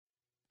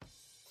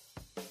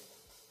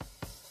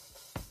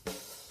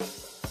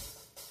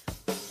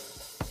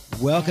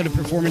Welcome to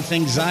Performance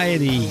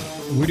Anxiety.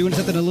 We're doing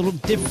something a little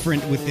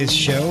different with this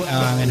show,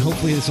 and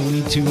hopefully this will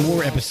lead to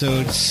more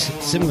episodes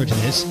similar to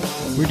this.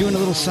 We're doing a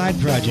little side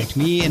project,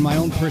 me and my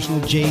own personal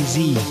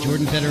Jay-Z,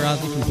 Jordan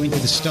Federazzi from Blink to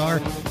the Star.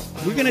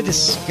 We're going to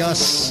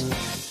discuss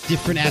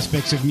different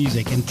aspects of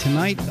music, and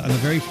tonight, on the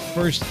very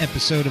first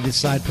episode of this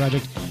side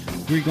project,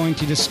 we're going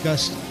to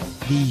discuss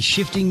the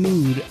shifting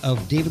mood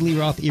of David Lee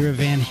Roth era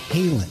Van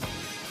Halen.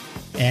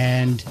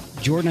 And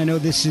Jordan, I know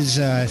this is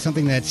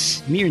something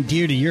that's near and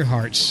dear to your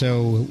heart,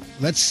 so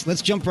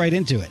let's jump right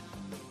into it.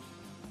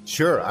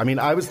 Sure. I mean,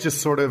 I was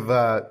just sort of,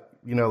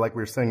 like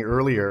we were saying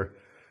earlier,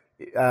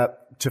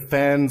 to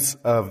fans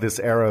of this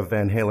era of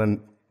Van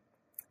Halen,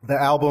 the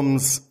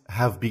albums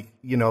have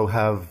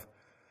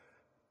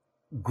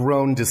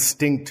grown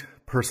distinct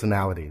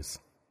personalities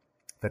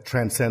that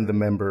transcend the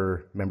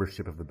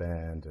membership of the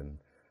band, and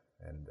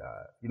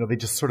they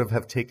just sort of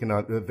have taken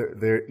on.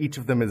 Each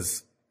of them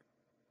is,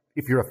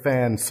 if you're a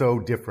fan, so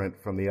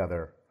different from the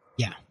other.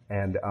 Yeah.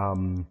 And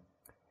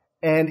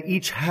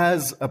each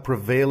has a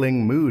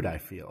prevailing mood, I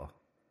feel,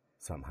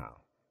 somehow.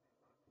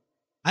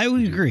 I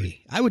would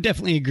agree. I would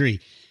definitely agree.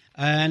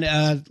 And you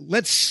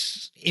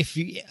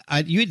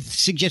had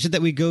suggested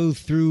that we go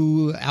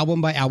through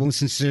album by album,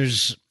 since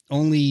there's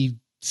only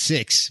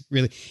 6,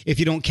 really, if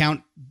you don't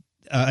count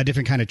A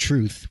Different Kind of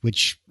Truth,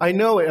 which... I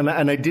know, and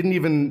I didn't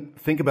even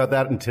think about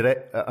that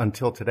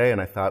until today,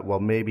 and I thought, well,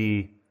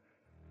 maybe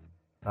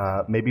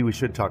we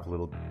should talk a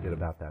little bit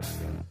about that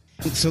again.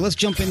 So let's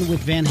jump in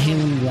with Van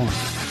Halen 1.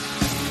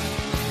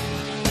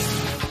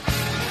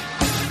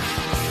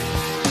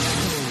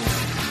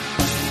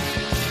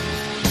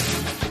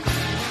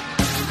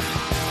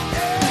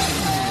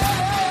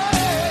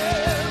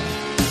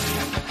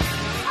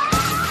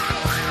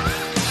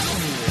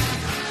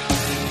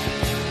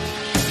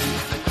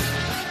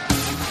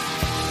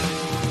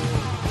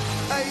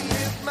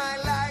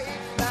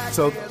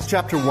 So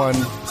chapter 1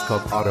 is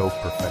called Auto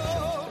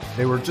Perfection.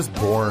 They were just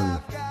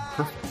born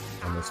perfect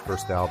on this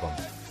first album.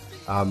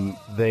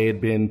 They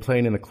had been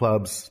playing in the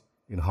clubs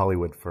in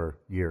Hollywood for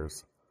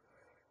years.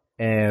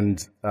 And,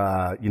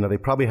 they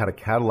probably had a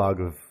catalog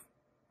of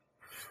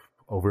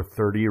over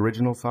 30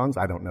 original songs.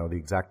 I don't know the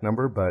exact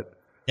number, but...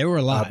 There were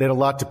a lot. They had a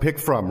lot to pick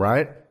from,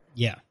 right?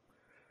 Yeah.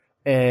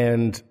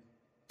 And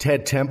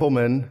Ted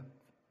Templeman,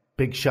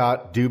 big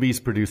shot, Doobie's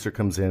producer,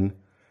 comes in.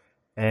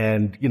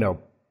 And,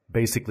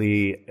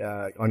 basically,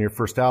 on your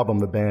first album,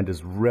 the band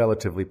is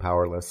relatively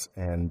powerless,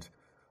 and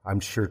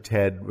I'm sure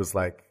Ted was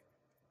like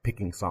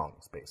picking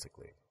songs,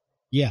 basically.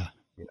 Yeah.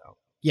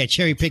 Yeah,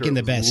 cherry picking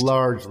the best.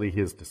 Largely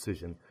his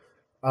decision.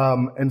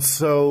 And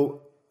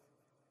so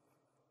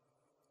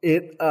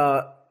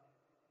the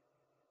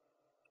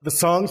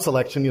song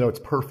selection, it's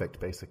perfect,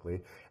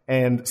 basically.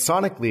 And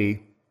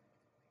sonically,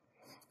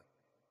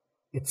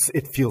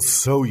 it feels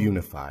so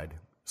unified,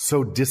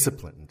 so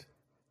disciplined.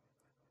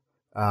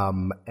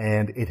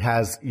 And it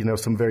has,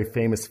 some very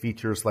famous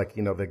features like,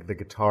 the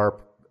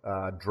guitar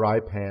dry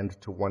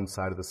panned to one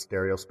side of the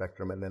stereo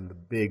spectrum, and then the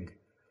big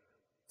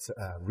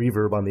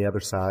reverb on the other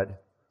side.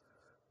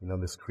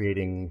 This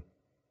creating,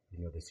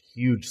 this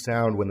huge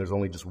sound when there's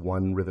only just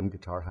one rhythm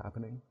guitar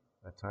happening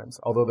at times.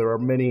 Although there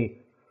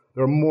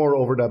are more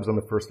overdubs on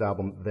the first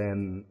album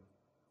than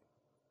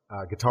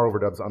guitar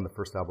overdubs on the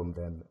first album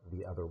than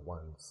the other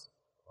ones,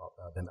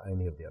 than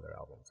any of the other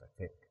albums, I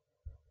think.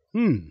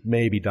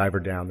 Maybe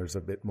Diver Down, there's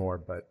a bit more,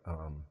 but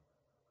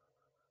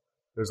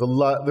there's a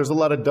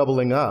lot of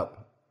doubling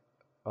up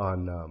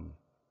on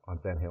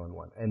Van Halen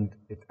 1. And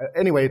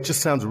anyway, it just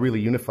sounds really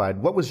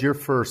unified. What was your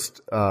first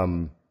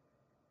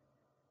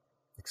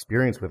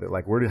experience with it?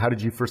 Like, how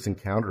did you first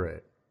encounter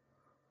it?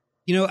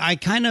 I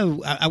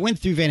went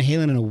through Van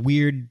Halen in a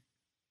weird,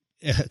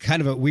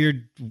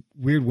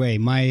 weird way.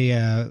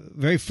 My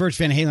very first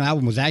Van Halen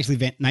album was actually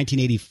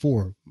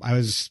 1984. I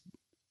was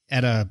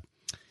at a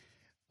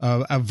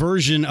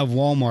version of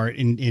Walmart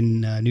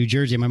in New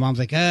Jersey. My mom's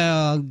like,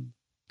 "Oh,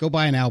 go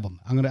buy an album.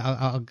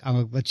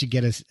 I'll let you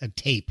get a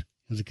tape."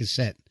 It was a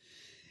cassette,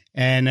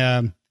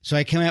 and so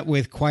I came out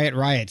with Quiet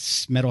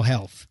Riot's Metal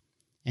Health,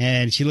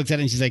 and she looked at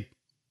it and she's like,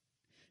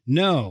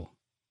 "No."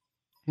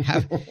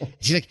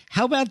 She's like,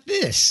 "How about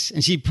this?"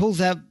 And she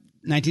pulls out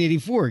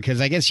 1984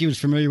 because I guess she was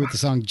familiar with the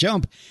song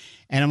Jump.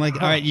 And I'm like,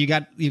 all right, you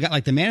got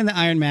like the Man in the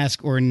Iron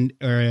Mask or an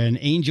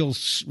angel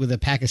with a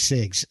pack of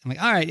cigs. I'm like,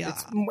 all right.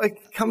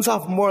 It comes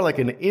off more like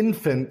an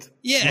infant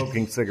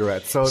smoking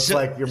cigarettes. So it's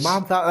like your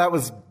mom thought that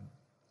was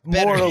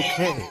more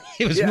okay.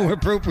 It was more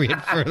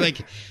appropriate for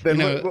like.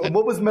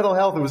 What was Metal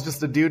Health? It was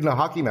just a dude in a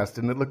hockey mask.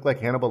 Didn't it look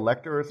like Hannibal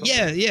Lecter or something?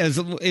 Yeah.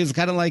 It was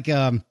kind of like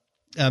Man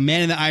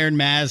in the Iron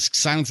Mask,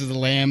 Silence of the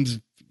Lambs,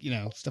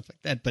 stuff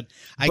like that. But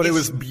it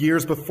was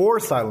years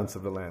before Silence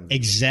of the Lambs.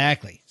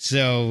 Exactly.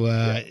 So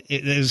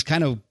it was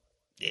kind of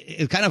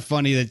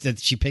funny that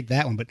she picked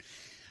that one. But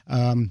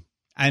I'm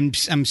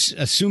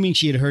assuming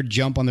she had heard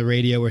Jump on the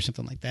radio or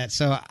something like that.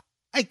 So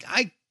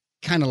I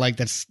kind of like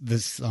this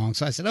song.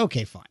 So I said,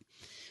 okay, fine.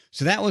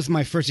 So that was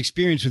my first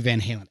experience with Van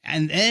Halen.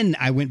 And then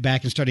I went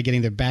back and started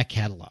getting their back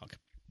catalog.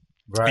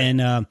 Right.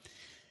 And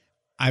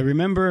I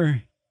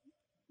remember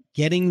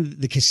getting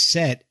the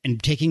cassette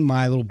and taking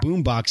my little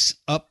boombox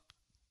up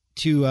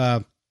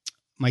to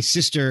my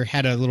sister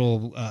had a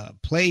little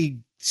play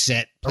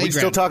set. Are we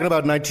still talking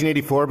about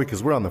 1984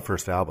 because we're on the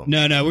first album?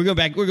 No, we're going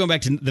back. We're going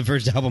back to the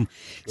first album.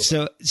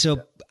 So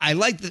I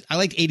liked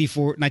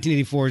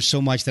 1984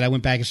 so much that I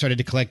went back and started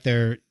to collect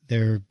their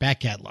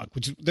back catalog,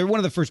 which they're one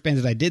of the first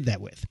bands that I did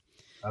that with.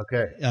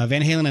 Okay.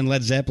 Van Halen and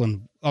Led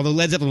Zeppelin, although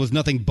Led Zeppelin was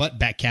nothing but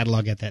back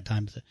catalog at that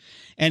time. So,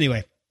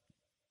 anyway,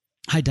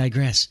 I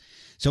digress.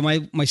 So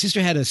my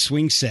sister had a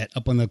swing set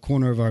up on the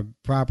corner of our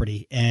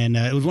property, and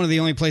it was one of the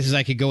only places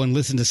I could go and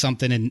listen to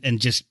something and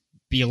just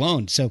be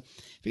alone. So I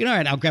figured, all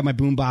right, I'll grab my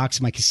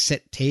boombox, my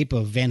cassette tape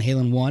of Van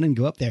Halen 1 and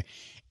go up there.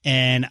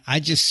 And I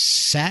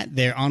just sat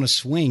there on a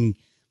swing,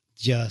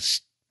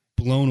 just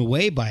blown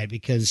away by it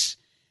because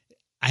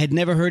I had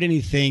never heard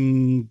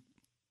anything,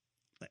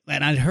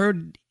 and I'd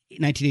heard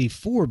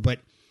 1984, but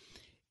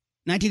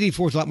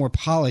 1984 is a lot more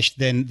polished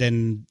than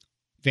Van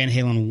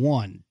Halen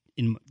 1.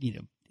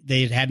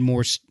 They had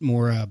more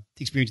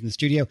experience in the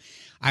studio.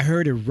 I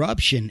heard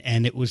Eruption,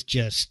 and it was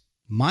just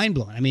mind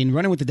blowing. I mean,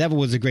 Running with the Devil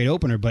was a great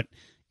opener, but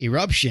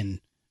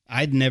Eruption,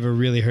 I'd never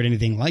really heard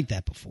anything like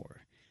that before.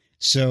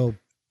 So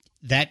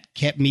that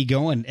kept me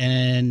going,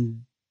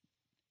 and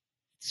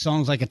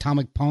songs like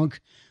Atomic Punk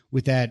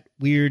with that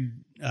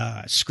weird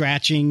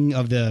scratching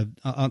of the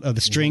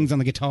strings on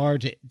the guitar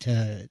to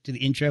the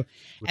intro,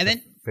 With and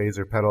then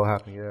phaser pedal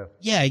happening.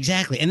 yeah,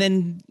 exactly. And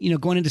then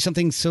going into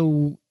something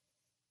so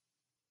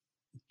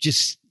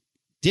just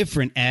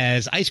different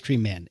as Ice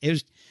Cream Man.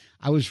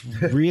 I was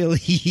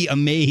really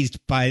amazed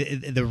by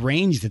the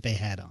range that they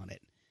had on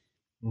it.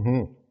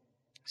 Mm-hmm.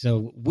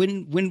 So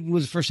when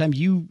was the first time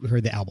you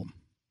heard the album?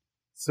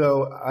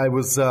 So I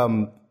was,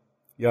 I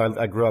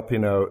grew up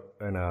in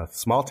a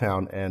small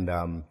town,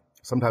 and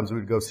sometimes we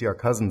would go see our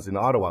cousins in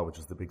Ottawa, which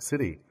is the big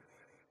city.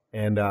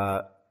 And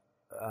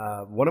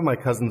one of my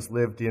cousins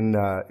lived in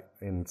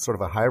sort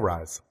of a high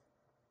rise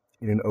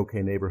in an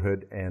okay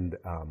neighborhood, and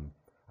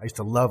I used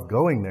to love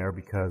going there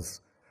because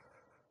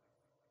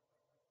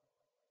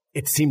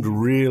it seemed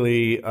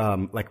really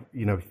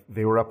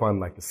they were up on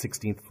like the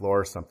 16th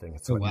floor or something.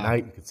 So at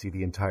night you could see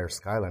the entire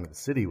skyline of the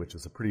city, which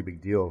is a pretty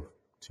big deal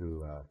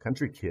to a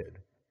country kid.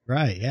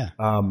 Right, yeah.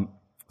 At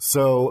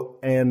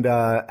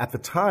the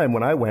time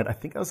when I went, I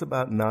think I was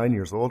about 9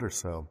 years old or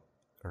so,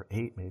 or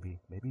 8 maybe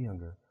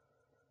younger.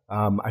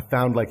 I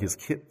found like his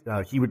kid.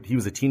 He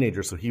was a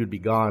teenager, so he would be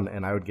gone,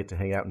 and I would get to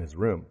hang out in his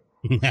room.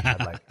 It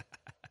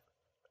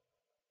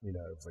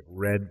was like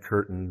red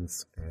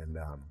curtains, and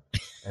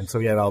so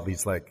he had all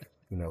these like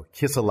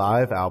Kiss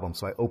Alive albums.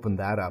 So I opened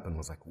that up and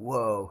was like,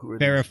 whoa, who are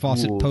these Farrah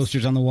Fawcett fools?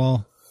 posters on the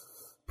wall.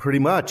 Pretty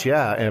much,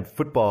 yeah, and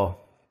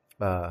football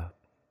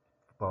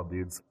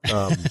dudes.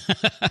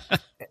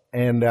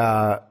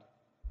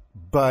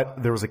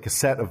 But there was a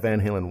cassette of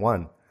Van Halen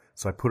 1,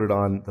 so I put it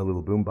on the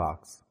little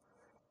boombox.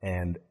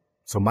 And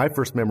so my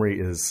first memory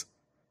is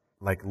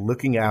like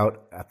looking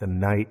out at the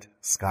night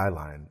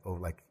skyline,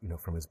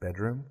 from his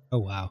bedroom. Oh,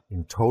 wow.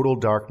 In total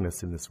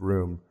darkness in this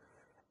room.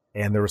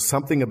 And there was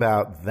something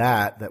about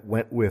that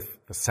went with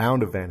the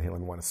sound of Van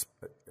Halen 1,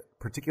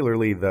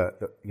 particularly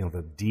the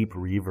deep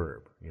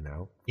reverb,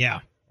 Yeah.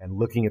 And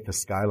looking at the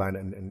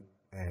skyline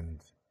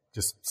and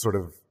just sort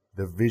of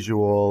the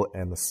visual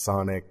and the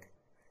sonic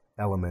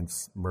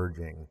elements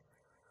merging.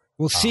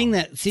 Well,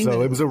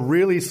 it was a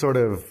really sort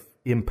of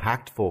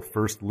impactful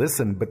first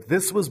listen, but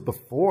this was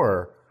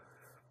before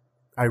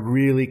I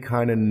really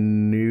kind of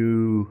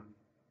knew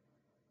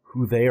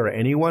who they or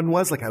anyone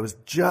was. Like I was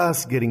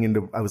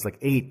like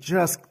 8,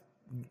 just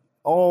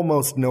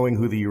almost knowing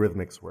who the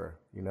Eurythmics were,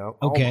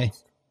 Okay.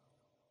 Almost.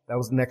 That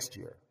was next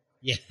year.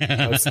 Yeah.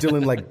 I was still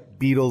in like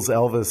Beatles,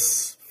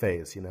 Elvis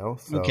phase,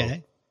 So,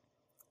 okay.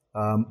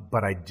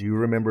 But I do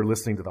remember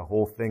listening to the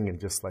whole thing, and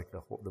just like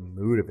the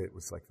mood of it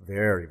was like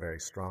very, very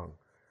strong.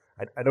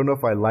 I don't know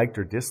if I liked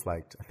or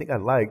disliked. I think I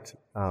liked.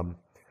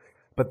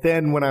 But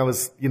then when I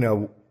was,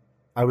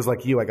 I was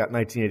like you, I got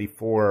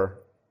 1984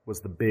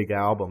 was the big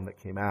album that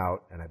came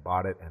out, and I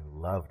bought it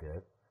and loved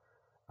it,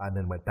 and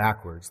then went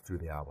backwards through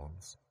the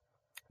albums.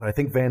 But I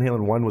think Van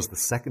Halen 1 was the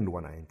second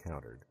one I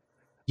encountered.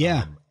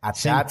 Yeah. At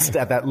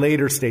that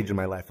later stage in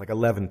my life, like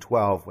 11,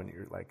 12, when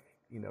you're like,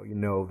 you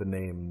know the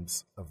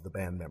names of the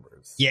band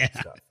members. Yeah. And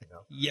stuff,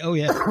 Oh,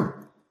 yeah.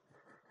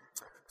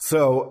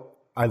 So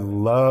I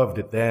loved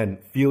it then.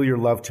 Feel Your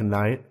Love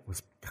Tonight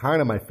was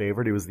kind of my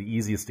favorite. It was the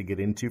easiest to get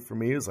into for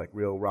me. It was like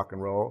real rock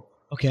and roll.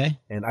 Okay.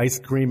 And Ice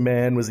Cream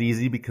Man was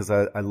easy because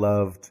I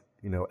loved,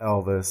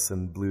 Elvis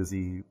and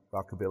bluesy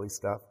rockabilly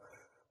stuff.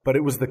 But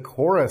it was the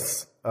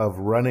chorus of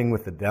Running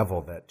with the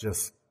Devil that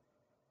just,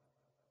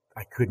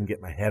 I couldn't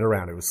get my head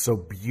around. It was so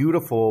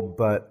beautiful,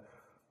 but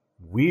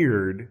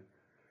weird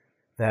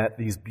that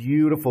these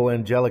beautiful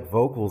angelic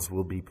vocals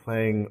will be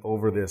playing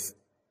over this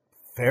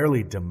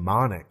fairly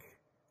demonic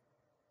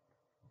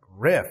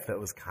riff that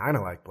was kind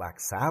of like Black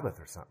Sabbath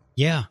or something.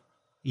 Yeah.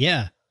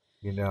 Yeah.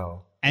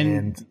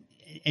 And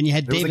you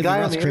had there was David a guy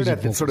on Roth's the crazy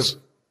internet that vocals. sort of,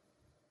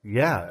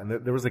 yeah,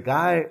 and there was a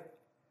guy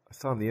I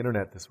saw on the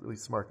internet, this really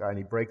smart guy, and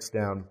he breaks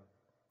down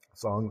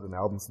songs and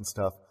albums and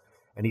stuff.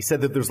 And he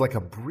said that there's like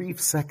a brief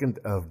second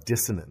of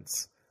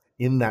dissonance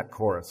in that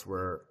chorus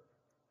where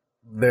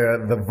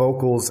the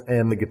vocals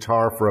and the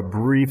guitar for a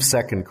brief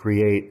second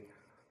create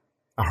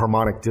a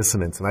harmonic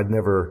dissonance. And I'd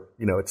never,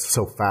 it's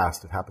so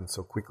fast. It happens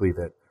so quickly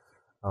that,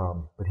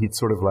 but he'd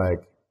sort of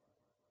like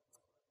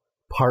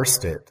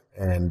parsed it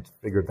and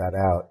figured that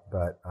out.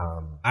 But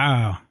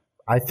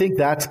I think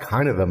that's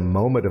kind of the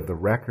moment of the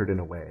record in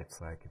a way.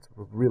 It's like, it's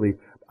really,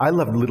 I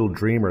love Little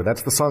Dreamer.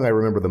 That's the song I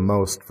remember the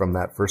most from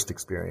that first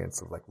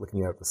experience of like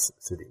looking out the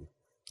city.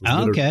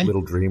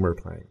 Little Dreamer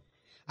playing.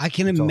 I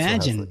can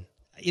imagine,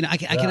 I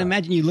can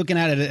imagine you looking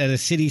out at a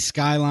city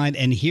skyline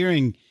and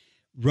hearing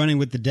Running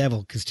with the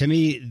Devil. Cause to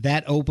me,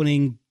 that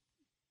opening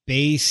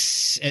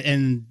bass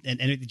and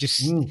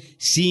just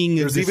seeing,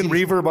 there's even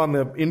reverb on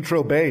the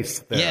intro bass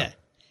there. Yeah.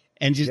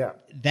 And just,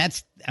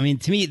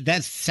 to me,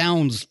 that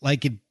sounds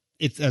like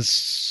it's a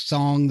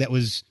song that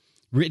was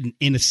written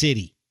in a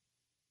city.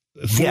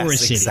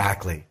 Yes,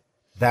 exactly.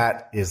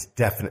 That is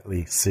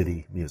definitely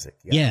city music.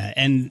 Yeah,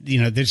 and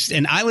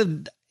I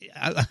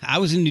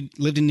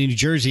lived in New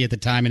Jersey at the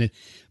time,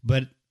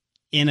 but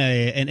in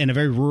a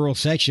very rural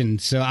section.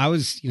 So I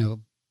was,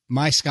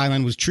 my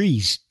skyline was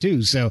trees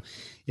too. So,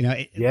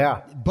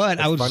 But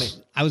I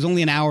was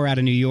only an hour out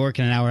of New York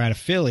and an hour out of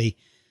Philly,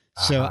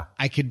 so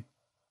I could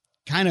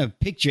kind of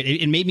picture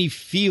it. It made me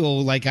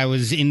feel like I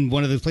was in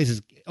one of those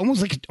places,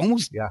 almost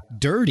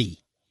dirty.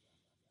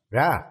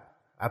 Yeah.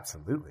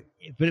 Absolutely.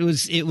 But it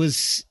was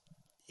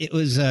I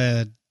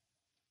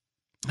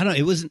don't know,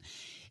 it wasn't,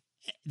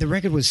 the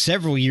record was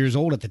several years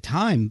old at the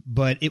time,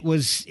 but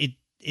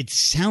it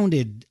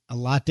sounded a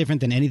lot different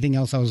than anything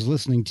else I was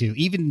listening to,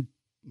 even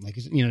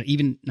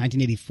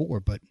 1984,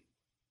 but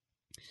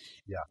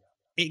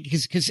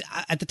because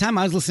at the time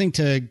I was listening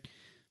to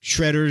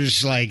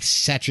shredders like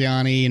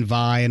Satriani and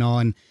Vai and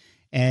on,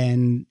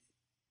 and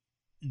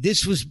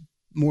this was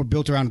more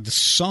built around the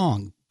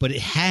song, but it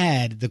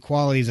had the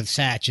qualities of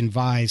Satch and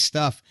Vai's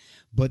stuff,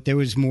 but there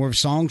was more of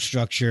song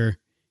structure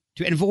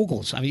and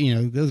vocals. I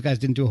mean, those guys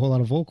didn't do a whole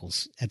lot of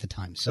vocals at the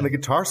time. So. And the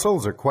guitar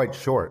solos are quite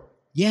short.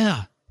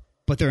 Yeah,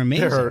 but they're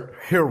amazing. They're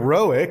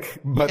heroic,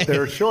 but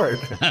they're short.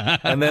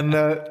 And then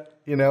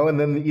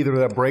either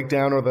the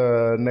breakdown or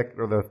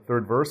the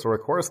third verse or a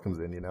chorus comes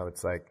in.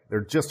 It's like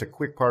they're just a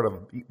quick part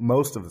of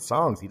most of the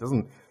songs. He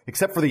doesn't,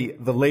 except for the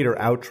later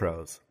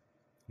outros.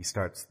 He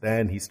starts.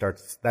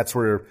 That's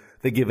where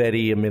they give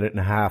Eddie a minute and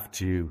a half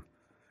to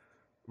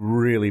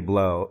really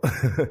blow.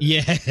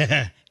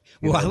 Yeah.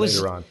 Well, I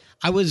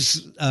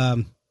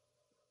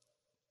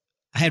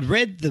had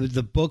read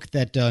the book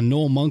that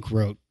Noel Monk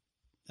wrote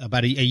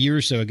about a year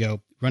or so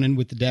ago, Running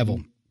with the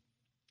Devil.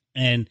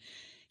 And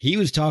he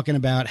was talking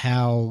about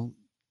how,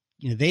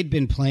 they'd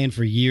been playing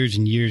for years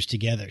and years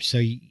together. So,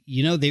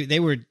 they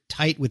were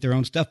tight with their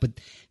own stuff, but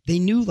they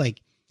knew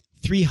like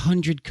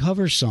 300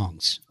 cover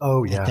songs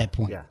at that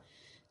point. Yeah.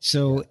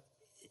 So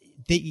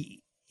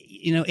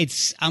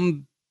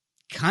I'm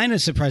kind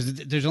of surprised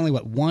that there's only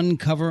one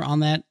cover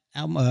on that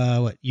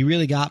album. You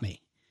Really Got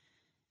Me.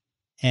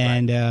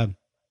 And,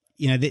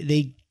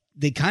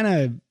 they kind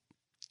of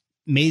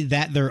made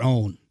that their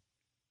own.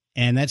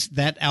 And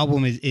that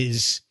album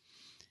is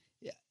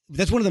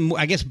that's one of the,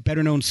 I guess,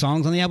 better known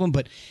songs on the album.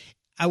 But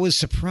I was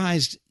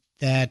surprised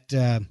that,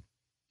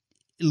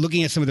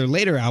 looking at some of their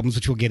later albums,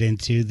 which we'll get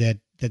into,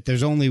 that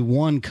there's only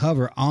one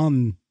cover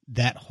on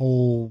that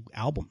whole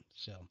album.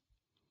 So,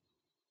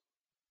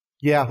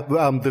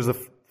 there's a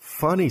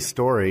funny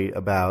story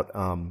about,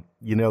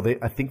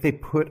 I think they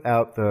put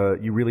out the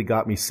You Really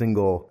Got Me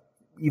single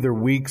either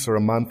weeks or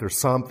a month or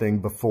something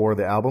before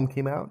the album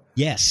came out.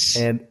 Yes.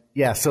 And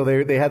so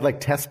they had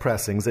like test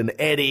pressings, and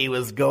Eddie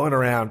was going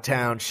around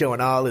town showing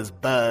all his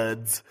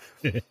buds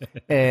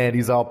and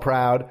he's all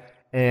proud.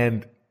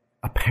 And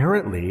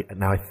apparently,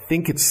 now I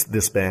think it's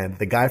this band,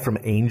 the guy from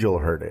Angel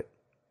heard it.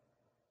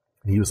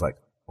 And he was like,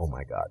 oh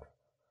my God,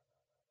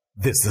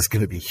 this is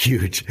going to be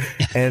huge.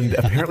 And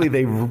apparently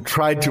they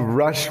tried to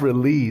rush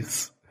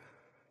release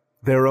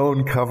their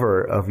own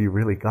cover of You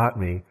Really Got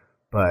Me.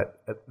 But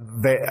I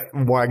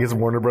guess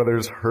Warner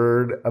Brothers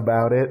heard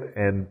about it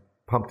and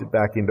pumped it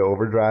back into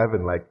overdrive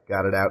and like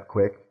got it out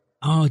quick.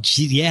 Oh,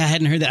 gee, yeah, I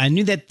hadn't heard that. I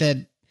knew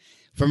that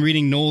from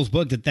reading Noel's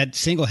book that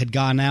single had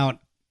gone out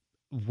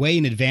way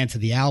in advance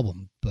of the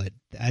album, but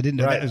I didn't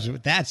know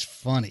that's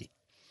funny.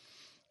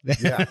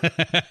 Yeah.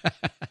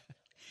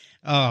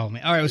 Oh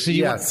man! All right,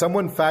 so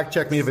someone fact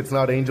check me if it's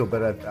not Angel,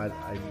 but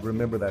I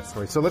remember that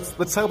story. So let's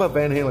talk about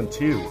Van Halen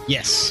 2.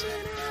 Yes.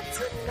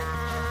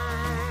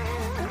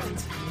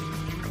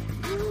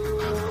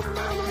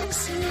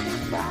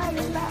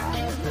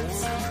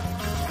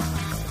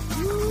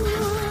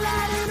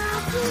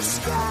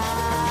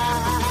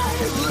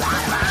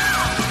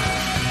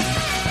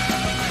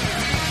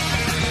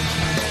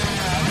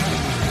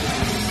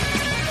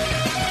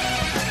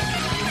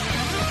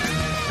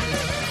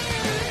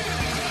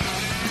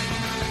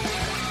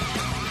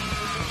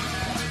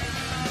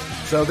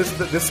 So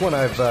this one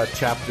I've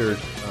chaptered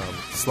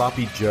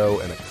Sloppy Joe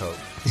and a Coke.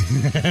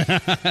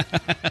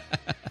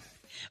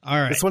 All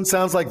right. This one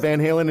sounds like Van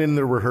Halen in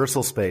the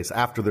rehearsal space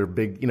after their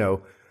big,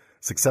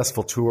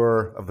 successful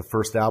tour of the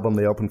first album.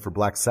 They opened for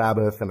Black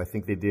Sabbath, and I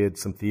think they did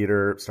some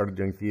theater, started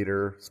doing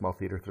theater, small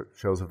theater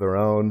shows of their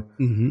own.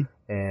 Mm-hmm.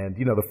 And,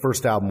 the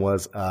first album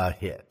was a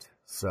hit.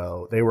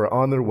 So they were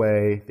on their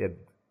way. They had,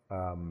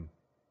 the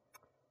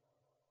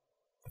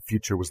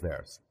future was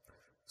theirs.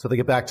 So they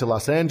get back to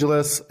Los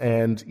Angeles,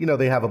 and,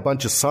 they have a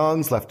bunch of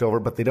songs left over,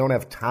 but they don't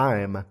have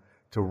time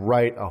to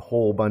write a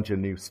whole bunch of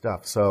new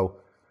stuff. So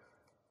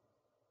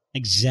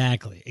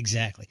Exactly.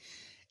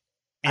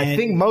 And I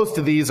think most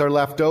of these are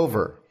left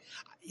over.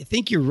 I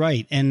think you're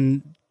right.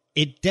 And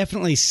it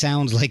definitely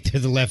sounds like they're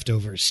the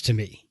leftovers to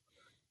me.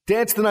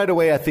 Dance the Night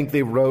Away, I think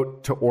they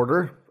wrote to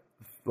order,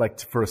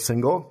 like for a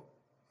single.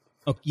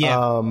 Oh,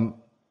 yeah.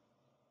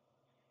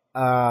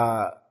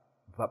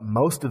 But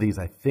most of these,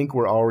 I think,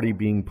 were already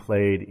being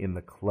played in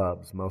the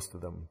clubs. Most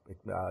of them,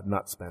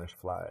 not Spanish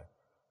Fly,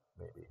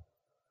 maybe.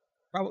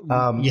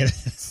 Probably. Yeah.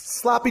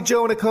 Sloppy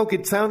Joe and a Coke.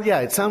 It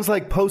sounds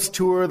like post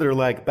tour. They're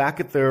like back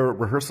at their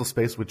rehearsal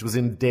space, which was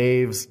in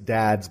Dave's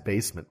dad's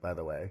basement, by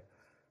the way.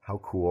 How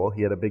cool!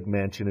 He had a big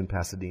mansion in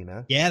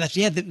Pasadena. Yeah,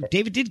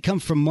 David did come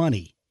from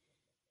money.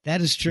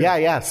 That is true.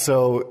 Yeah.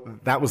 So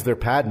that was their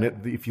pad.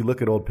 And if you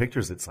look at old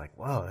pictures, it's like,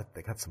 wow,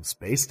 they got some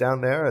space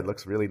down there. It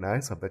looks really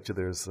nice. I bet you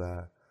there's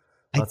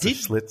lots of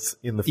slits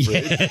in the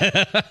fridge.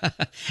 Yeah.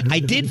 I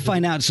did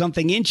find out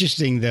something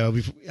interesting, though.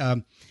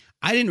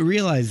 I didn't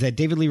realize that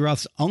David Lee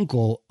Roth's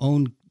uncle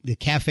owned the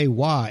Cafe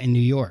Wha in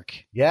New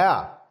York.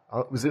 Yeah.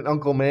 Was it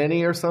Uncle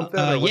Manny or something?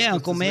 Yeah,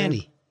 Uncle Manny.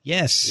 Name?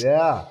 Yes.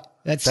 Yeah.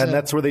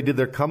 That's where they did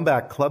their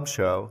comeback club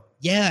show.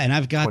 Yeah, and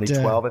I've got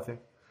 2012, I think.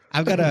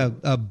 I've got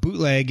a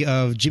bootleg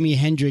of Jimi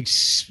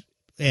Hendrix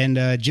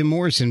and Jim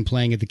Morrison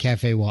playing at the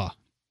Cafe Wha.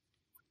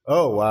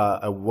 Oh,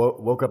 I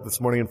woke up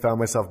this morning and found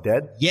myself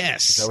dead?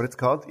 Yes. Is that what it's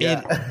called?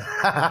 Yeah.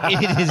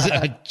 It is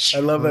atrocious. I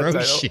love that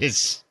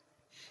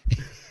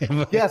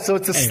title. Yeah, so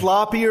it's a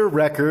sloppier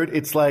record.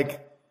 It's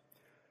like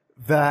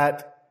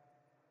that,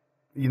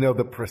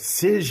 the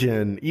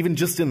precision, even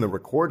just in the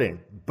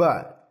recording.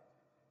 But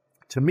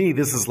to me,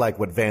 this is like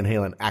what Van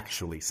Halen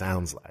actually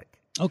sounds like.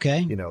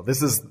 Okay.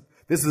 This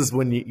is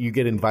when you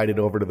get invited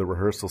over to the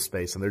rehearsal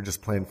space and they're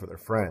just playing for their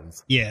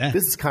friends. Yeah.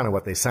 This is kind of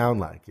what they sound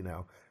like,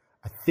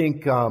 I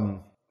think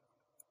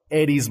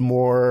Eddie's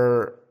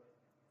more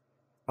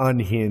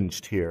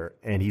unhinged here,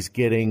 and he's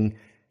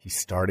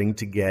starting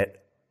to get,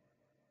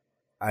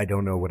 I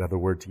don't know what other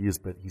word to use,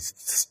 but he's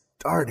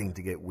starting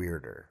to get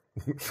weirder.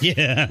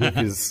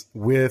 Yeah.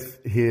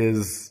 with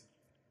his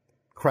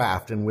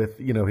craft and with,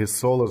 his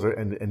solos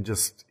and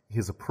just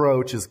his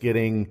approach is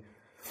getting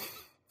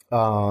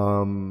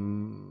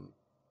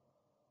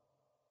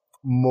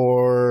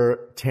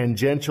more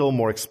tangential,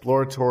 more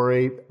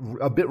exploratory,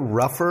 a bit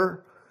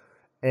rougher.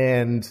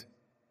 And,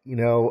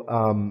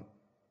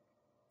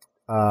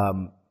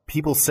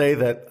 people say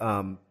that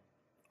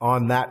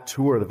on that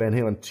tour, the Van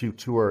Halen 2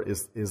 tour,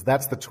 is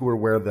that's the tour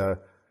where the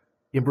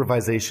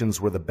improvisations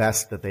were the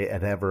best that they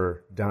had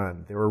ever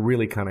done. They were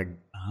really kind of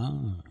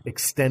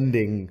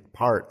extending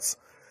parts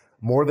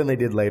more than they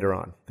did later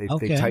on. They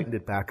tightened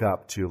it back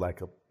up to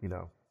like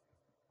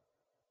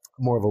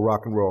more of a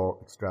rock and roll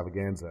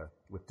extravaganza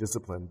with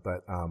discipline.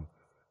 But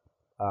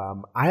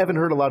I haven't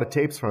heard a lot of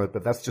tapes from it,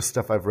 but that's just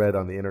stuff I've read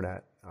on the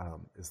internet.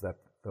 Is that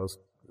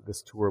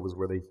this tour was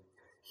where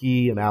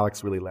he and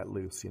Alex really let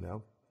loose,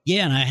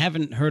 Yeah, and I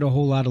haven't heard a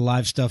whole lot of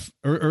live stuff,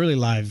 or early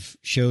live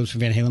shows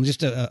from Van Halen,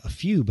 just a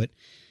few. But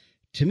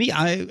to me,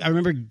 I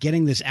remember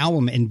getting this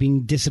album and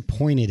being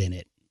disappointed in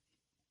it,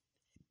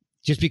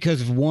 just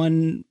because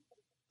one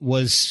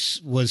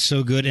was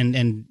so good,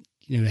 and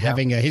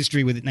having a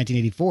history with it,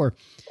 1984.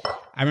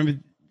 I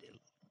remember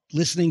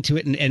listening to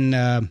it, and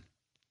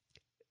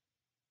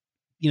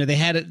they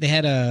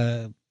had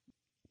a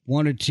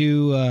one or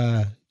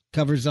two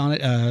covers on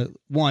it.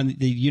 One,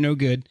 the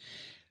Good.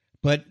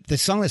 But the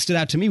song that stood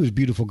out to me was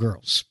 "Beautiful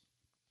Girls,"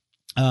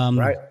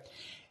 right?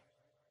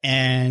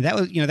 And that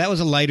was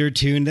a lighter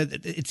tune.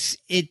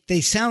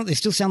 They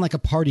still sound like a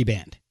party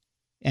band,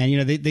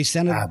 and they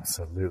sounded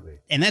absolutely.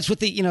 And that's what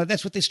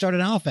they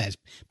started off as,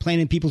 playing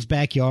in people's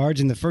backyards.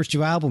 And the first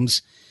two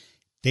albums,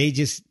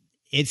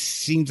 it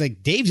seems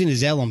like Dave's in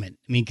his element.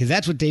 I mean, because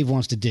that's what Dave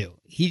wants to do.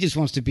 He just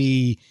wants to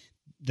be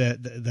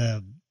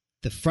the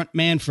front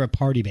man for a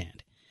party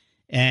band.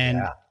 And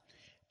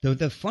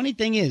the funny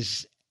thing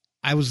is,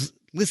 I was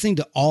listening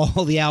to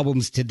all the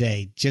albums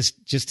today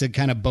just to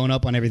kind of bone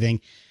up on everything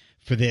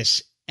for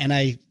this. And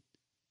I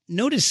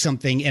noticed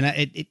something, and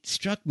it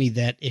struck me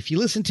that if you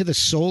listen to the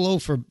solo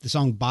for the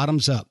song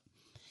Bottoms Up,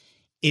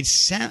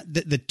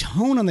 the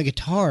tone on the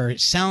guitar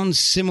sounds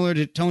similar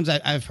to tones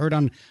I've heard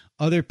on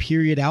other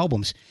period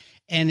albums.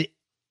 And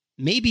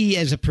maybe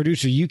as a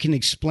producer, you can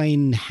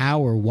explain how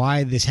or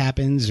why this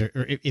happens, or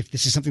if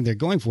this is something they're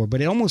going for,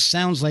 but it almost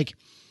sounds like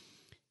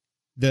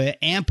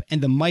the amp and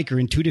the mic are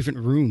in two different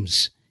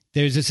rooms.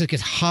 There's this like a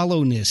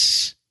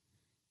hollowness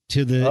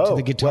to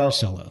the guitar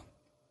solo.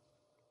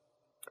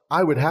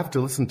 I would have to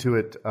listen to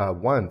it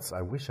once.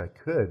 I wish I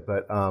could,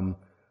 but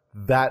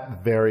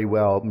that very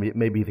well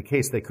may be the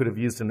case. They could have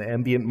used an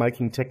ambient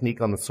miking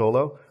technique on the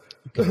solo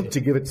to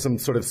give it some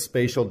sort of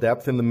spatial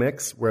depth in the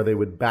mix, where they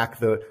would back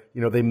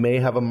they may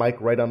have a mic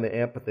right on the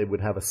amp, but they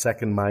would have a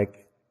second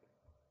mic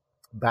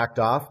backed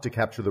off to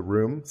capture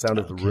the sound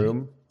of the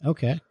room.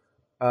 Okay.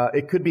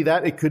 It could be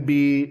that. It could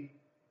be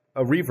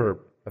a reverb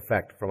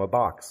effect from a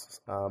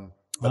box.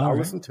 But I'll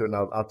listen to it and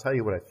I'll tell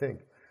you what I think.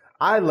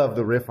 I love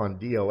the riff on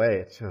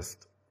DOA. It's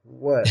just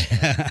what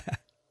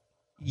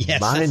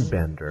mind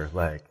bender.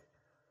 Like,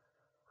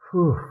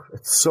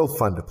 it's so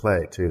fun to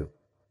play too.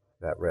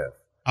 That riff.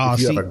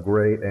 If you have a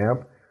great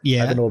amp.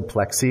 Yeah. I have an old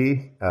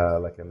Plexi,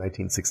 like a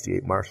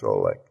 1968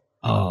 Marshall. Like,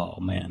 oh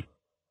man.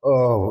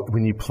 Oh,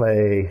 when you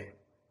play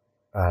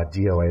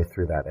DOA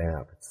through that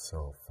amp, it's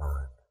so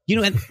fun. You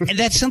know, and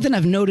that's something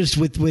I've noticed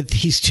with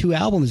his two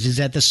albums, is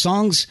that the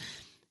songs,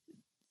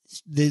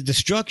 the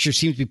structure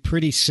seems to be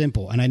pretty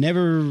simple, and I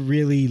never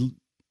really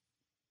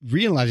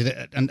realized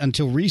it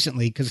until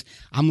recently, because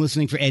I'm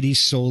listening for Eddie's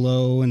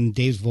solo and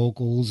Dave's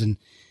vocals and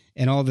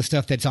all the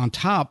stuff that's on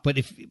top. But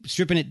if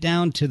stripping it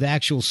down to the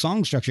actual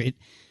song structure,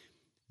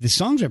 the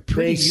songs are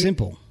pretty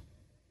simple.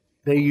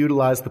 They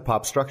utilize the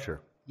pop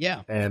structure.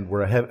 Yeah. And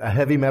we're a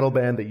heavy metal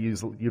band that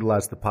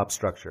utilized the pop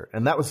structure.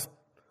 And that was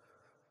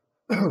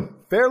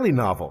fairly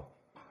novel.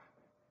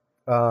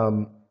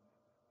 Dave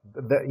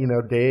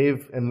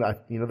and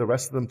the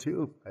rest of them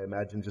too, I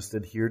imagine, just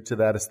adhered to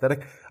that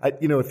aesthetic.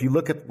 If you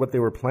look at what they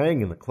were playing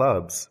in the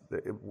clubs,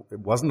 it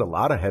wasn't a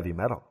lot of heavy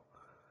metal.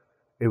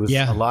 It was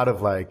a lot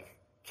of like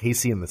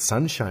Casey and the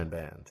Sunshine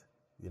Band,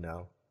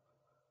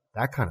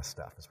 that kind of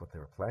stuff is what they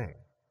were playing.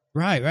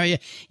 Right,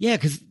 yeah,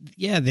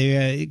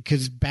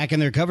 because back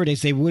in their cover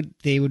days, they would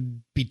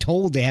be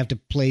told they have to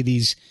play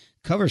these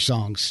cover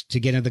songs to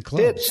get into the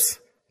clubs. Hits.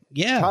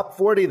 Yeah, top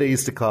 40 they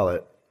used to call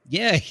it.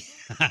 Yeah,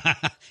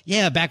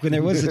 yeah, back when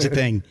there was such a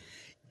thing.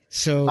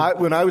 So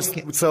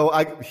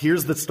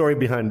here's the story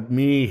behind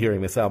me hearing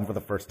this album for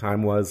the first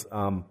time was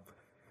I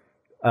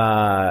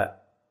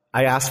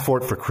asked for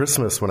it for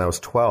Christmas when I was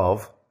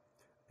 12,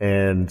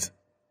 and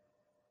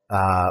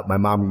my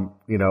mom,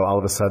 all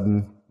of a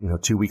sudden,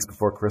 2 weeks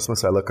before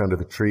Christmas, I look under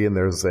the tree and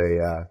there's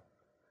a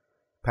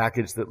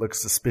package that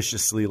looks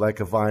suspiciously like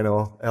a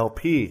vinyl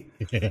LP.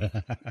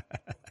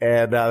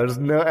 And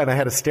I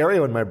had a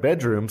stereo in my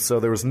bedroom, so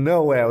there was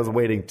no way I was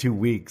waiting 2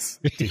 weeks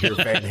to hear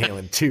Van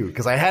Halen 2,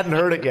 because I hadn't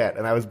heard it yet,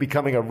 and I was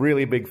becoming a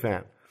really big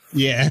fan.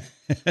 Yeah.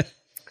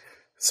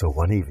 So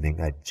one evening,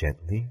 I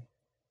gently,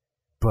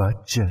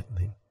 but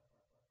gently,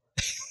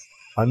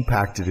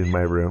 unpacked it in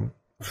my room.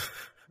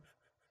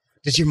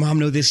 Does your mom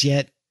know this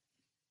yet?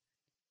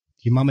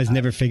 Your mom has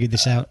never figured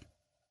this out?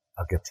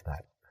 I'll get to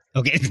that.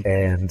 Okay.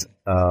 And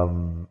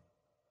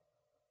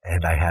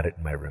I had it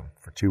in my room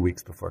for 2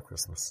 weeks before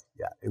Christmas.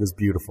 Yeah, it was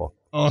beautiful.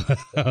 Oh.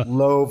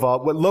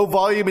 Low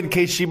volume in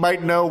case she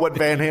might know what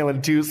Van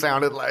Halen 2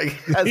 sounded like.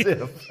 As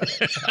if.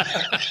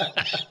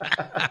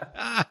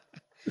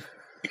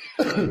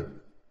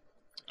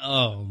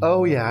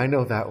 Oh, yeah, I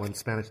know that one.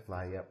 Spanish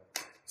Fly, yep.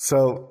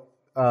 So,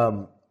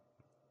 so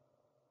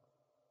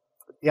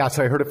I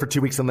heard it for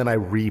 2 weeks, and then I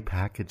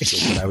repackaged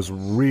it, and I was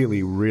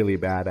really, really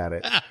bad at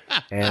it.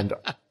 And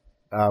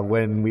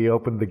when we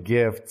opened the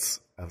gifts,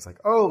 I was like,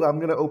 "Oh, I'm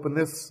going to open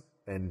this,"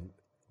 and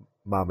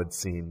Mom had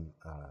seen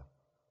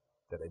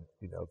that the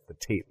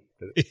tape,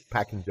 the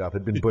packing job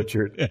had been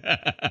butchered.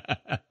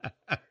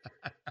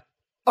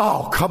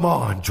 Oh, come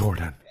on,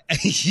 Jordan.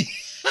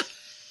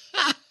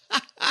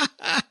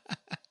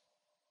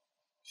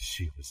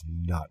 She was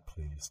not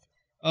pleased.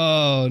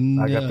 Oh,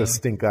 no. I got the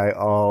stink eye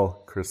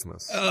all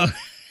Christmas. Oh,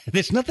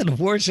 there's nothing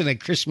worse than a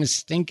Christmas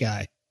stink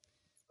eye.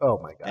 Oh,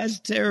 my God. That's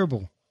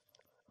terrible.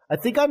 I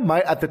think I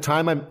might, at the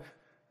time, I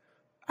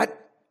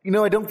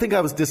don't think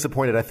I was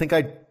disappointed. I think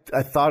I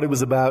thought it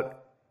was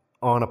about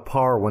on a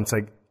par once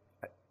I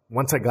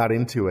got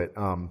into it.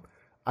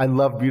 I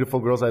loved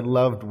Beautiful Girls. I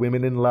loved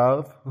Women in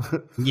Love.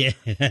 Yeah.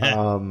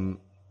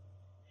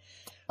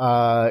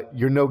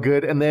 You're No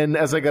Good. And then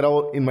as I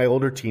got in my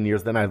older teen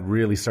years, then I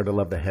really started to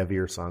love the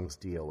heavier songs,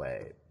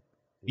 DOA.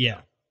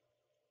 Yeah.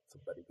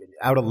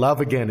 Out of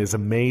Love Again is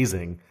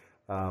amazing.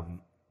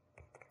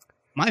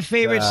 My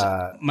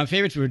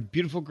favorites were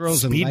Beautiful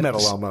Girls and speed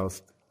metal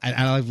almost.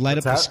 I Light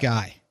Up the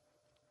Sky.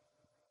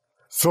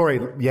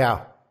 Sorry,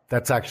 yeah.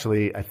 That's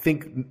actually, I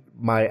think,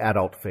 my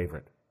adult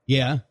favorite.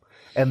 Yeah.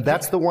 And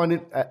that's the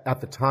one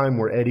at the time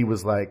where Eddie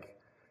was like,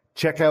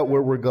 check out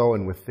where we're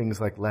going with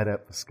things like Light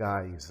Up the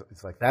Sky. He's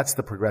like, that's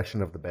the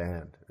progression of the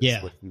band.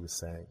 Is what he was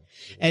saying.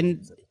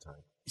 And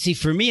see,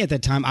 for me at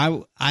that time,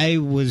 I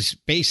was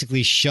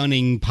basically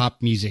shunning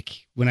pop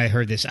music when I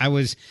heard this. I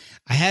liked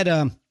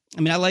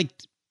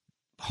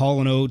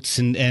Hall & Oates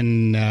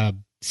and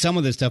some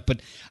of the stuff,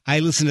 but I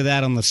listened to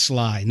that on the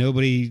sly.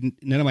 None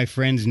of my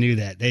friends knew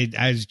that.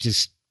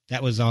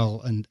 That was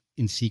all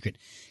in secret.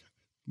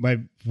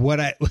 What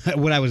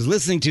I was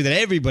listening to that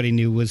everybody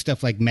knew was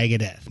stuff like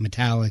Megadeth,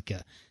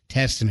 Metallica,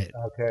 Testament.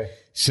 Okay.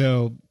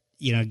 So,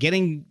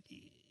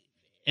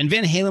 and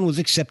Van Halen was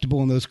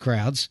acceptable in those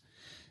crowds.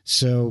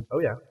 So, oh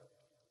yeah.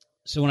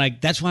 So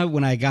that's why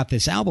when I got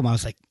this album, I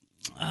was like,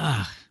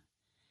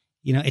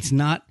 it's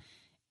not.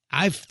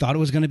 I've thought it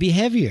was going to be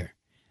heavier,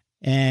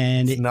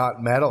 and It's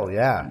not metal,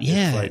 yeah.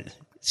 yeah.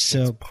 It's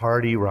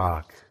party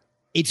rock.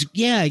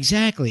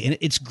 Exactly, and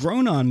it's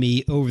grown on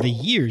me over the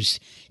years.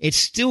 It's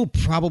still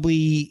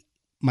probably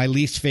my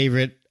least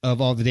favorite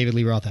of all the David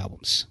Lee Roth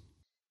albums.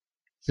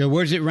 So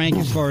where does it rank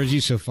as far as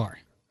you so far?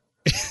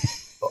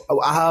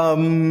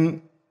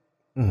 I'm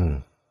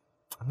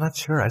not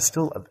sure. I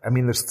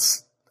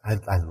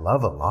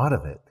love a lot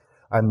of it.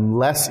 I'm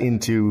less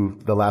into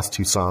the last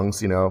two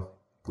songs,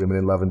 Women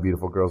in Love and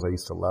Beautiful Girls I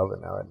used to love,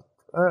 and now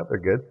they're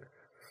good.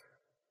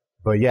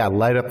 But yeah,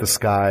 Light Up the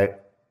Sky.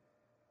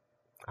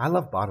 I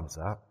love Bottoms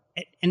Up.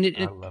 And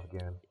I love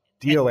again.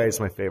 DOA is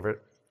my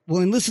favorite.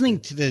 Well, in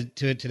listening to it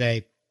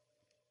today,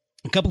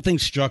 a couple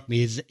things struck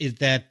me is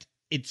that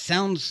it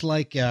sounds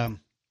like,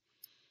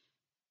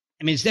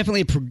 it's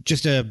definitely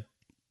just a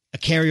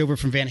carryover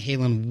from Van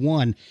Halen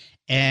 1.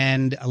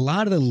 And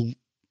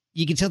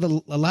you can tell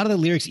a lot of the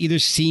lyrics either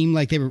seem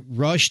like they were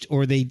rushed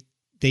or they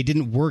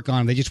didn't work on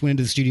them. They just went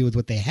into the studio with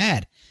what they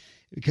had.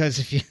 Because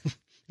if you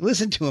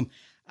listen to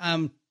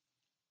them,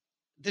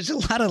 there's a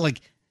lot of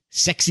like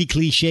sexy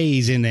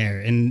cliches in there.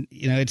 And,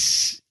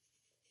 it's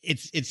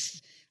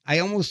I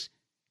almost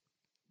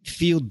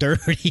feel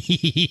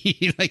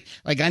dirty. like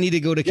I need to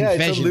go to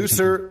confession.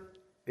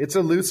 It's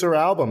a looser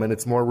album, and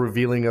it's more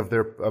revealing of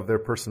their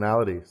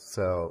personality.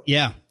 So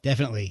yeah,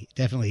 definitely.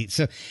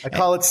 So I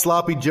call it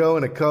Sloppy Joe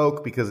and a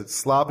Coke because it's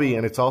sloppy,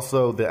 and it's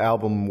also the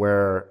album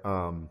where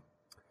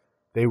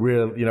they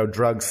really,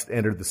 drugs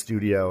entered the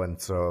studio, and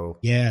so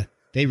yeah,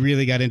 they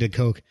really got into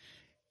Coke,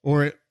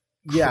 or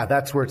yeah,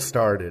 that's where it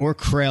started, or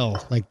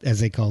Krell, like as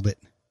they called it.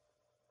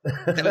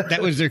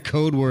 that was their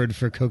code word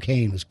for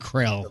cocaine, was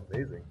Krell. That's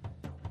amazing.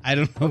 I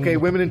don't know. Okay,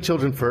 Women and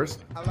Children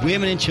first.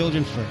 Women and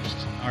Children first.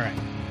 All right.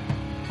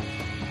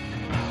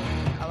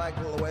 I like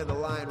the way the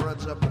line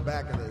runs up the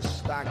back of this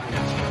stocking.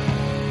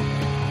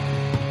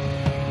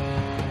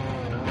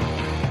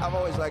 I've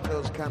always liked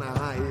those kind of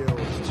high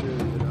heels too,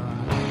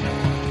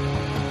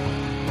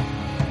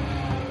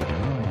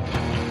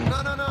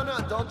 No,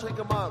 don't take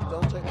them up.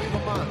 Leave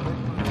them on.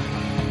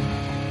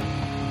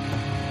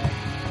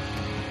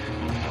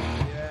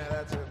 Yeah,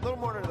 that's it. A little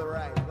more to the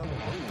right.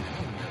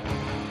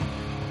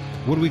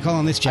 What do we call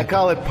on this check? I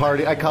call it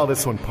party. I call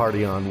this one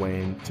Party On,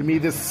 Wayne. To me,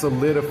 this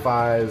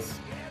solidifies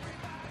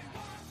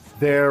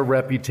their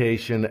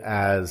reputation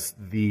as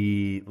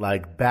the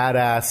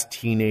badass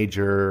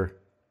teenager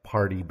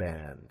party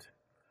band.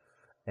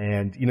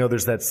 And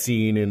there's that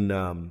scene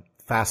in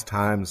Fast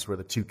Times where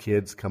the two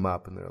kids come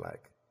up and they're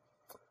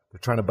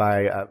trying to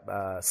buy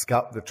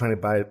they're trying to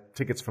buy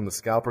tickets from the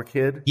Scalper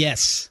Kid.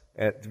 Yes.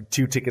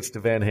 2 tickets to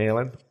Van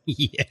Halen.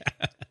 Yeah.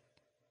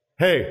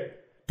 Hey,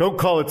 don't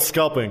call it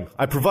scalping.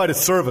 I provide a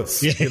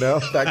service. Yeah.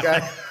 That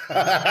guy.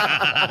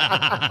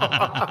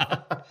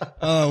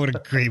 Oh, what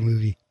a great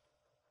movie.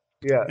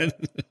 Yeah.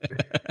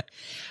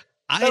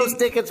 Those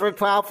tickets were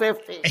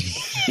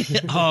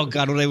 $12.50. Oh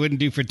God, what I wouldn't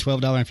do for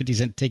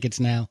 $12.50 tickets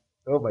now.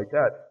 Oh my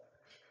God.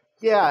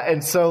 Yeah,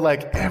 and so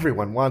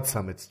everyone wants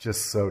them. It's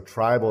just so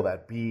tribal,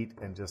 that beat,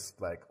 and just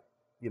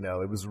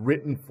it was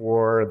written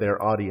for their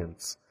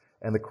audience.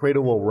 And the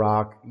Cradle Will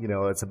Rock,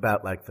 it's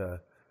about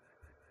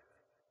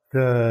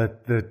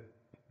the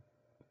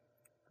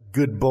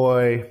good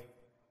boy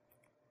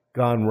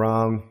gone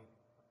wrong.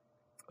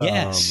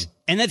 Yes.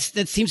 And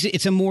that seems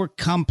it's a more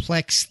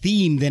complex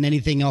theme than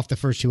anything off the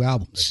first 2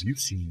 albums. You've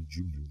seen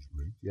Junior's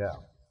Great. Yeah.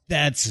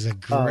 That's a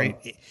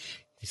great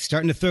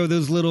starting to throw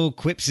those little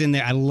quips in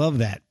there. I love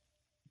that.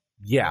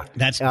 Yeah.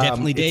 That's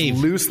definitely Dave.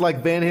 It's loose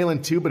like Van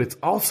Halen too, but it's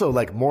also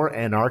more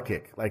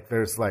anarchic.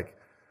 There's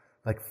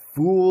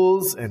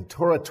Fools and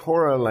Tora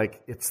Tora,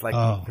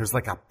 there's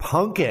a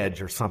punk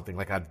edge or something,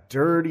 a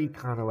dirty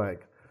kind of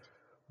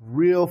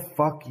real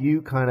fuck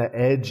you kind of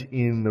edge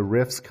in the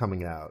riffs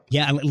coming out.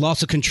 Yeah,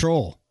 Loss of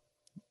Control.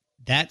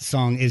 That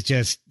song is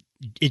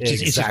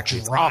exactly.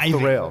 It's off the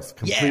rails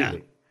completely. Yeah.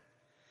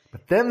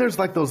 But then there's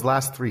those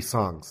last 3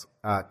 songs.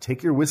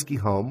 Take Your Whiskey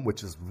Home,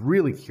 which is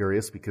really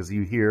curious because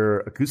you hear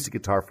acoustic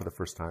guitar for the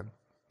first time.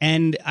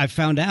 And I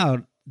found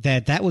out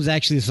that was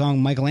actually a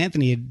song Michael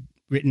Anthony had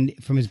written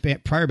from his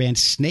prior band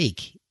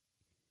Snake.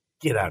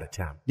 Get out of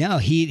town. No,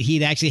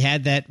 he'd actually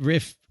had that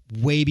riff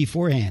way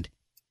beforehand.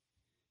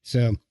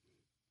 So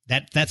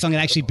that song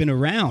had actually been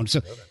around.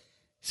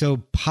 So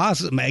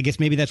possibly, I guess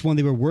maybe that's one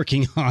they were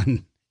working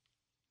on.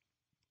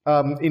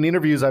 In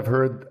interviews I've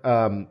heard,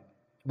 and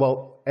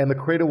The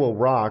Cradle Will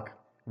Rock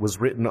was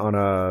written on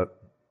a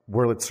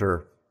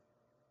Wurlitzer.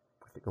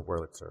 I think a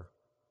Wurlitzer.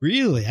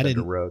 Really? I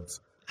didn't. Rhodes.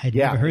 I'd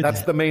never heard that's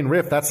that. the main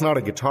riff. That's not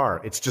a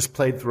guitar. It's just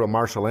played through a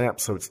Marshall amp,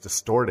 so it's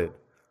distorted.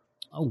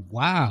 Oh,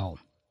 wow.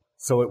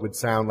 So it would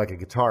sound like a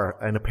guitar.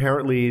 And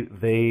apparently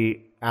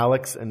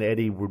Alex and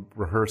Eddie would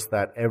rehearse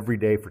that every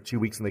day for 2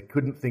 weeks, and they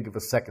couldn't think of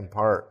a second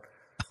part.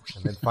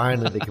 And then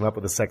finally they came up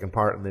with a second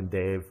part, and then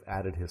Dave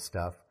added his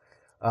stuff.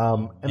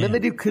 And then they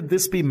do Could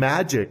This Be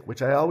Magic,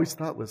 which I always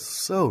thought was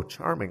so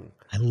charming.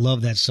 I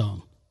love that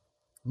song.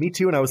 Me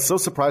too, and I was so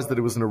surprised that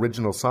it was an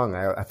original song.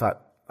 I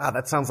thought, Wow,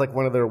 that sounds like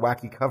one of their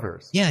wacky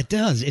covers. Yeah, it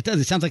does. It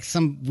does. It sounds like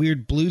some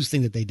weird blues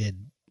thing that they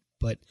did.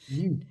 But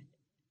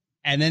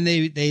and then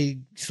they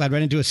slide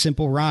right into a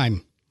simple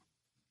rhyme.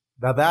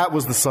 Now that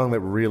was the song that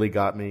really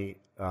got me.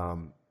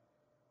 It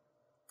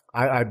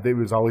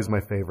was always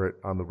my favorite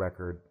on the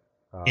record.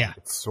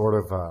 It's sort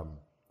of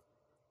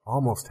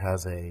almost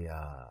has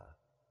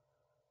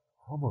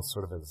almost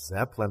sort of a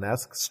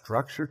Zeppelin-esque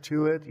structure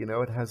to it. You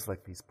know, it has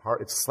like these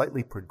it's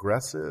slightly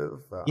progressive.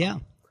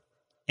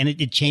 And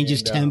it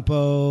changes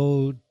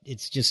tempo.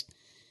 It's just...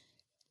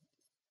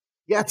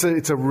 Yeah,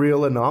 it's a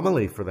real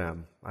anomaly for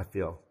them, I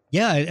feel.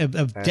 Yeah,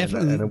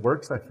 definitely. And it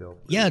works, I feel.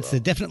 Yeah, it's a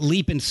definite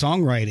leap in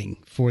songwriting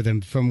for them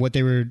from what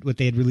they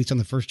had released on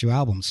the first 2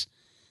 albums.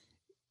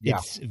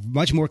 It's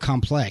much more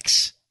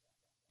complex.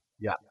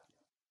 Yeah.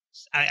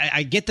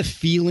 I get the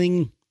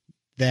feeling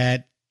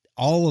that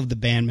all of the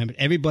band members,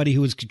 everybody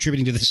who was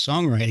contributing to the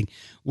songwriting,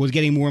 was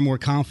getting more and more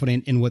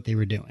confident in what they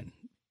were doing.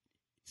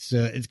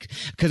 So, it's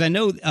because I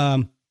know,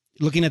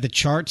 looking at the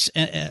charts,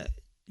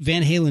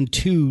 Van Halen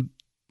 2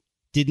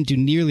 didn't do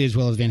nearly as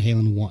well as Van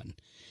Halen 1.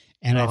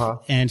 And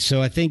and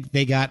so I think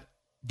they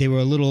were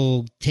a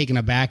little taken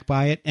aback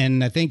by it,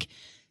 and I think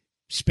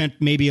spent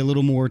maybe a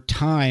little more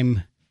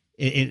time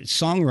in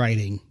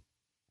songwriting.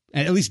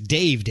 At least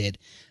Dave did,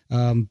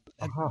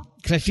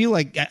 because I feel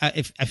like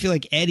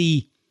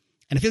Eddie,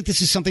 and I feel like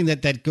this is something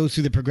that goes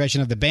through the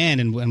progression of the band,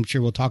 and I'm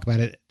sure we'll talk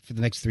about it for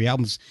the next 3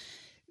 albums.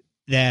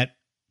 That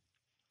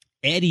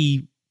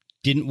Eddie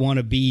didn't want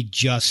to be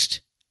just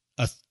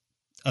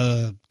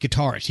a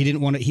guitarist.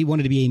 He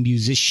wanted to be a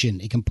musician,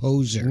 a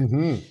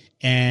composer.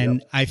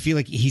 And I feel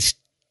like he's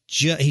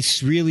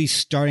really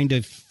starting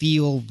to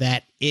feel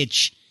that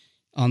itch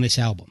on this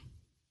album.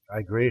 I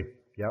agree.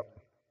 Yep.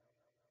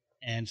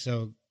 And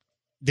so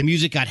the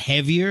music got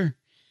heavier,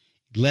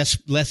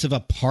 less of a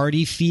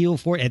party feel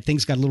for it, and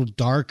things got a little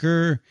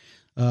darker.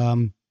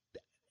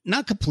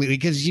 Not completely,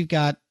 because you've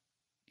got,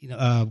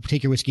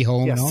 Take Your Whiskey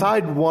Home. Yeah,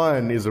 side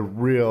 1 is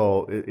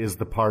is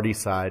the party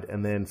side,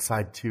 and then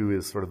side 2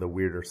 is sort of the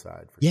weirder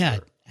side. Yeah,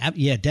 sure.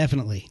 Yeah,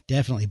 definitely.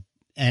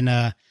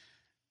 And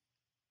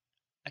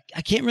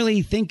I can't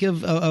really think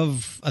of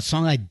a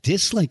song I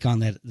dislike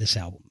on this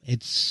album.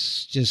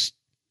 It's just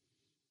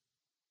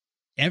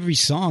every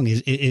song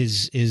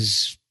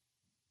is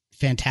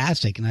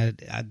fantastic,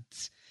 and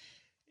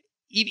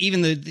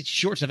even the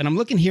short stuff. And I'm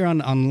looking here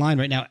online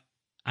right now.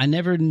 I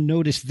never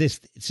noticed this.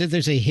 It says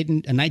there's a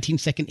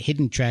 19-second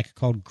hidden track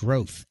called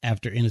 "Growth"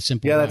 after "In a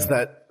Simple." Yeah, Way.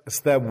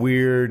 that's that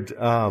weird.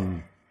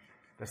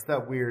 That's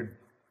that weird.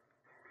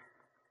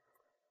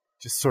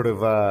 Just sort of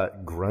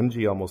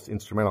grungy, almost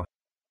instrumental.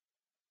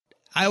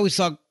 I always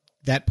thought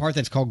that part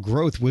that's called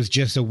 "Growth" was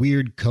just a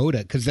weird coda,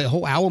 because the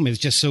whole album is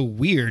just so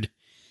weird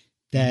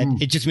that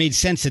it just made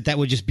sense that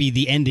would just be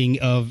the ending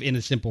of "In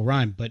a Simple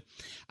Rhyme." But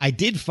I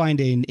did find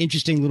an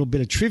interesting little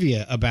bit of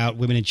trivia about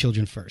Women and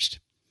Children First.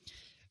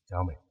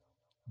 Tell me.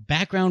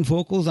 Background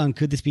vocals on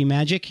 "Could This Be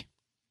Magic"?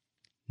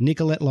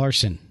 Nicolette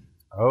Larson.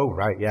 Oh,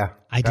 right, yeah.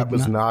 I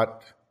didn't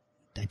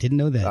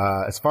know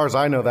that. As far as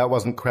I know, that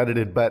wasn't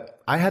credited, but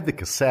I had the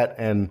cassette,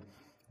 and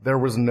there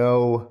was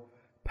no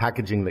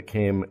packaging that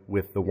came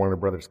with the Warner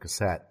Brothers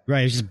cassette.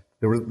 Right.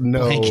 There was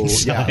no,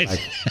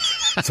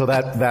 so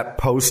that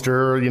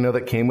poster,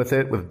 that came with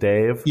it with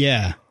Dave.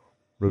 Yeah.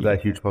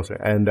 That huge poster.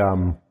 And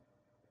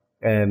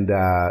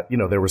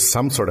there was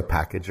some sort of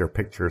package or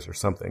pictures or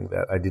something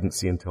that I didn't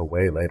see until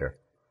way later.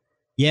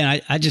 Yeah.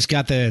 I just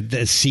got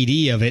the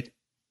CD of it,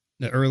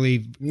 the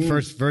early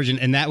first version.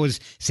 And that was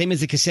same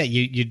as the cassette.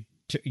 You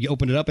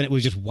opened it up and it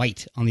was just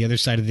white on the other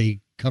side of the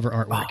cover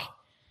artwork. Oh.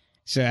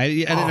 So I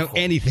didn't know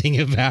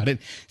anything about it.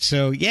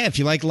 So yeah, if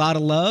you like Lotta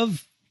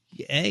Love,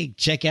 hey,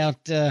 check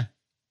out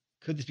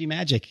Could This Be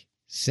Magic?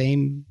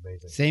 Same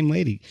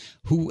lady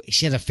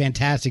she has a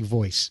fantastic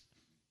voice.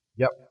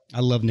 Yep. I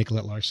love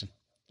Nicolette Larson.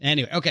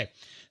 Anyway, okay.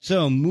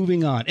 So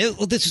moving on.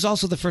 This is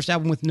also the first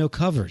album with no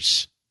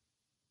covers.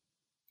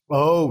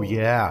 Oh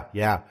yeah.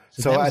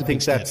 So I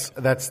think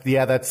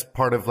that's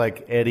part of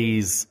like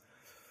Eddie's,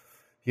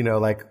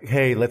 like,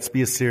 hey, let's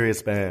be a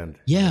serious band.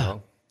 Yeah.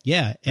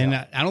 Yeah, and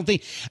I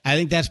think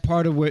that's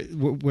part of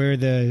where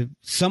the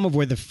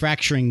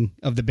fracturing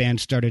of the band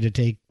started to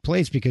take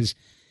place, because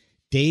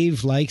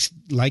Dave liked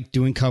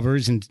doing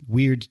covers and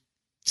weird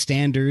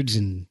standards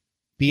and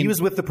being. He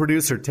was with the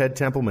producer Ted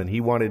Templeman.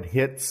 He wanted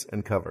hits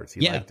and covers.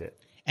 He liked it.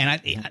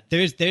 And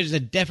there's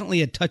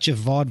definitely a touch of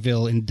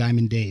vaudeville in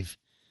Diamond Dave.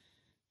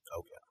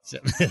 Okay. So,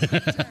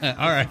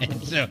 all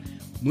right. So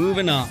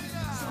moving on.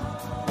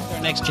 Our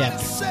next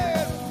chapter.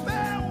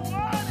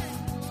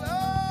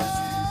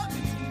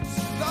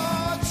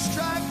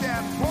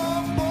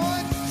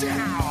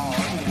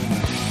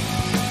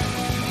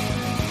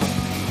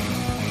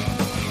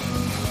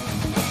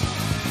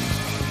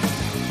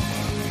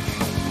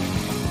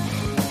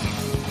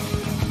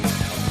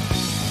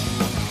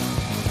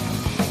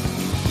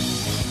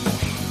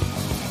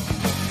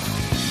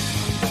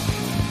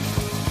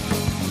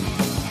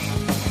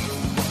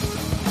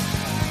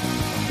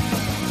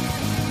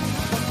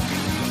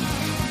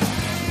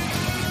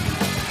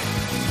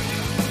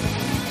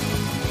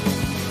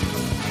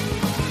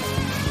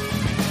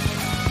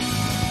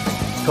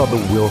 It's called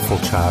The Willful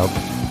Child.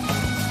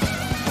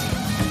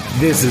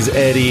 This is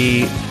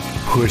Eddie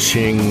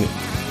pushing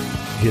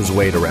his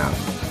weight around.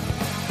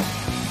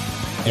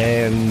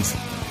 And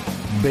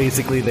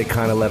basically they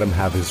kind of let him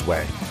have his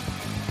way.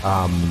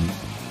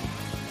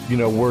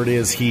 Word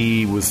is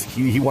he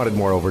wanted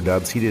more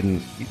overdubs.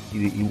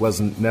 He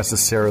wasn't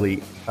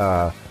necessarily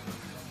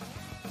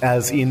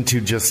as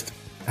into just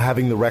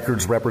having the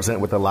records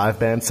represent what the live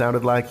band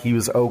sounded like. He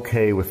was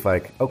okay with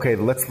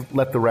let's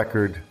let the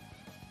record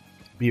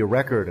be a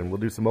record and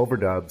we'll do some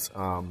overdubs.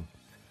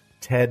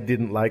 Ted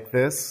didn't like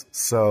this,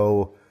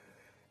 so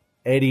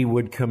Eddie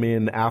would come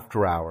in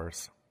after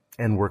hours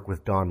and work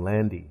with Don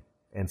Landy.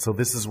 And so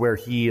this is where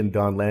he and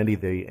Don Landy,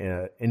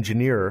 the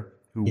engineer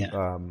who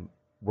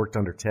worked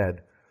under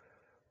Ted,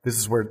 this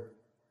is where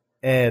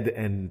Ed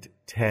and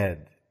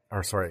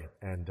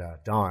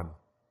Don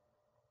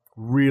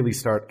really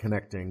start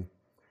connecting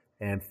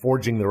and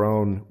forging their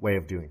own way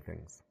of doing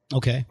things.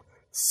 Okay.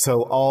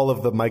 So all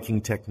of the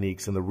miking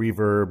techniques and the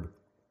reverb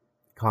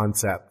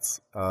concepts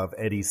of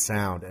Eddie's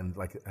sound and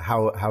like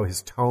how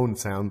his tone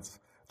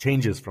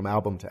changes from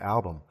album to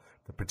album,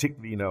 the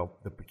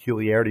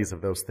peculiarities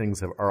of those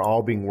things are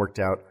all being worked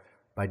out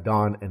by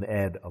Don and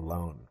Ed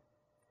alone.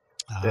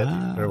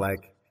 They're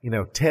like,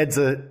 Ted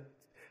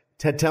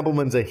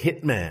Templeman's a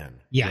hitman.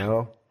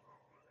 Yeah.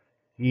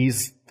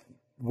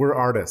 We're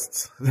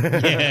artists.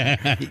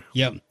 Yeah.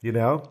 Yep.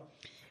 Yep.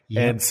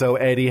 And so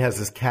Eddie has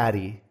his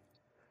caddy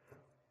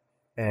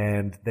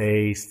and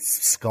they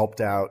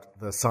sculpt out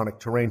the sonic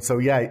terrain. So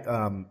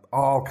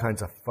all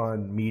kinds of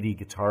fun, meaty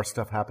guitar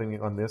stuff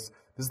happening on this.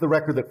 This is the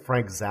record that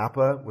Frank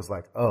Zappa was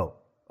like, oh,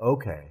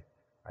 okay,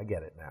 I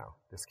get it now.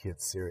 This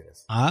kid's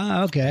serious.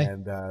 Okay.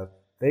 And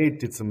they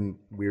did some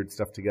weird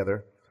stuff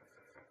together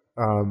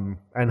and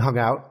hung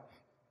out.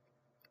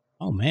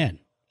 Oh, man.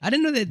 I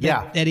didn't know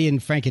that Eddie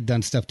and Frank had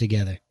done stuff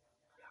together.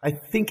 I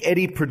think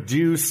Eddie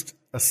produced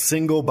a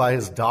single by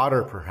his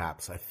daughter,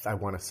 perhaps, I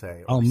want to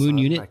say. Oh, Moon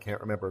Unit? I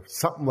can't remember.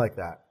 Something like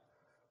that.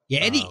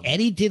 Yeah,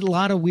 Eddie did a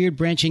lot of weird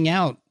branching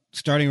out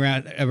starting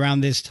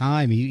around this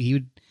time. He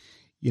would,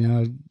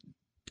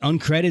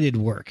 uncredited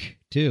work,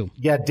 too.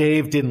 Yeah,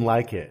 Dave didn't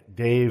like it.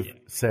 Dave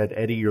said,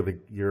 Eddie,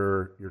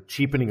 you're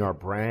cheapening our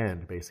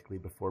brand, basically,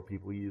 before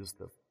people use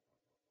that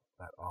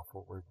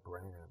awful word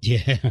brand.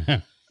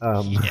 Yeah.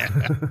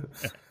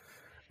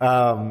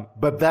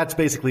 But that's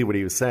basically what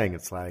he was saying.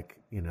 It's like,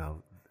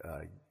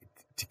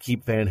 to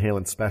keep Van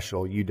Halen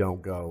special, you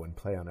don't go and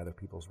play on other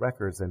people's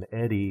records. And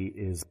Eddie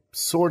is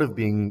sort of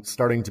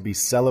starting to be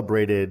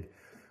celebrated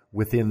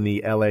within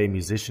the LA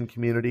musician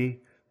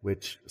community,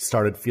 which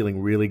started feeling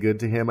really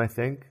good to him, I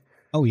think.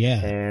 Oh, yeah.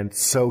 And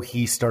so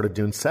he started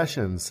doing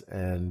sessions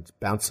and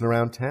bouncing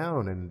around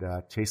town and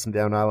chasing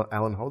down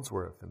Alan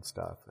Holdsworth and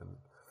stuff.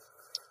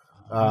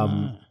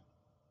 And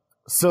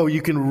so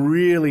you can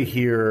really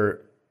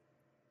hear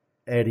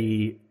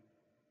Eddie's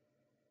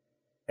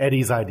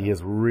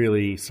ideas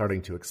really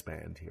starting to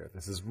expand here.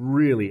 This is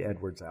really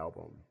Edwards'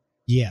 album.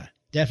 Yeah,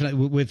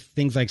 definitely. With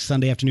things like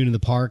Sunday Afternoon in the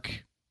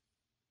Park,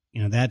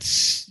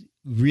 that's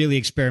really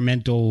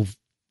experimental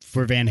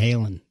for Van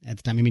Halen at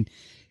the time. I mean,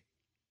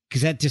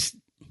 because I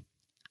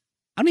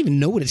don't even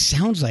know what it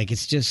sounds like. It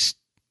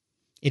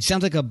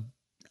sounds like a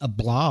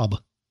blob.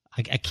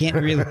 I can't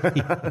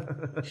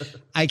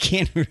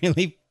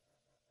really,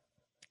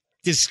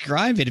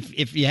 describe it.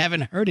 If you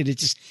haven't heard it,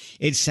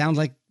 it sounds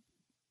like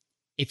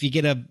if your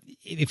kids.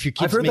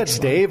 I've heard that's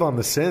Dave on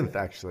the synth,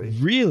 actually.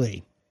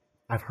 Really?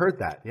 I've heard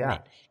that. Yeah.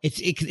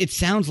 It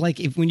sounds like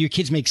when your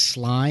kids make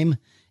slime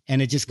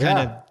and it just kind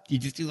of, you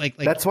just do like.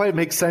 That's why it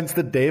makes sense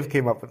that Dave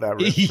came up with that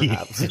riff,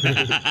 perhaps.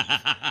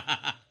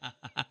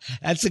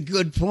 That's a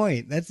good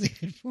point.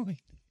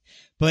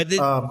 But it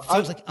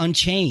sounds like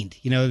Unchained.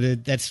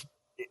 That's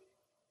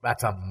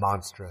a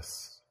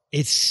monstrous.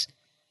 It's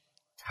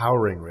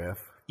towering riff.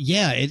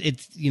 Yeah,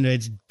 it's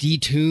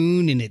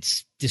detuned and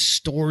it's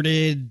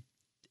distorted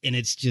and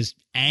it's just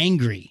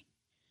angry,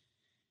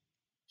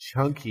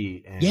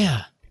 chunky,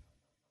 and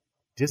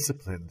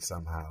disciplined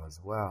somehow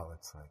as well.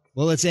 It's like,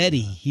 it's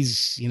Eddie.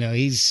 He's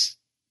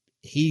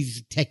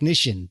a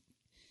technician.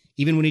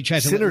 Even when he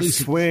tries Sinner's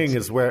Swing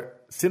is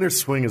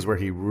where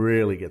he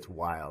really gets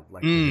wild.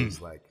 Like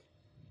his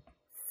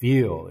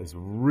feel is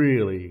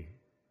really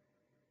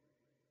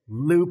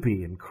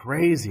loopy and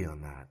crazy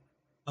on that.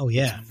 Oh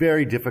yeah, it's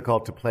very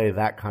difficult to play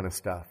that kind of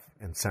stuff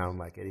and sound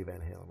like Eddie Van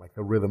Halen. Like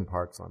the rhythm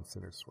parts on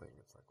Sinner's Swing,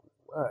 it's like,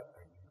 what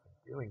are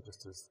you doing?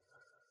 Just as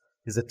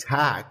his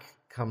attack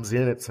comes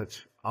in at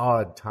such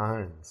odd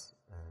times.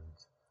 And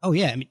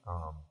I mean,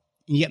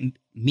 you get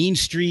Mean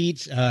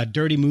Streets,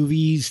 Dirty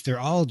Movies. They're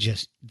all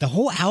just, the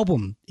whole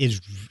album is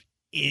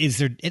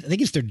their, I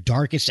think it's their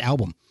darkest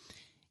album.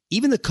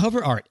 Even the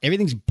cover art,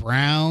 everything's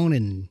brown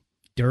and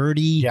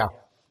dirty. Yeah.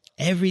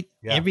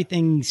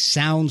 Everything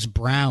sounds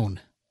brown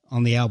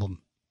on the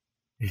album.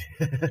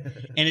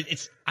 And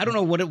it's I don't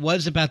know what it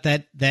was about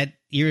that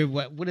era.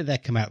 What did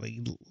that come out? Like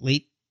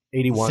late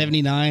 81,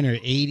 79 or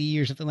 80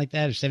 or something like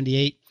that, or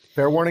 78.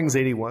 Fair Warning's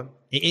 81.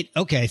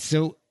 Okay,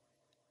 so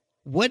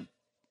what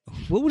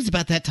what was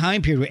about that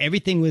time period where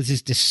everything was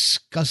this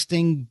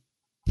disgusting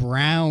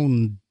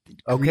brown?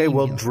 Okay,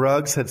 well, green?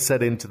 drugs had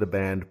set into the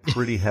band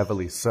pretty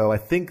heavily. So I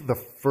think the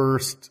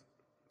first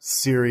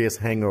serious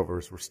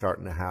hangovers were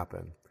starting to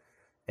happen.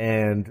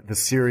 And the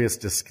serious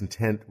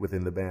discontent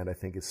within the band, I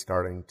think, is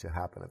starting to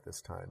happen at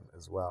this time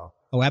as well.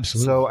 Oh,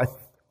 absolutely.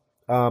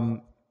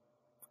 So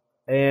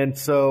and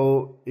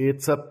so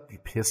it's a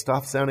pissed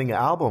off sounding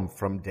album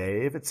from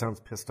Dave. It sounds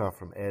pissed off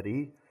from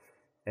Eddie.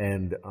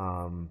 And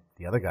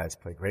the other guys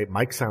play great.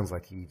 Mike sounds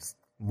like he's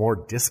more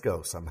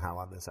disco somehow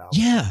on this album.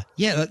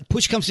 Yeah.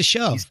 Push comes to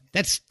shove.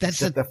 That's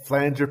the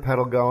flanger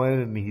pedal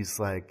going, and he's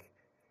like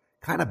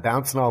kind of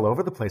bouncing all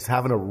over the place,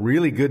 having a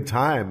really good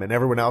time, and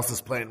everyone else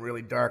is playing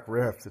really dark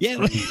riffs.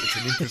 It's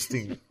an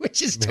interesting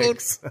which is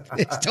mix.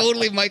 it's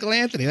totally Michael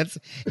Anthony.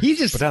 He's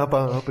just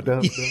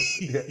Ba-da-ba-ba-da-ba.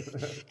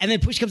 and then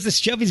push comes to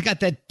shove. He's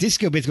got that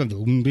disco bass going.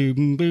 Boom,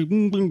 boom, boom,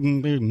 boom,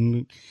 boom, boom,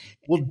 boom.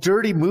 Well,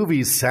 Dirty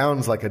Movies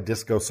sounds like a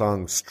disco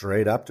song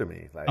straight up to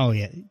me. Like, Oh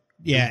yeah.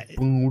 Yeah.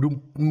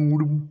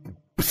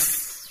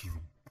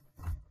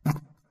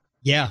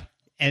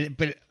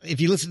 But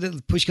if you listen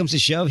to Push Comes to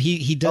Shove,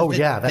 he does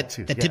that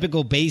too. The Yeah.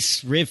 typical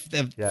bass riff,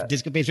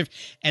 disco bass riff,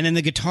 and then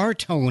the guitar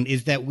tone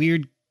is that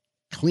weird,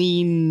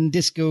 clean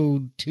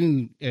disco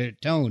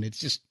tone.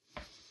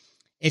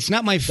 It's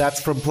not my.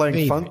 That's from playing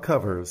favorite. funk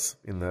covers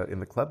in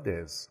the club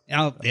days.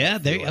 Oh yeah,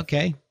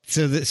 okay.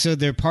 So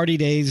their party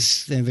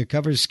days and their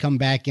covers come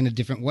back in a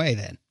different way.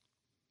 Then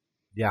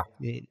Yeah,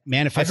 it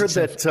manifests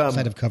I heard itself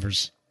that, outside of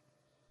covers.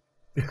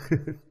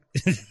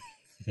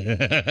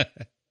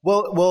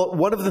 Well,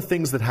 one of the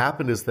things that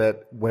happened is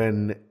that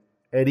when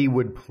Eddie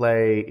would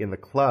play in the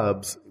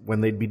clubs, when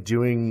they'd be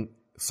doing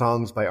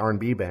songs by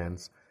R&B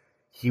bands,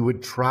 he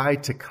would try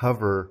to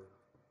cover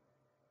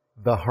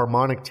the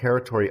harmonic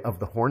territory of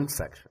the horn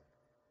section,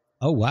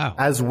 Oh wow!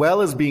 as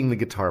well as being the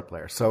guitar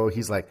player. So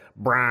he's like,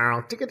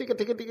 brow, ticka, ticka,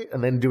 ticka, ticka,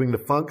 and then doing the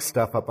funk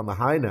stuff up on the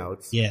high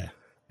notes. Yeah.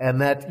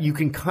 And that you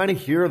can kind of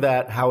hear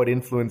that, how it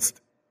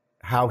influenced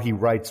how he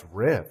writes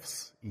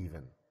riffs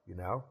even,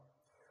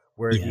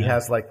 where he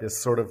has like this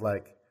sort of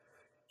like,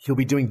 he'll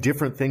be doing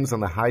different things on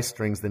the high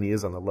strings than he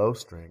is on the low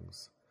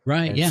strings.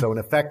 Right. And Yeah. so in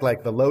effect,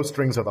 like the low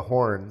strings are the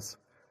horns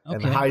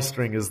and the Okay. high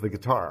string is the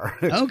guitar.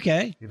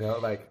 Okay.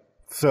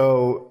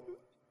 So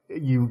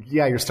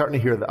you're starting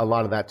to hear a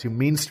lot of that too.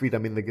 Mean Street, I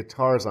mean, the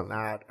guitars on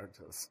that are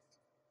just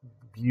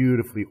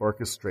beautifully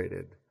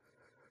orchestrated.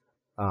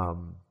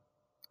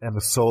 And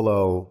the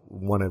solo,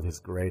 one of his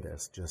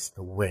greatest, just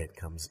the way it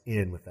comes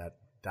in with that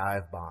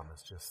dive bomb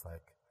is just like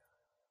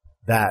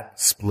that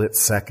split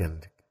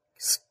second.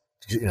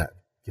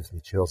 Gives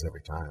me chills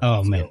every time.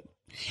 Oh man,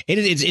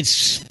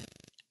 it's.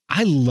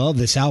 I love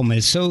this album.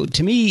 It's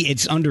to me,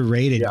 it's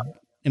underrated. Yeah.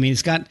 I mean,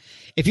 it's got.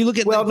 If you look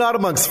at not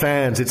amongst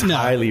fans. It's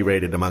highly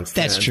rated amongst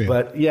fans. That's true.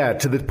 But yeah,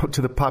 to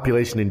the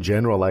population in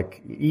general,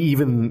 like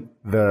even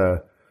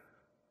the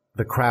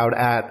crowd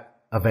at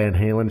a Van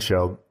Halen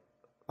show,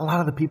 a lot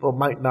of the people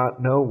might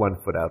not know One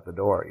Foot Out the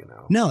Door.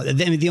 No, I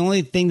mean, the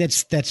only thing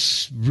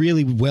that's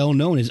really well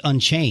known is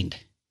Unchained.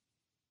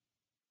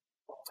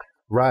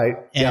 Right.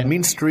 And,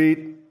 Mean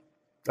Street.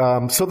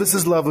 So This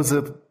Is Love was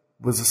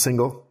a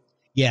single.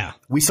 Yeah.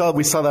 We saw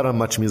that on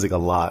Much Music a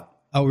lot.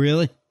 Oh,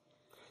 really?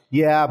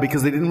 Yeah,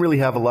 because they didn't really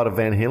have a lot of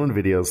Van Halen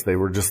videos.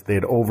 They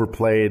had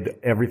overplayed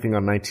everything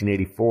on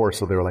 1984,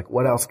 so they were like,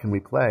 what else can we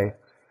play?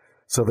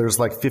 So there's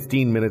like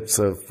 15 minutes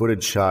of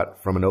footage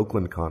shot from an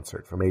Oakland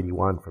concert from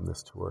 81 from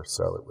this tour.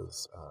 So it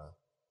was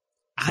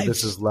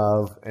This Is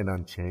Love and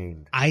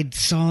Unchained. I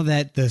saw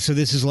that So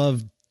This Is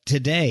Love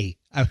today.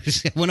 I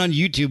went on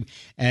YouTube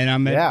and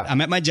I'm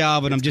at my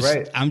job and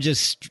I'm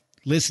just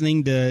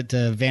listening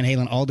to Van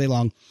Halen all day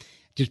long,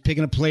 just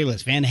picking a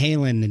playlist, Van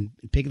Halen, and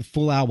picking the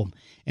full album.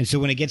 And so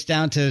when it gets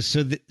down to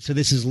so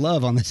This Is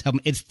Love on this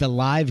album, it's the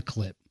live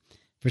clip.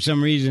 For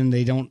some reason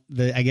they don't.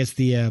 I guess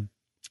the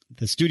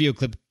studio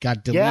clip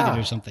got deleted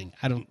or something.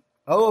 I don't.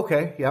 Oh,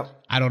 okay.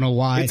 Yep. I don't know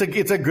why.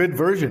 It's a good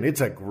version.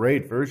 It's a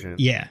great version.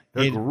 Yeah,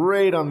 they're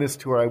great on this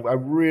tour. I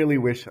really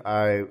wish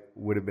I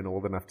would have been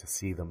old enough to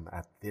see them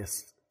at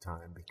this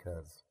time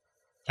because.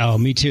 Oh,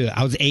 me too.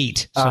 I was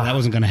 8, so that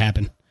wasn't going to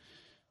happen.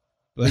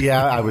 But,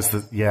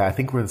 I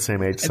think we're the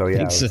same age. So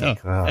I was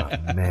like, oh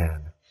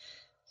man.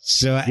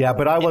 So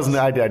but I wasn't.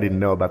 I didn't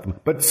know about them.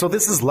 But So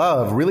This Is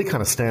Love really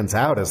kind of stands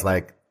out as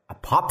like a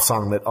pop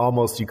song that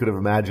almost you could have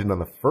imagined on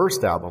the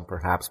first album,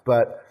 perhaps.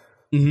 But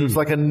there's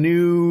like a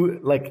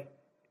new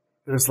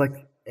there's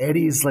like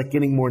Eddie's like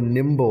getting more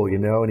nimble,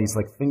 and he's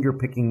like finger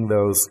picking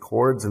those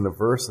chords in the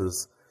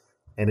verses,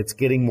 and it's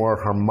getting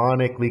more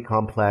harmonically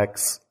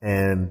complex,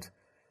 and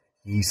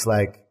he's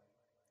like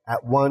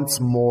at once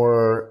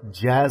more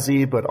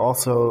jazzy, but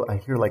also I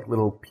hear like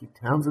little Pete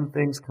Townsend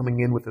things coming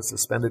in with the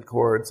suspended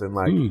chords, and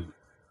like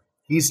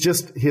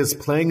his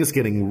playing is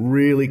getting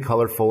really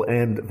colorful,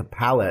 and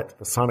the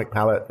sonic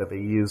palette that they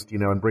used,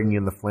 and bringing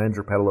in the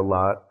flanger pedal a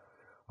lot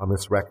on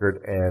this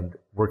record, and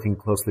working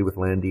closely with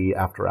Landy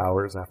after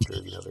hours after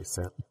they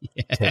sent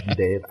Ted and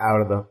Dave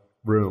out of the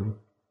room,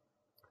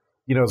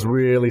 is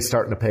really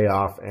starting to pay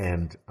off,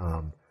 and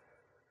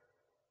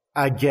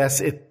I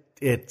guess it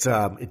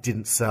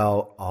didn't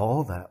sell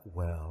all that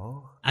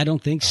well. I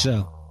don't think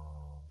so.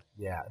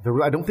 Yeah,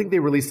 I don't think they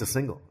released a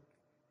single.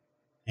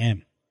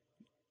 Damn.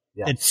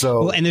 Yeah.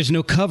 And there's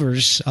no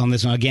covers on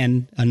this one.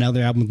 Again,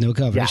 another album with no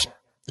covers. Yeah.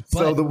 But,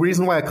 so the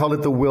reason why I called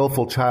it The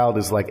Willful Child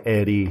is like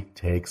Eddie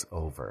takes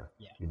over,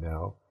 you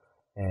know,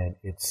 and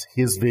it's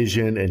his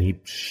vision and he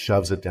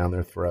shoves it down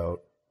their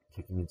throat,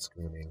 kicking and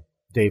screaming.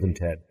 Dave and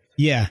Ted.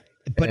 Yeah.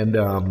 But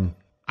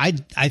I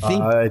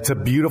think it's a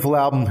beautiful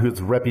album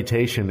whose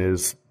reputation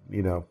is,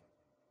 you know,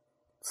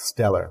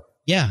 stellar.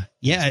 Yeah.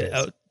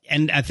 Yeah.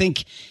 And I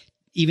think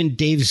even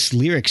Dave's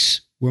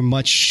lyrics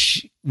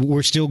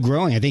were still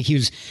growing. I think he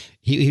was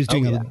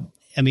doing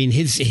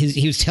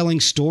he was telling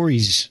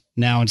stories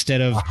now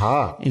instead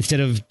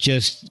of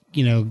just,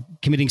 you know,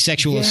 committing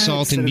sexual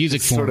assault in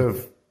music form. Sort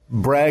of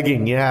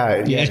bragging.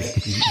 Yeah.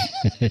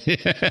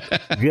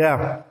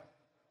 Yeah.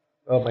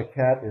 Oh, my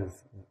cat is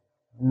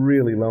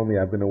really lonely.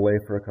 I've been away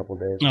for a couple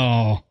of days.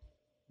 Oh.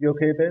 You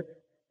okay, babe?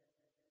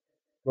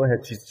 Go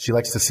ahead. She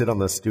likes to sit on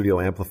the studio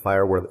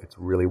amplifier where it's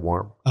really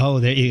warm.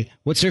 Oh,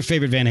 what's her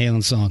favorite Van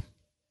Halen song?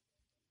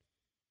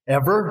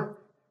 Ever?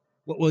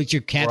 What was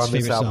your cat's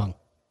favorite song?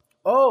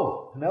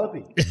 Oh,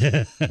 Penelope.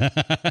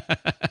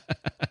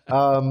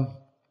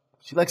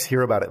 She likes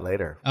Hear About It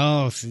Later.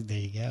 Oh, see, there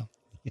you go.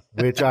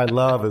 Which I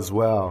love as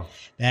well.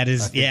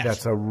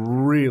 That's a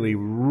really,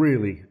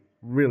 really,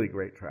 really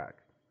great track.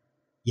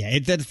 Yeah,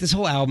 this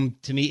whole album,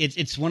 to me,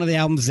 it's one of the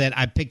albums that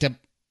I picked up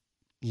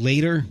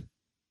later,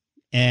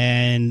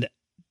 and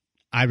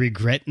I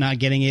regret not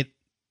getting it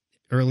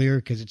earlier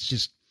because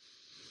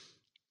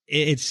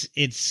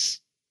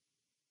it's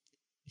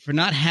for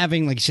not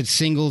having, like you said,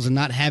 singles and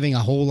not having a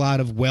whole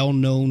lot of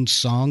well-known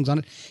songs on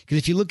it. Because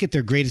if you look at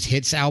their greatest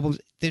hits albums,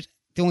 the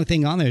only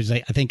thing on there is,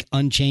 like, I think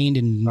Unchained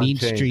and Mean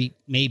Street,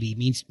 maybe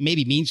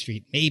Mean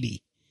Street,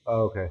 maybe.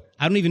 Oh, okay.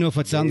 I don't even know if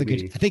it's on the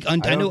good. I think I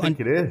don't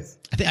think it is.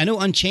 I know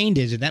Unchained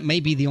is, and that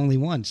may be the only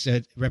one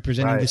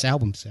representing this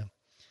album. So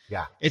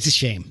yeah, it's a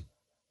shame.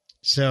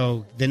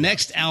 So the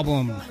next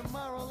album,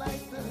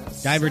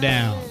 Diver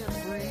Down.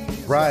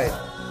 Right.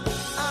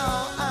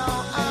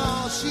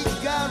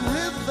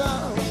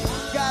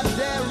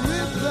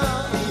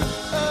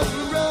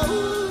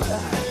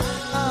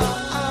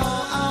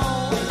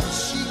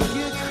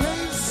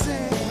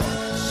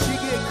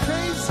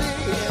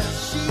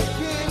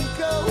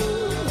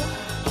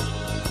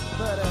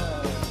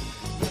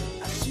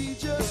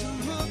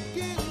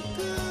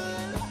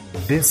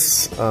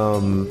 This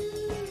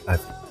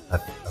I've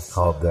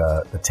called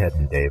the Ted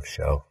and Dave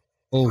Show.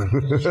 Oh,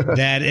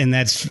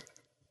 that's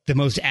the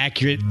most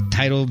accurate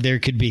title there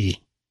could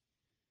be.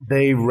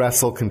 They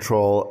wrestle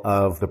control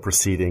of the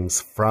proceedings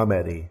from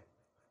Eddie,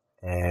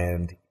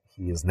 and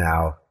he is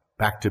now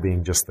back to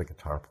being just the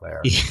guitar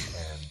player.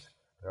 And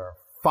there are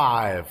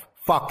 5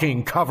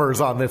 fucking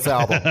covers on this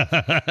album.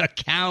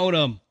 Count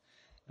them.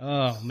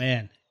 Oh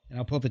man! And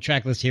I'll pull up the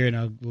track list here,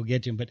 and we'll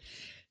get to them. But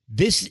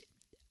this.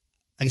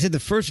 Like I said,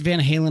 the first Van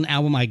Halen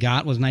album I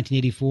got was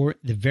 1984.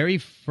 The very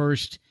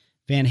first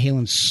Van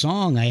Halen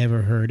song I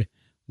ever heard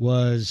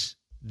was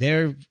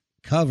their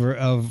cover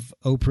of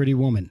 "Oh Pretty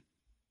Woman."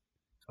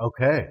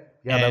 Okay.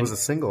 Yeah, that was a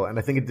single, and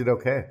I think it did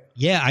okay.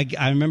 Yeah,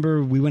 I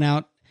remember we went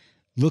out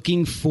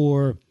looking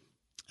for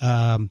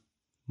my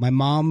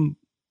mom,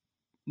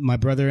 my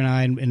brother, and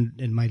I,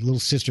 and my little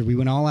sister. We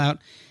went all out.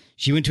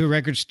 She went to a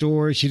record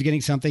store. She was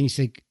getting something.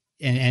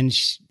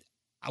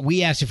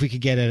 We asked if we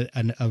could get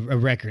a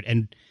record,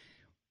 and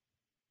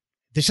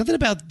there's something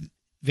about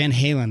Van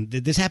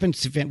Halen. This happened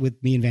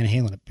with me and Van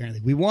Halen,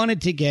 apparently. We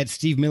wanted to get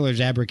Steve Miller's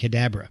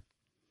Abracadabra.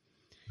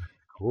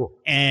 Cool.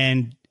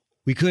 And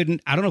we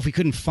couldn't, I don't know if we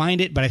couldn't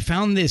find it, but I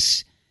found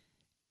this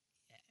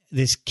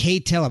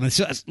K-Tel album.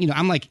 So, you know,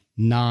 I'm like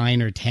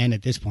 9 or 10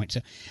 at this point.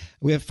 So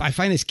I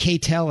find this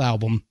K-Tel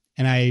album,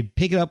 and I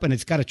pick it up, and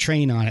it's got a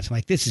train on it. So I'm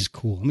like, this is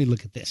cool. Let me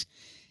look at this.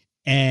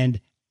 And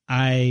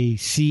I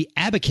see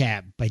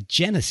Abacab by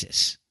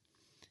Genesis.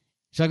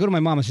 So I go to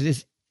my mom and say,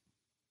 Is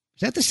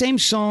that the same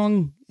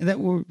song that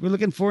we're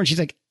looking for? And she's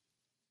like,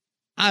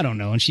 I don't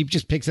know. And she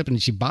just picks up and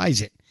she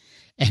buys it.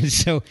 And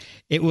so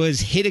it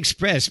was Hit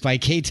Express by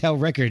K-Tel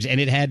Records, and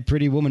it had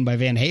Pretty Woman by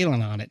Van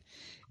Halen on it.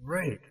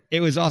 Great. It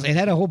was awesome. It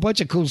had a whole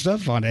bunch of cool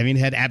stuff on it. I mean, it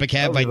had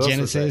Abacab by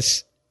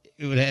Genesis.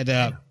 It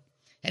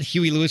had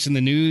Huey Lewis and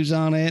the News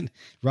on it,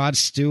 Rod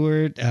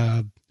Stewart,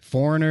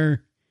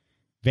 Foreigner,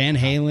 Van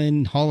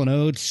Halen, Hall &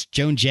 Oates,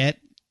 Joan Jett.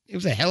 It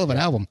was a hell of an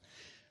album.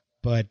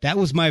 But that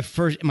was my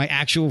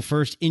actual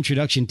first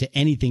introduction to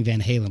anything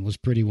Van Halen was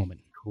Pretty Woman.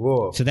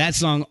 Cool. So that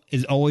song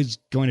is always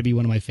going to be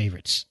one of my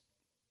favorites.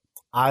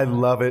 I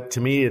love it.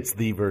 To me, it's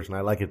the version.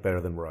 I like it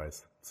better than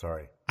Roy's.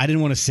 Sorry. I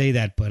didn't want to say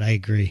that, but I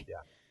agree.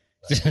 Yeah.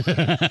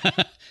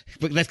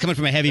 But that's coming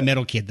from a heavy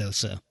metal kid, though.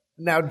 So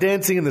now,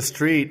 Dancing in the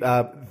Street,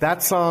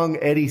 that song,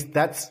 Eddie,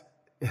 does.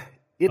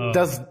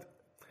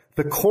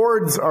 The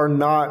chords are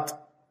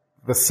not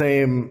the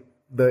same.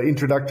 The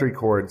introductory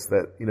chords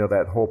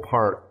that whole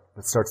part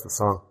that starts the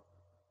song.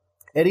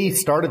 Eddie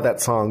started that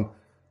song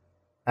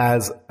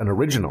as an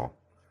original.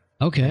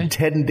 Okay.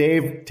 Ted and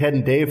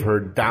Dave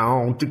heard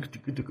down, down,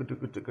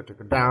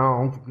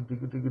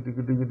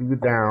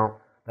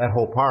 that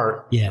whole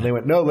part. Yeah. And they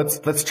went, no,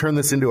 let's turn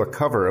this into a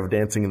cover of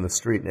Dancing in the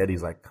Street. And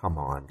Eddie's like, come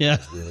on. Yeah.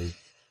 Guys, really?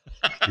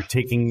 You're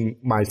taking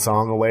my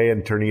song away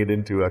and turning it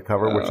into a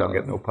cover, which I'll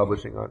get no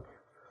publishing on.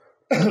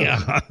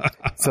 Yeah.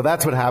 So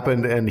that's what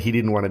happened, and he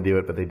didn't want to do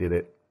it, but they did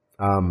it.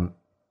 Where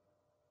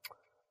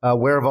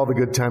have all the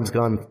good times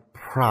gone?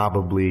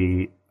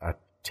 Probably a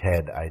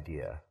Ted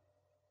idea.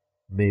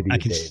 Maybe a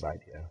Dave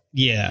idea.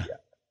 Yeah.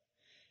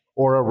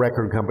 Or a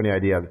record company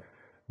idea.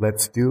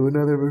 Let's do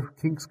another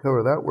Kinks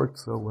cover. That worked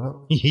so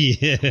well.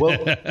 Yeah.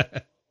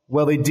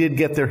 Well, they did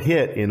get their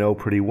hit in Oh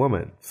Pretty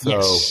Woman. So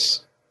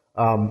yes.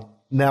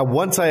 Now,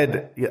 once I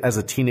had, as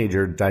a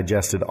teenager,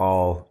 digested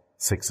all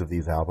 6 of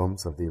these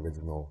albums of the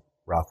original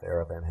Roth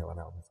era Van Halen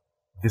albums,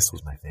 this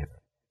was my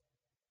favorite.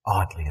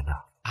 Oddly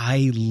enough.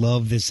 I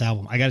love this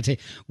album. I got to tell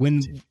you,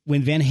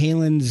 when Van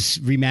Halen's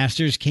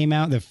remasters came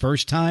out the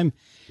first time,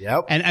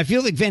 yep. And I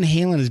feel like Van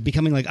Halen is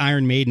becoming like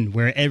Iron Maiden,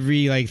 where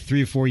every like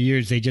 3 or 4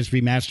 years they just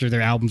remaster their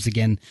albums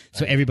again,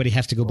 so everybody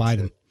has to go buy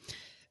them.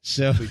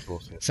 So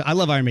I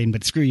love Iron Maiden,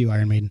 but screw you,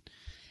 Iron Maiden.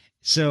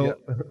 So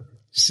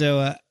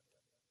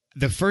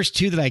the first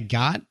 2 that I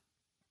got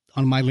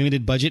on my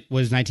limited budget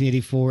was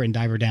 1984 and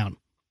Diver Down.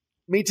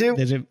 Me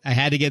too. I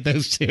had to get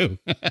those 2.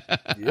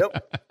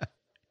 Yep.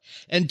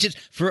 And just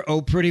for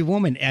Oh Pretty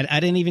Woman, and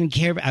I didn't even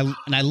care. And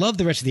I love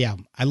the rest of the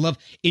album. I love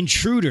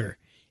Intruder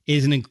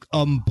is an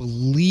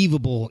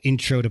unbelievable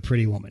intro to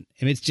Pretty Woman.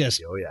 And it's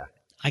just,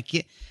 I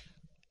can't.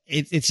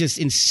 It's just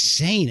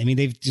insane. I mean,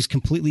 they've just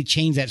completely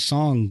changed that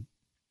song.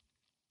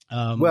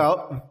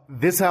 Well,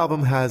 this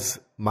album has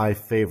my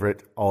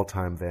favorite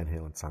all-time Van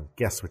Halen song.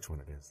 Guess which one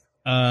it is.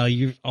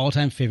 Your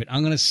all-time favorite.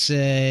 I'm going to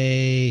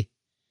say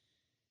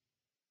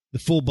The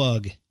Full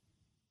Bug.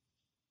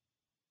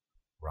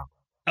 Wrong.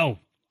 Oh,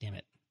 damn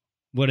it.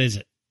 What is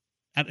it?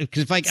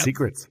 Because if I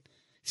Secrets.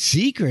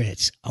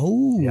 Secrets.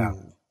 Oh. Yeah.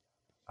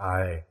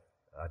 I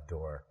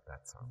adore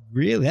that song.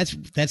 Really?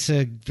 That's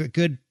a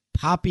good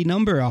poppy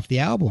number off the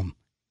album.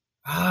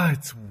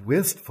 It's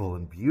wistful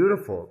and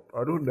beautiful.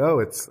 I don't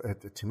know.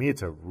 To me,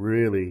 it's a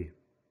really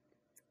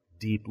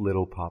deep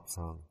little pop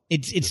song.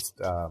 It's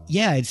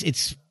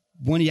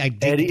one I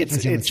dig Eddie,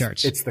 it's on the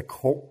charts. It's the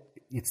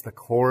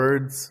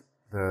chords,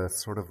 the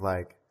sort of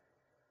like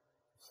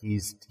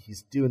he's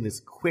doing this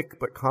quick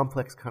but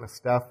complex kind of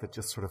stuff that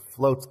just sort of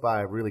floats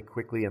by really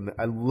quickly. And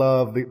I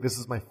love this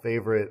is my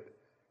favorite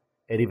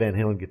Eddie Van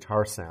Halen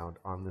guitar sound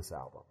on this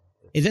album.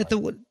 Is that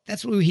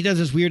that's what he does?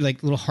 This weird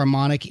like little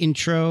harmonic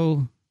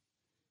intro.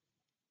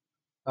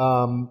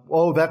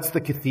 That's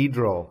the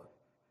Cathedral.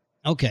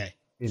 Okay.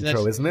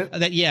 Intro, isn't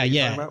it? Yeah.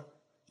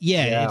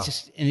 It's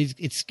just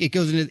it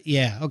goes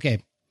into okay.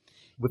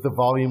 With the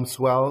volume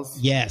swells.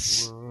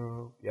 Yes.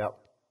 Yep.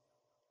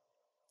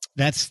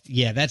 That's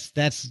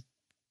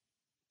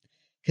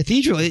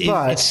Cathedral.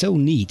 It's so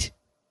neat.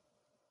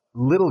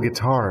 Little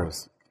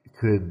guitars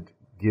could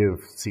give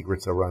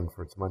Secrets a run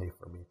for its money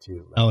for me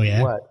too.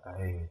 What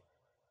a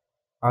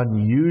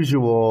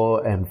unusual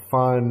and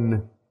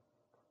fun,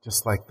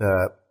 just like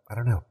I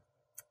don't know.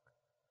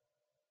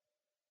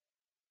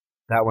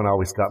 That one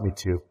always got me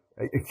too.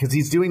 Because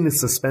he's doing this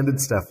suspended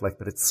stuff,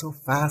 but it's so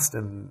fast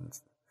and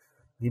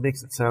he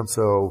makes it sound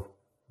so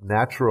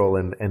natural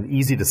and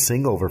easy to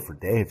sing over for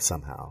Dave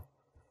somehow.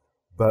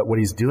 But what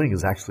he's doing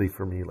is actually,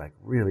 for me,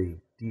 really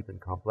deep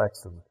and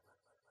complex. And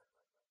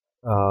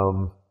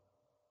I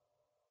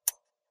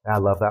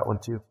love that one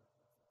too.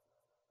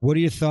 What are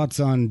your thoughts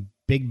on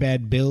Big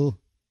Bad Bill,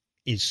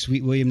 Is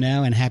Sweet William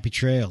Now, and Happy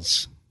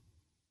Trails?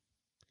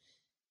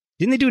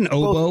 Didn't they do an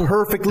oboe? Well,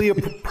 perfectly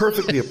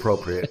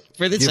appropriate.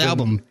 For this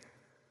album.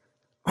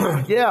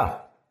 Yeah.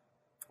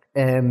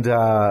 And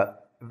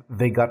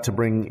they got to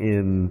bring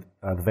in,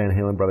 the Van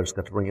Halen brothers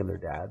got to bring in their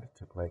dad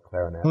to play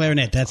clarinet.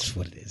 Clarinet, that's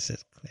what it is.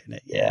 It's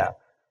clarinet. Yeah.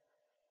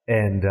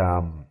 And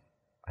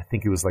I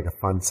think it was like a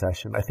fun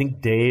session. I think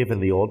Dave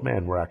and the old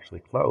man were actually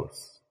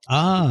close.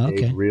 Okay.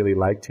 Dave really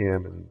liked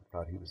him and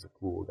thought he was a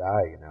cool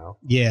guy, you know?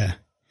 Yeah.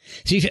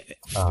 See,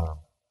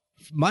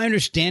 my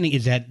understanding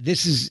is that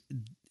this is,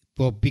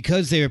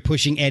 because they were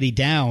pushing Eddie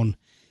down,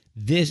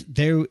 this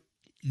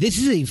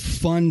is a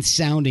fun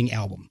sounding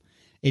album.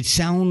 It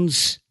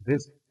sounds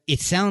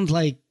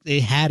like they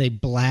had a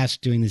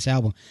blast doing this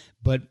album,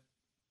 but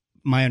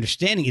my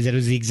understanding is that it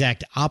was the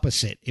exact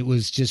opposite. It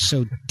was just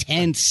so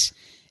tense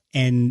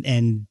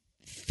and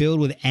filled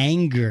with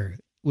anger,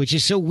 which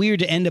is so weird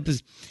to end up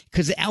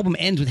because the album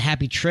ends with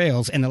Happy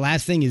Trails, and the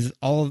last thing is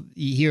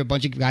you hear a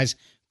bunch of guys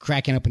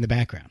cracking up in the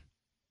background.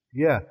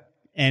 Yeah.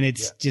 And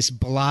it's just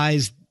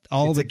belies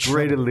all it's a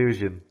great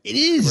illusion. It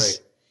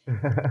is.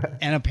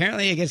 And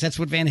apparently, I guess that's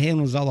what Van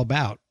Halen was all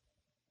about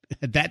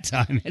at that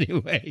time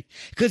anyway,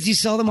 because you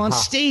saw them on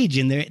stage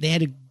and they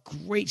had a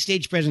great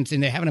stage presence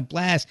and they're having a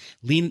blast.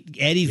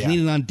 Eddie's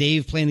leaning on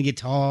Dave playing the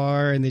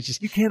guitar, and they're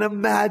just, you can't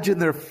imagine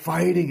they're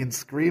fighting and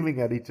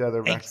screaming at each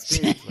other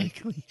backstage.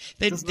 Exactly.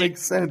 It doesn't make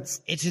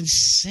sense. It's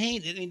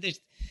insane. I mean,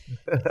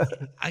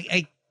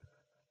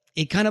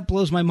 it kind of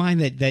blows my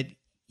mind that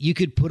you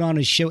could put on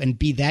a show and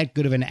be that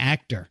good of an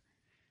actor.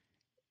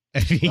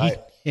 I mean, Right.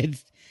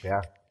 it's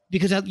Yeah.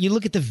 because you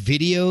look at the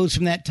videos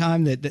from that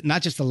time, that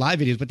not just the live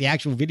videos, but the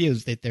actual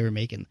videos that they were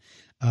making.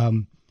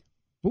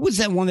 What was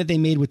that one that they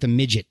made with the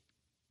midget?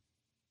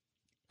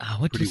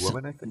 Pretty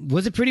Woman, I think.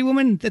 Was it Pretty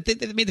Woman that they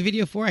made the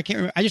video for? I can't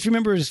remember. I just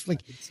remember it was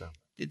like I think so.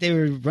 they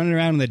were running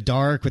around in the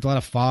dark with a lot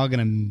of fog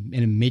and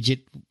a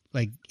midget.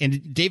 Like,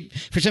 and Dave,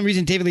 for some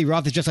reason, David Lee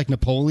Roth is just like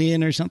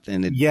Napoleon or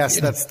something. Yes,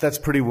 that's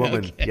Pretty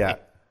Woman. Okay. Yeah.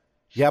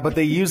 Yeah, but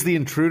they use the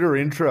Intruder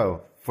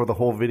intro for the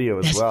whole video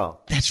as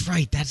well. That's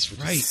right. That's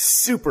right.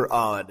 Super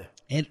odd.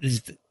 It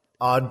is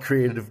Odd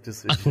creative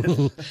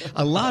decision.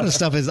 a lot of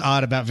stuff is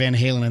odd about Van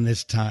Halen in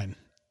this time.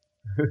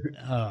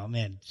 Oh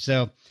man.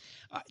 So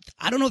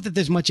I don't know if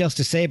there's much else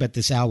to say about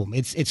this album.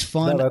 It's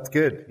fun. No, that's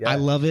good. Yeah. I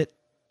love it.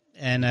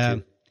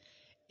 And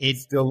it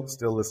Still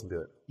listen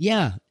to it.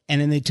 yeah.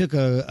 And then they took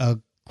a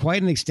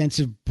quite an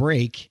extensive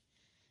break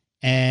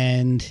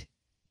and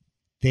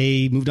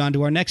they moved on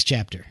to our next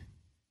chapter.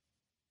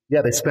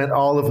 Yeah, they spent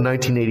all of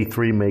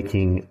 1983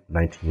 making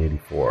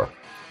 1984,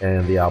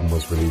 and the album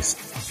was released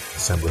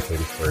December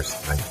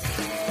 31st,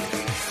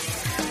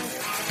 1980.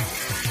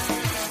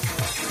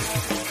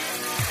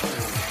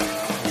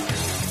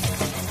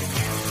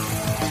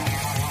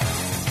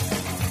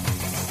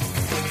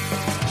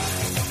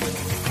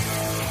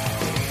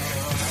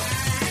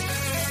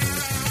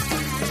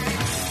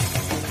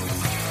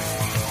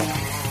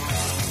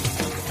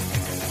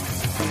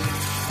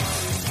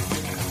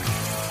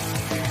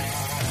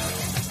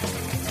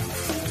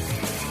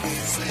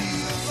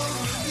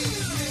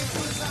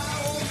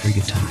 Very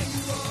good time.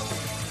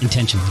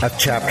 Intentionally. I've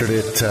chaptered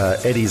it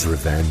Eddie's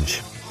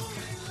Revenge.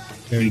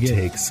 Very He good.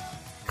 takes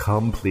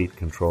complete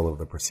control of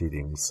the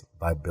proceedings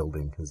by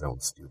building his own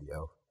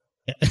studio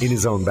in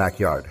his own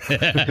backyard.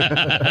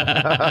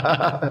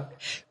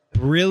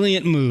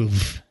 Brilliant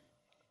move.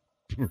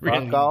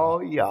 Fuck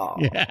all y'all.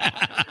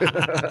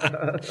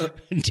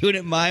 Doing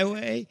it my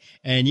way,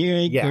 and you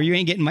ain't Yeah. or you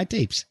ain't getting my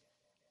tapes.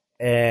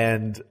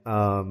 And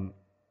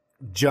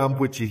Jump,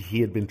 which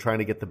he had been trying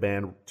to get the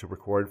band to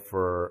record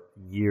for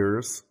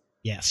years.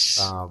 Yes,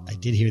 I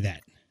did hear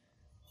that.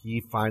 He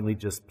finally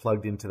just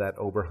plugged into that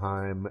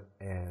Oberheim,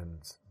 and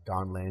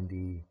Don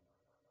Landy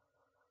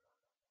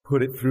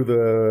put it through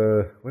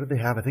the, what did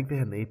they have? I think they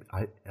had an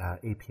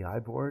API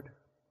board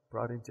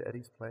brought into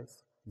Eddie's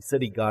place. He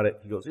said he got it.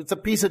 He goes, "It's a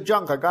piece of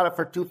junk. I got it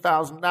for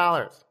 $2,000.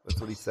 That's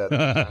what he said in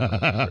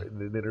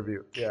an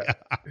interview. Yeah.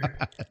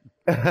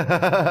 Well,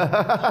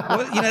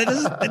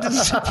 that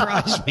doesn't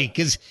surprise me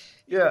because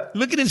Yeah.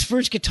 look at his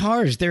first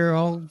guitars; they're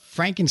all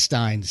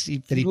Frankenstein's that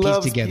he pieced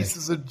loves together,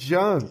 pieces of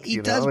junk, He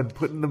does. and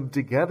putting them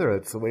together.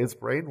 It's the way his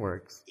brain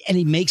works. and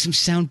he makes them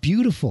sound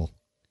beautiful.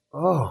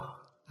 Oh.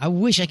 I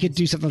wish I could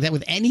do something like that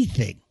with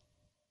anything.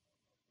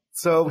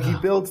 So he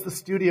builds the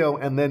studio,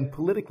 and then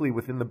politically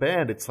within the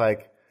band, it's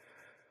like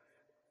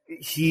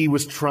he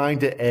was trying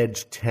to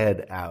edge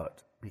Ted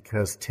out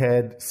because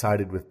Ted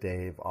sided with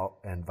Dave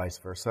and vice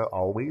versa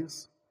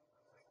always.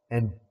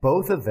 And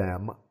both of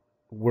them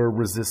were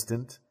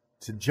resistant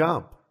to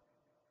Jump.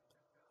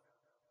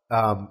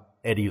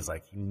 Eddie was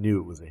like, he knew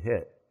it was a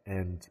hit,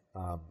 and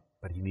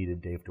but he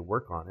needed Dave to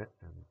work on it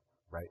and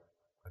write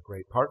a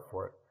great part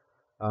for it.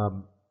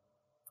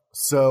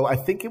 So I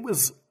think it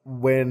was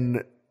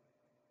when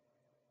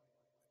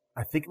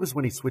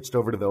he switched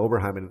over to the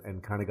Oberheim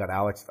and kind of got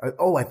Alex.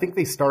 I think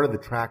they started the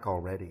track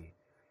already.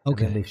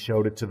 Okay. And then they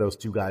showed it to those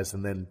two guys,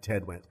 and then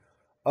Ted went,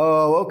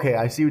 "Oh, okay,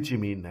 I see what you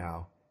mean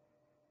now."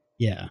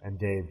 Yeah. And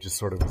Dave just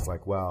sort of was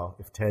like, "Well,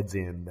 if Ted's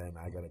in, then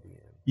I got to be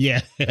in." Yeah.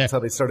 That's how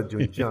they started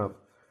doing Jump.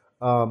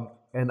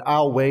 And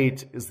I'll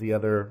Wait is the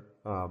other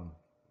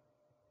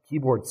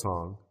keyboard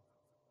song.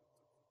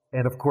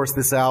 And of course,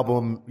 this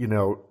album,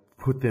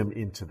 put them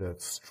into the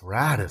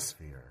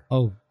stratosphere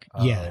Oh,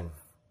 yeah.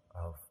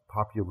 of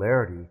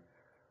popularity.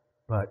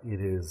 But it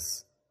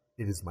is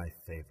my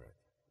favorite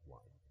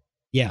one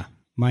Yeah.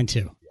 Mine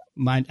too.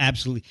 Mine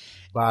absolutely.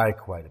 by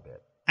quite a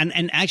bit.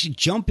 And actually,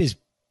 Jump is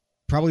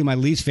probably my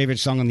least favorite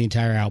song on the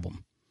entire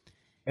album.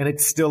 And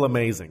it's still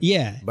amazing.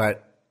 Yeah.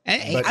 But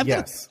I've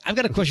yes. I've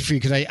got a question for you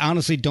because I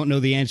honestly don't know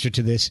the answer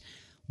to this.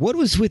 What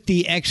was with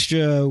the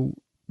extra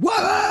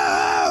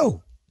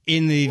 "whoa"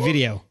 in the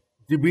video?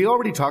 Did we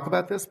already talk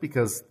about this?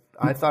 Because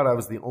I thought I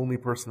was the only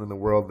person in the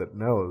world that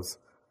knows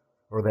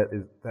or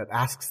that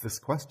asks this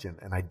question,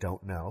 and I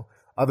don't know.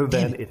 Other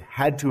than it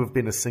had to have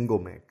been a single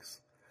mix.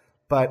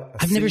 But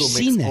I've never single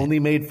seen mix that. only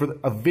made for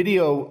a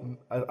video,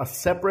 a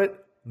separate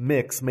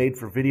mix made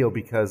for video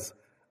because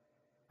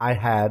I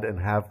had and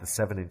have the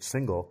 7-inch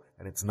single,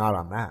 and it's not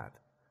on that,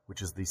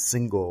 which is the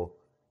single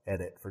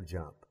edit for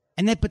Jump.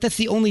 But that's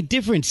the only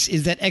difference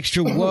is that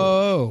extra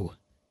 "whoa."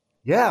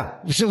 Yeah.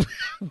 So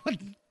what?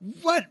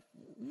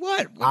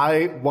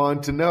 I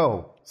want to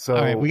know. So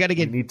All right, we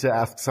need to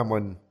ask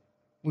someone.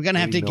 We're gonna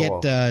have to Maybe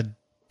get Noel.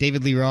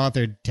 David Lee Roth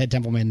or Ted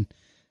Templeman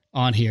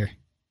on here.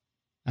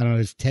 I don't know.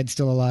 Is Ted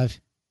still alive?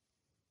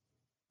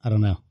 I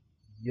don't know.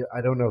 Yeah,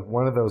 I don't know.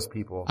 One of those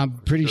people. I'm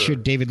pretty sure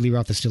David Lee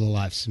Roth is still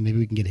alive, so maybe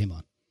we can get him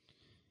on.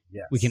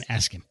 Yes. We can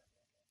ask him.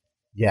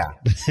 Yeah.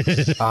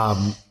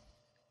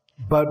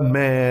 But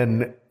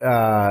man,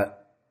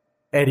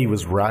 Eddie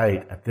was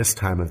right at this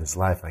time of his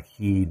life. Like,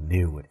 he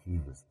knew what he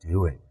was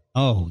doing.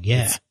 Oh,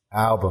 yeah. This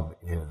album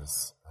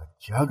is a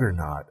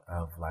juggernaut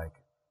of like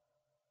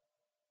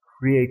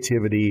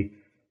creativity,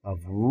 of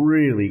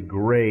really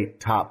great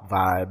top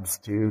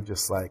vibes too.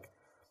 Just like,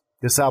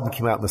 this album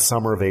came out in the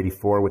summer of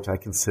 '84, which I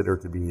consider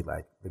to be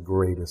like the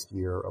greatest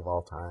year of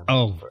all time.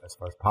 Oh, as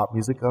far as pop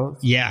music goes.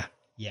 Yeah.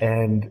 Yeah.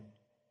 And,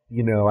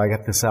 you know, I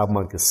got this album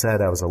on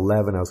cassette. I was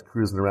 11. I was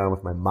cruising around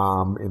with my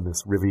mom in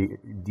this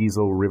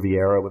diesel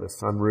Riviera with a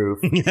sunroof.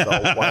 It was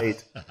all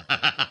white.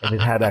 And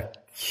it had a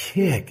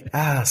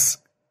kick-ass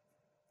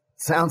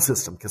sound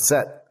system,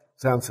 cassette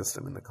sound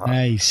system in the car.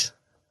 Nice.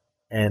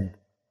 And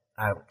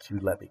she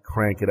would let me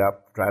crank it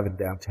up driving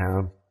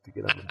downtown to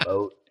get on the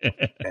boat. And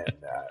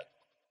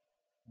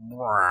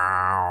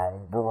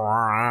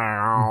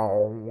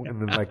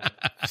then like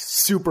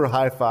super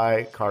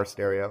hi-fi car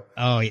stereo.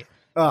 Oh, yeah.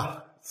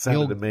 Oh,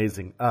 sounded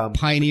amazing.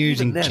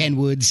 Pioneers and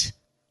Kenwoods.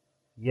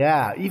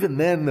 Yeah, even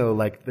then though,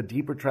 like the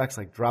deeper tracks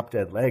like Drop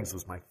Dead Legs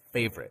was my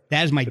favorite.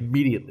 That is my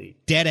immediately.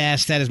 Dead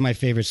ass, that is my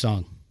favorite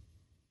song.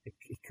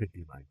 It could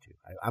be mine too.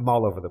 I'm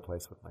all over the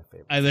place with my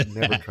favorites.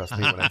 Never trust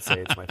me when I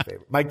say it's my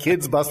favorite. My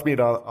kids bust me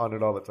on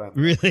it all the time.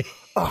 Really?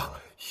 Oh,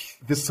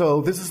 this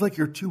is like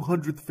your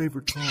 200th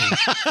favorite song.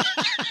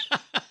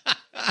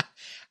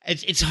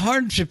 It's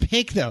hard to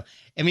pick though.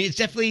 I mean, it's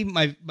definitely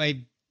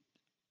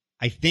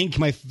I think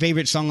my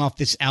favorite song off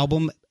this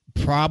album,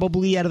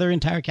 probably out of their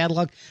entire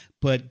catalog,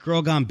 but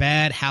Girl Gone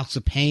Bad, House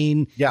of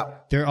Pain. Yeah.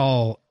 They're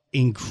all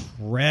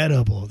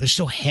incredible. They're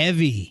so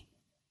heavy.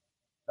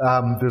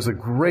 There's a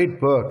great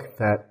book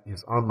that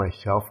is on my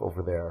shelf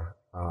over there.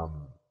 What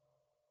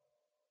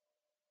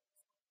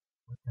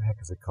the heck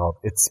is it called?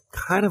 It's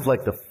kind of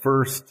like the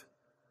first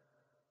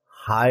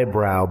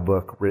highbrow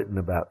book written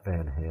about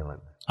Van Halen.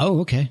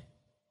 Oh, okay.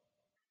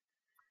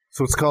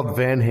 So it's called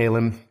Van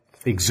Halen,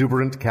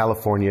 Exuberant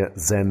California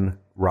Zen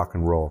Rock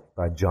and Roll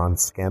by John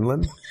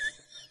Scanlon.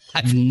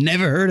 I've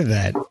never heard of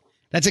that.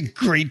 That's a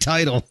great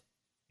title.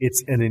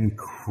 It's an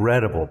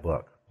incredible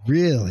book.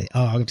 Really?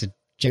 Oh, I'll have to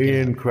check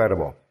it out.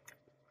 Incredible.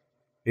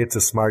 It's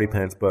a smarty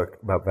pants book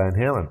about Van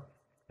Halen.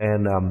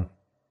 And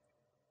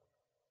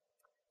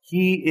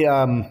he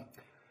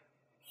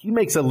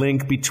makes a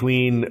link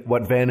between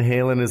what Van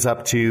Halen is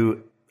up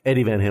to,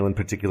 Eddie Van Halen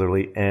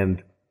particularly,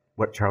 and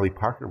what Charlie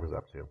Parker was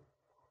up to,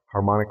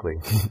 harmonically.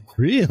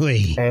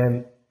 Really?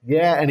 And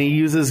yeah, and he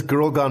uses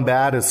Girl Gone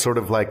Bad as sort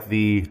of like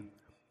the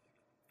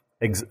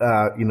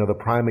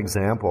prime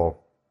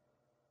example.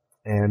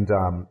 And,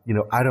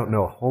 I don't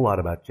know a whole lot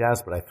about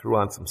jazz, but I threw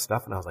on some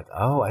stuff and I was like,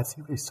 oh, I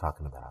see what he's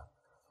talking about.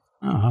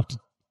 Oh,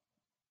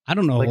 I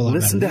don't know. Like,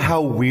 listen to how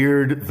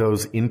weird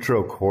those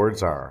intro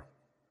chords are.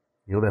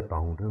 You know that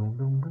boom, boom,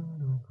 boom,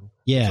 boom.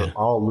 Yeah. So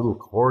all little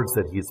chords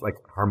that he's like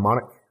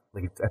harmonic.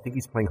 Like, I think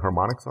he's playing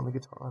harmonics on the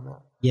guitar on that.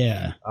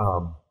 Yeah.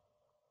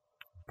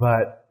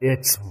 But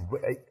it's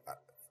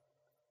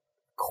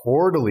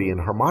chordally and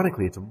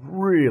harmonically, it's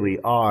really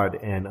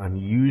odd and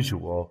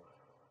unusual.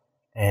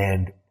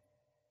 And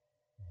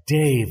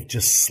Dave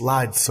just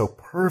slides so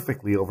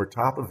perfectly over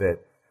top of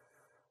it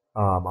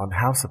on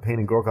House of Pain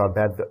and Girl Gone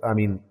Bad. I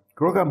mean,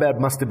 Girl Gone Bad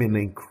must have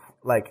been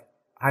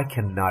I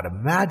cannot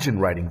imagine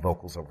writing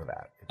vocals over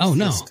that. It's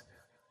just,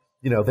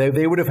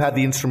 they would have had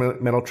the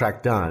instrumental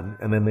track done,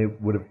 and then they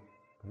would have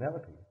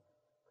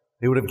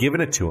given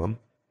it to him,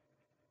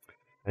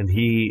 and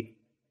he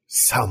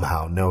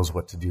somehow knows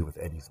what to do with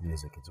Eddie's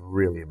music. It's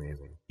really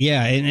amazing.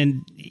 Yeah,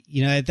 and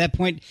at that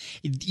point,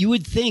 you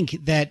would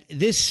think that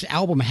this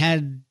album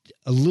had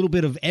a little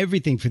bit of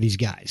everything for these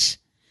guys.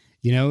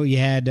 You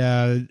had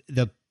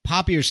the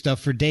poppier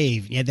stuff for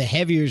Dave, you had the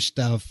heavier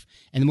stuff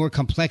and the more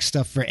complex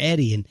stuff for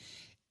Eddie, and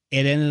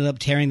it ended up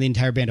tearing the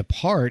entire band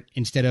apart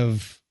instead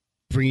of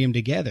bringing them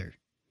together.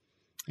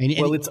 And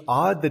it's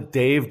odd that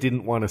Dave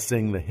didn't want to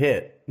sing the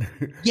hit.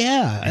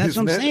 Yeah, that's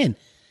what I'm saying.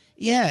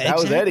 Yeah, that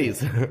was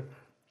Eddie's.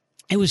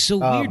 It was so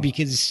weird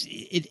because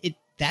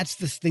that's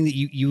the thing that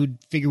you would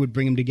figure would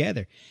bring them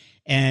together.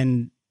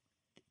 And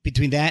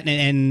between that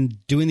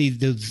and doing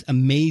those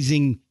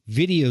amazing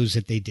videos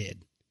that they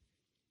did.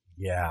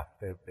 Yeah.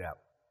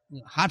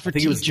 Hot for I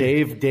think Teacher.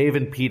 It was Dave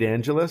and Pete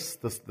Angelus.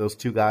 Those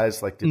two guys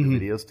did the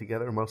videos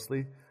together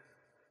mostly.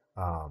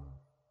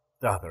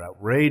 They're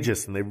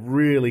outrageous, and they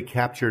really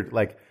captured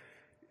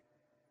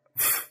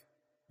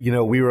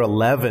we were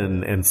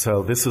 11, and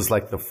so this was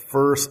like the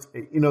first.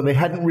 They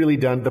hadn't really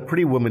done the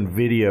Pretty Woman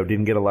video.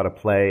 Didn't get a lot of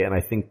play, and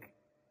I think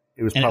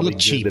it was probably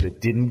good that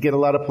it didn't get a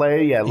lot of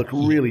play. Yeah, it looked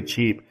really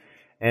cheap.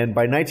 And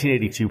by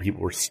 1982, people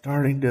were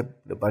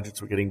the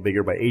budgets were getting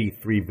bigger. By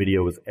 83,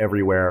 video was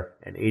everywhere.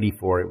 And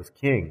 84, it was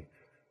king.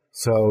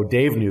 So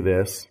Dave knew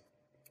this.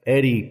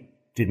 Eddie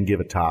didn't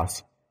give a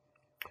toss.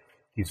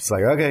 He's just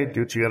like, okay,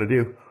 do what you got to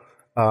do.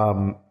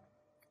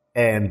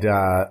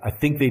 I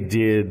think they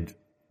did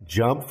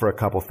Jump for a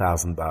couple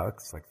 $1,000,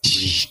 like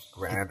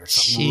 $3,000 or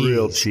something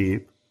real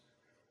cheap.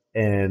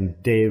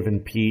 And Dave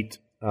and Pete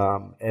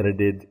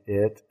edited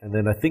it, and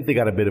then I think they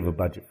got a bit of a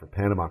budget for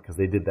Panama because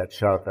they did that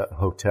shot at that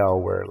hotel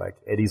where like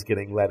Eddie's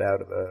getting let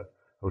out of the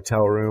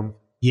hotel room.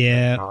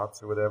 Yeah.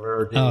 Cops or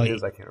whatever. Or Dave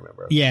is, I can't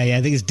remember. Yeah,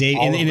 I think it's Dave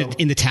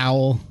in the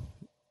towel.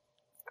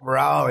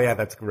 Oh, yeah,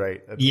 that's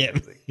great. That's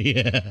amazing.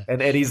 Yeah.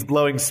 And Eddie's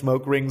blowing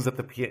smoke rings at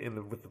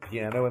with the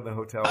piano in the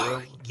hotel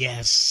room.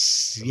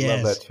 Yes. I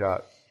love that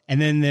shot.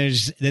 And then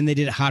they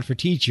did Hot for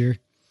Teacher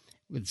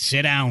with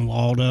Sit Down,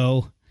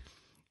 Waldo.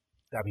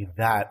 I mean,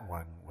 that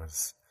one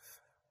was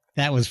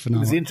phenomenal. It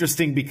was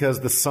interesting because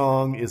the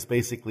song is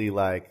basically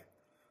like,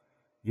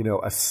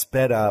 a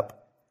sped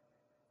up,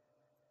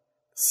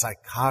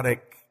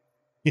 psychotic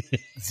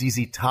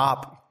ZZ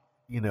Top,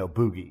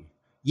 boogie.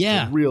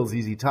 Yeah. A real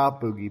ZZ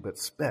Top boogie, but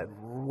sped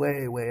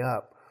way, way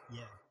up.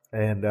 Yeah.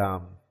 And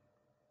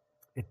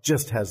it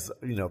just has,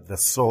 the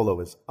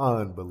solo is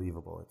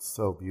unbelievable. It's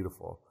so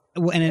beautiful.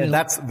 Well, and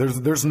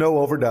there's no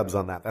overdubs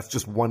on that. That's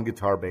just one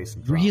guitar, bass,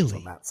 and drums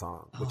on that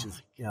song, which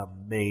is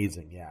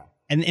amazing. Yeah.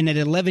 And at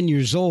 11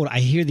 years old, I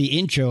hear the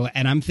intro,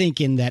 and I'm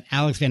thinking that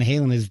Alex Van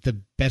Halen is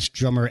the best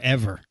drummer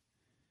ever.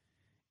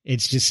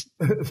 It's just,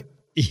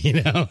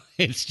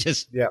 it's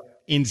just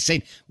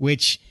insane.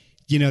 Which,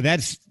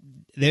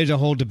 there's a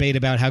whole debate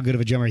about how good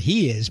of a drummer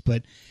he is,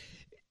 but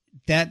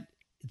that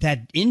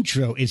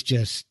intro is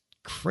just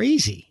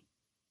crazy.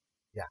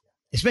 Yeah.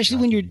 Especially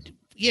when you're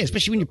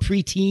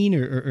preteen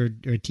or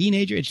a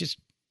teenager. It's just,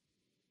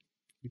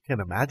 you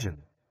can't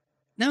imagine.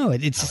 No,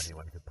 it's how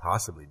anyone could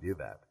possibly do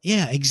that.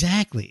 Yeah,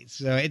 exactly.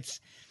 So it's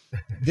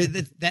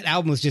that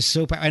album was just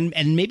so powerful,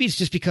 and maybe it's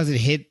just because it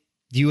hit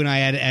you and I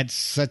at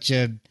such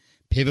a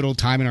pivotal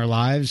time in our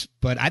lives.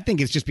 But I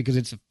think it's just because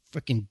it's a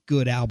freaking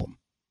good album.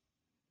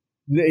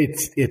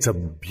 It's a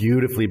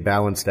beautifully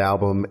balanced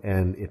album,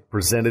 and it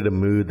presented a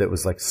mood that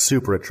was like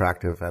super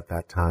attractive at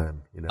that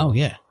time. Oh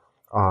yeah.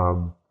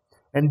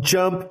 And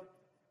Jump,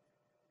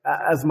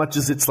 as much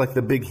as it's like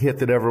the big hit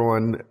that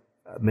everyone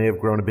may have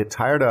grown a bit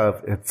tired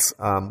of, it's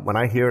when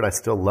I hear it, I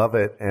still love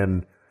it.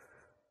 And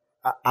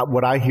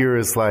what I hear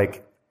is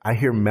like, I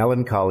hear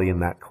melancholy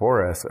in that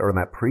chorus, or in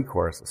that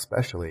pre-chorus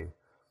especially.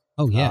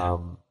 Oh yeah.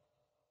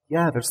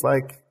 There's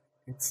like,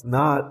 it's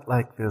not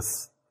like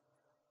this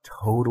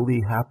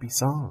totally happy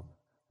song.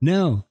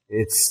 No.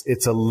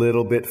 It's a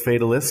little bit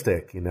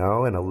fatalistic, and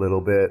a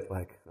little bit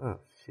like, oh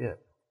shit.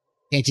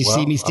 Can't you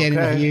see me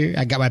standing here?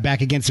 I got my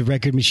back against the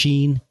record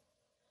machine.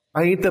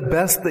 I ain't the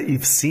best that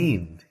you've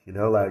seen,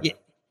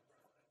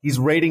 He's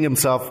rating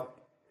himself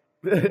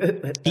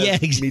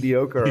as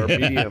mediocre or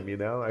medium,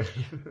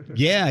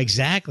 Yeah,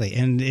 exactly.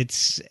 And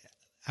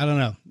I don't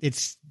know.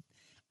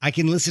 I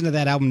can listen to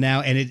that album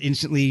now and it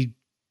instantly,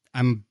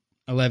 I'm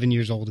 11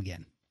 years old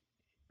again.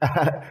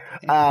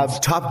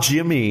 Top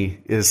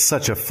Jimmy is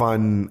such a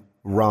fun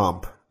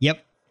romp.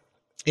 Yep.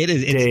 It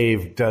is.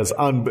 Dave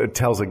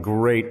tells a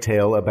great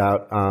tale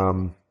about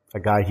a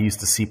guy he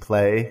used to see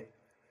play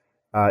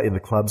in the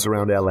clubs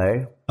around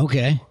LA.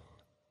 Okay.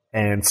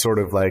 And sort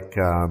of like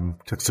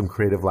took some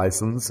creative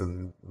license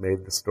and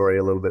made the story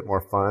a little bit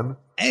more fun.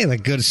 Hey,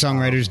 like good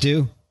songwriters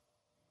do.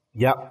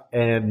 Yep.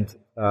 And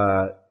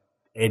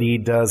Eddie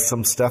does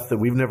some stuff that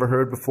we've never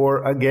heard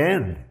before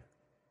again.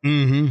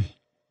 Mm-hmm.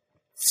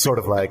 Sort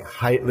of like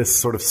this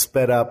sort of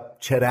sped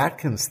up Chet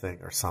Atkins thing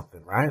or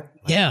something, right?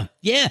 Yeah.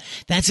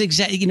 That's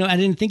exactly, I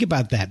didn't think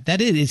about that.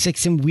 It's like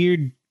some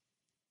weird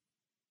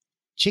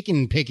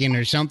chicken picking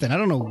or something. I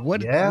don't know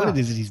what it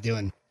is that he's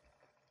doing.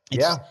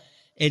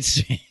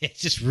 It's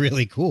just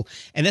really cool.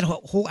 And that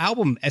whole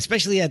album,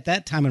 especially at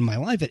that time in my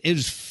life, it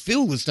was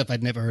filled with stuff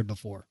I'd never heard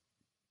before.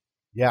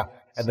 Yeah.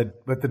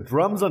 But the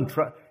drums on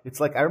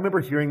it's like, I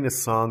remember hearing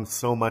this song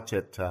so much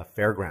at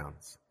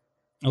Fairgrounds.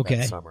 Okay.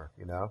 That summer,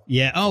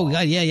 Yeah. Oh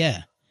God.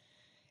 Yeah.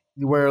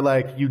 Where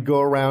like you'd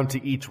go around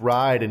to each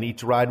ride, and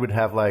each ride would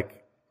have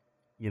like,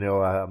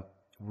 a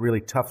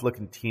really tough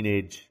looking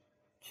teenage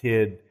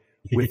kid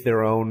with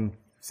their own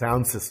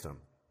sound system.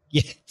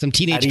 Yeah, some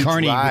teenage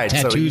carny with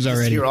tattoos so you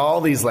already. Hear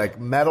all these like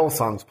metal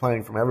songs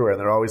playing from everywhere, and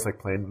they're always like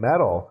playing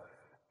metal.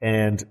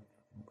 And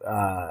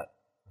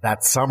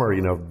that summer,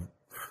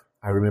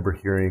 I remember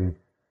hearing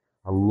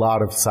a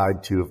lot of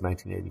side 2 of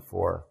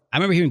 1984. I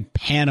remember hearing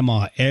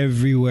Panama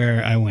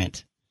everywhere I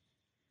went.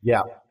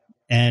 Yeah.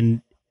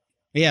 And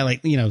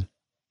like,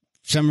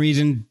 some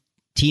reason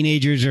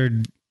teenagers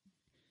are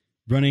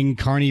running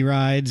carny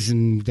rides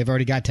and they've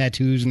already got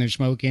tattoos and they're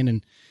smoking,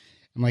 and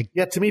I'm like,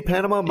 yeah, to me,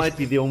 Panama might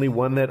be the only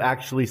one that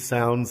actually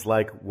sounds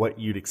like what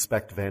you'd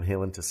expect Van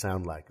Halen to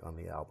sound like on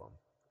the album.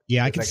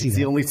 Yeah, I can see that. It's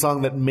the only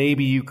song that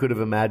maybe you could have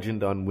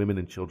imagined on Women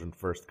and Children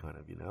First, kind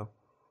of,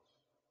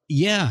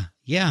 Yeah,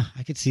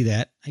 I could see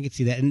that.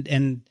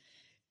 And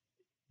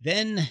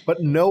then...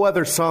 But no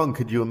other song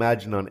could you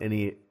imagine on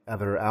any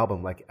other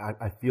album. Like,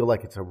 I feel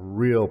like it's a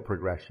real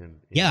progression.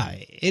 Yeah,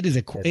 it is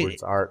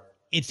Edward's art.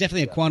 It's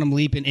definitely a quantum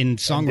leap in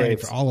songwriting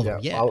for all of them.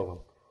 Yeah, all of them.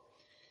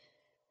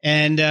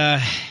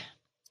 And...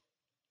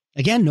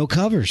 again, no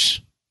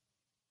covers.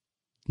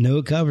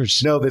 No,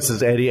 this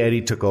is Eddie.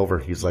 Eddie took over.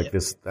 He's like,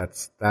 this.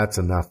 That's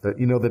enough. That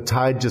the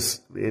tide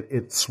just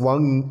it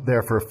swung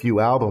there for a few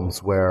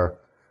albums where,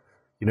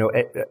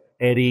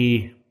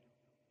 Eddie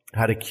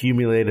had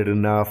accumulated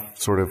enough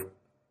sort of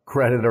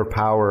credit or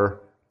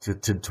power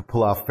to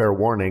pull off Fair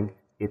Warning.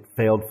 It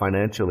failed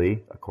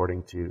financially,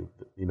 according to,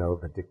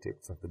 the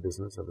dictates of the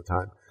business of the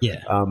time.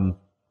 Yeah.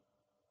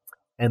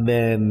 And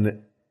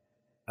then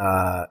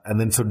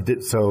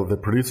so the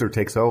producer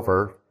takes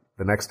over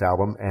the next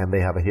album, and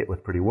they have a hit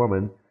with Pretty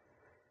Woman.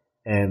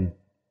 And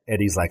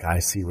Eddie's like, I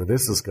see where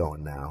this is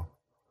going now.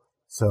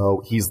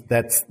 So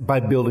that's by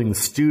building the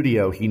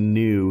studio, he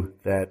knew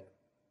that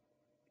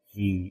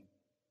he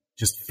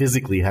just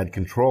physically had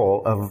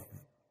control of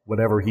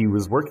whatever he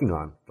was working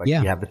on. Like he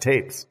had the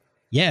tapes.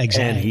 Yeah,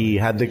 exactly.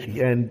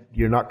 And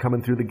you're not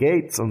coming through the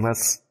gates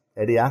unless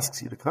Eddie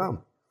asks you to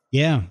come.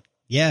 Yeah.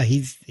 Yeah.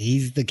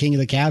 He's the king of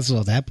the castle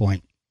at that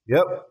point.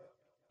 Yep.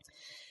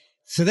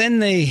 So then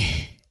they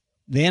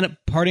end up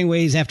parting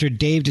ways after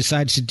Dave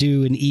decides to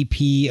do an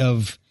EP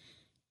of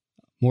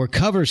more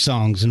cover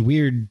songs and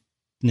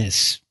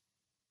weirdness.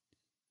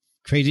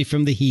 Crazy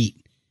from the Heat.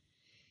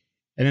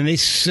 And then they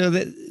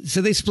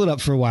split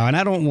up for a while. And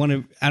I don't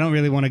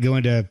really want to go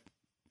into,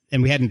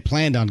 and we hadn't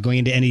planned on going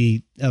into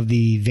any of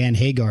the Van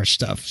Hagar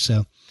stuff.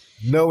 So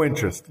no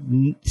interest.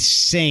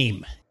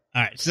 Same.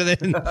 All right. So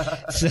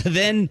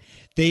then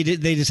they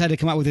decided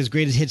to come out with his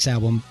greatest hits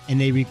album, and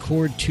they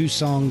record 2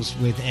 songs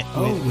with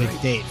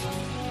Dave.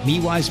 Me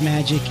Wise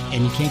Magic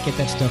and You Can't Get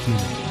That Stuff No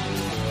More.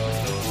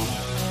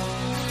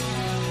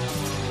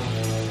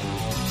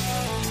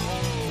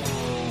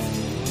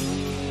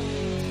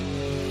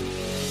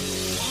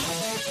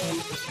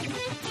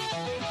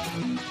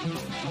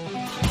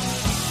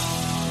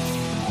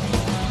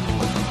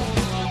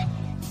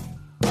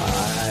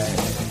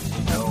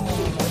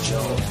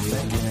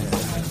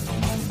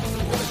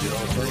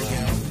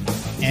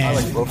 I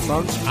like both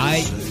songs.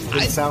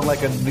 They sound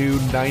like a new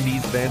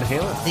 '90s Van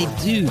Halen. They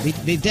do.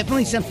 They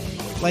definitely sound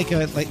like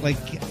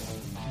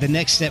the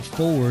next step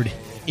forward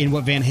in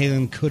what Van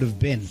Halen could have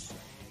been.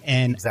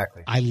 And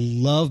exactly. I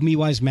love Me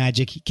Wise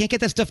Magic. You Can't Get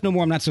That Stuff No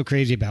More. I'm not so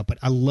crazy about, but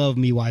I love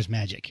Me Wise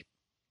Magic.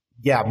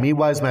 Yeah, Me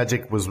Wise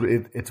Magic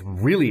it's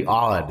really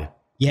odd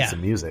piece of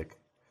music.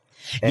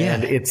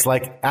 And it's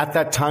like at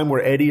that time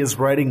where Eddie is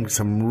writing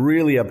some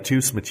really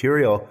obtuse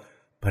material,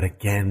 but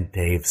again,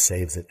 Dave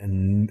saves it.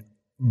 And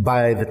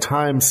by the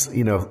times,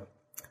 but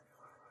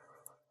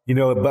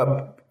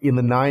in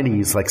the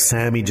 90s, like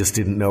Sammy just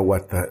didn't know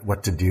what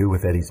to do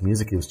with Eddie's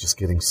music. He was just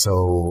getting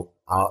so,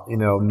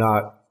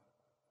 not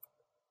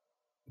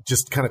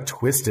just kind of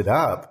twisted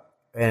up.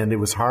 And it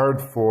was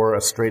hard for a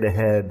straight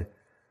ahead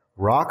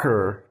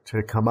rocker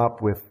to come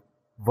up with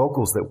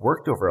vocals that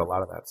worked over a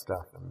lot of that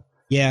stuff. And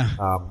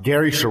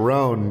Gary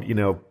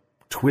Cherone,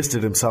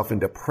 twisted himself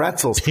into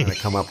pretzels trying to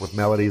come up with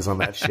melodies on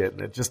that shit,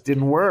 and it just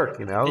didn't work,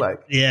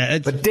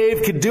 but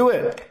Dave could do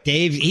it.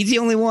 Dave, he's the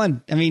only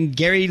one. I mean,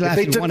 Gary lasted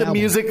if they took one the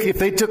album. if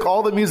they took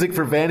all the music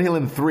for Van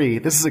Halen 3,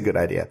 this is a good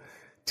idea.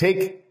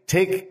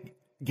 Take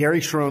Gary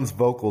Cherone's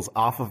vocals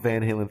off of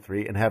Van Halen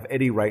 3 and have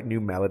Eddie write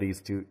new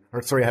melodies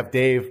have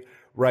Dave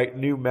write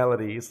new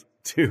melodies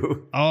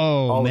to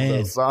all of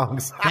those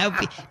songs.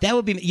 that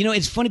would be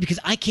it's funny because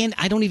I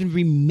don't even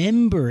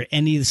remember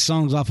any of the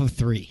songs off of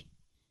 3.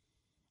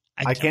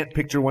 I can't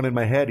picture one in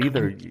my head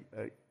either.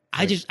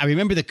 I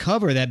remember the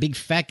cover, that big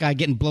fat guy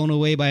getting blown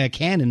away by a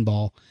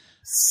cannonball.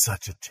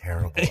 Such a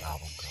terrible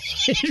album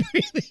cover. It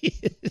really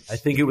is. I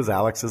think it was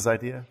Alex's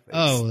idea.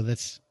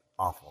 That's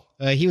awful.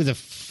 He was a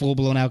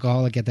full-blown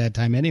alcoholic at that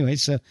time anyway,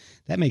 so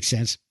that makes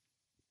sense.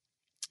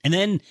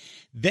 And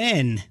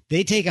then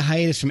they take a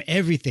hiatus from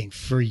everything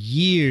for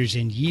years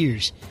and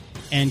years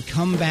and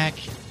come back,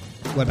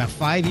 about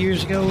 5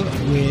 years ago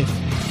with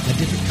A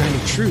Different Kind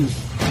of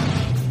Truth.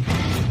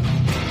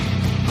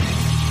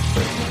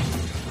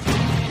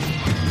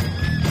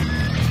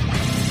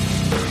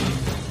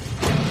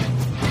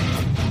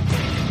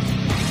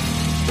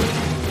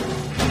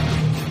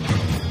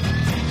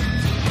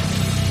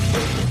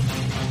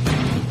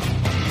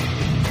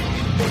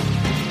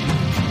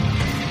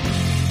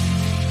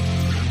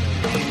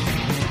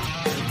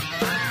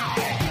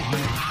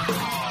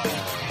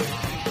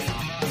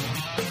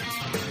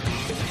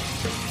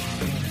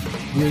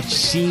 Which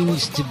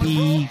seems to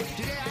be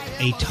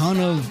a ton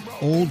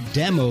of old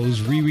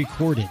demos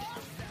re-recorded.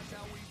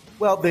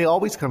 Well, they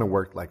always kind of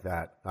worked like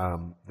that.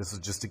 This is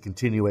just a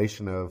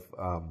continuation of,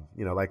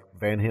 like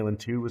Van Halen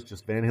 2 was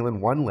just Van Halen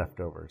 1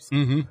 leftovers.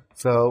 Mm-hmm.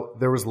 So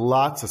there was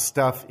lots of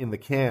stuff in the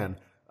can.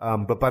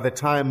 But by the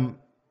time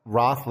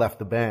Roth left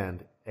the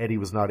band, Eddie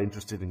was not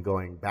interested in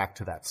going back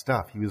to that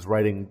stuff. He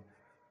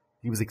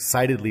was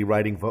excitedly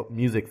writing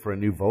music for a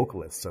new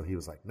vocalist. So he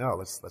was like, no,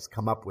 let's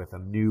come up with a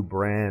new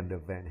brand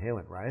of Van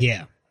Halen, right?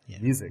 Yeah.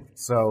 Music.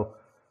 So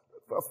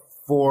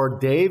for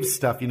Dave's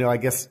stuff, I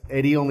guess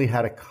Eddie only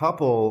had a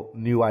couple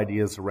new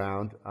ideas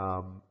around.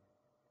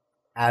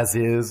 As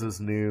Is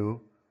new.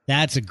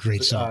 That's a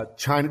great song.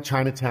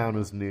 Chinatown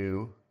is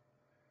new.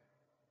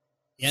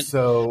 Yeah,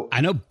 so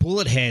I know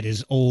Bullethead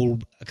is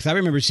old because I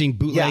remember seeing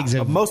bootlegs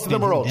of most of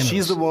them are old. demos.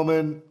 She's the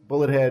Woman,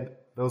 Bullethead,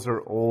 those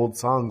are old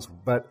songs,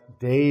 but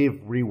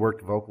Dave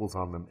reworked vocals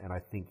on them, and I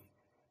think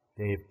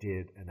Dave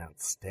did an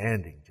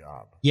outstanding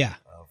job. Yeah.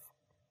 Of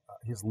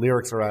his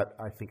lyrics are at,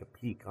 I think, a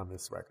peak on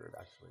this record,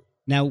 actually.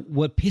 Now,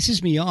 what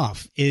pisses me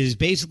off is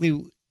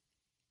basically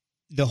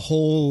the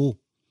whole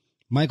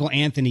Michael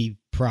Anthony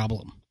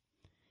problem.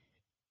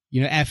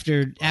 You know,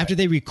 after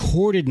they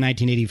recorded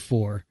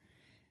 1984,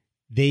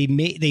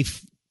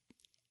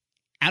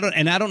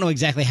 I don't know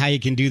exactly how you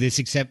can do this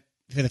except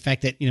for the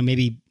fact that, you know,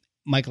 maybe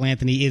Michael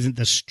Anthony isn't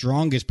the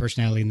strongest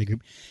personality in the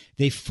group.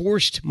 They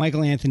forced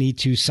Michael Anthony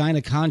to sign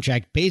a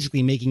contract,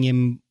 basically making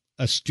him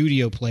a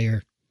studio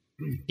player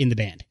in the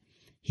band.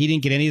 He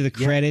didn't get any of the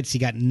credits. He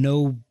got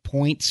no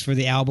points for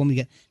the album. He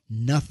got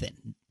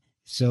nothing.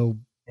 So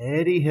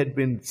Eddie had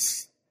been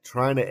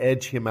trying to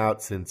edge him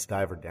out since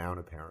Diver Down,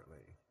 apparently.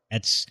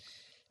 That's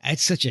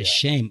such a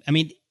shame. I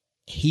mean,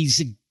 he's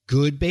a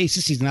good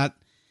bassist. He's not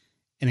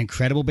an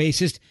incredible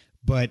bassist,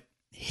 but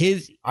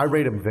I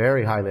rate him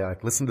very highly.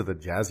 Like, listen to the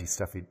jazzy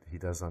stuff he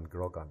does on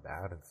Girl Gone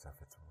Bad and stuff.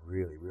 It's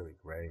really, really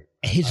great.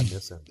 I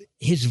miss him.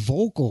 His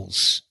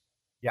vocals.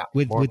 Yeah.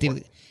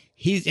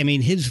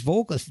 His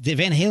vocals,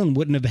 Van Halen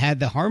wouldn't have had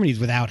the harmonies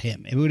without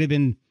him. It would have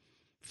been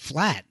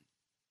flat.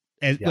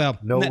 Well,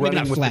 no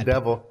running with the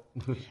devil.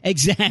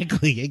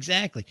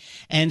 Exactly.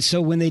 And so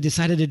when they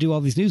decided to do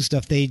all these new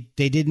stuff, they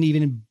didn't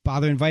even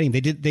bother inviting.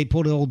 They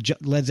pulled old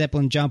Led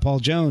Zeppelin, John Paul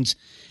Jones,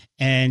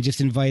 and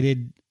just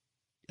invited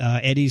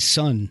Eddie's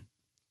son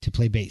to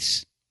play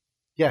bass.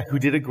 Yeah, who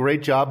did a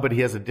great job, but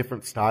he has a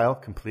different style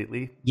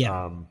completely.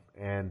 Yeah.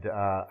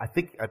 I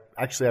think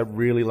I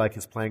really like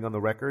his playing on the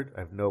record.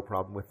 I have no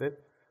problem with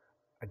it.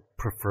 I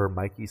prefer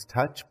Mikey's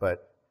touch,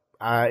 but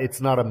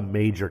it's not a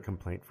major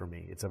complaint for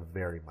me. It's a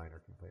very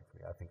minor complaint for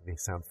me. I think they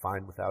sound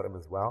fine without him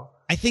as well.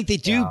 I think they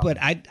do, but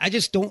I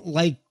just don't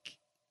like.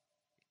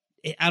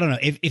 I don't know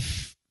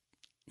if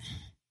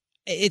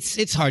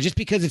it's hard just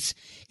because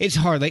it's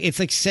hard. Like it's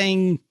like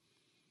saying,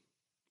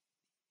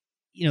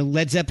 you know,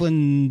 Led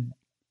Zeppelin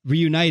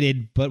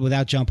reunited, but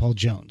without John Paul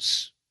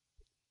Jones.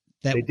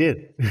 They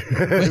did.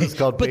 It was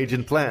called Page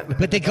and Plant.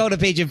 But they called it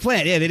Page and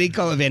Plant. Yeah, they didn't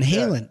call it Van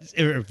Halen.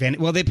 Yeah.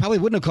 Well, they probably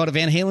wouldn't have called it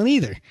Van Halen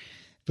either.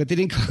 But they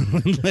didn't call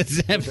it Led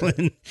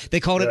Zeppelin. They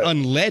called it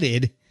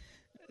Unleaded.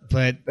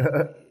 But,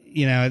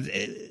 you know,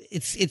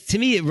 it's to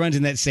me, it runs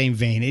in that same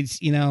vein.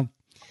 It's, you know,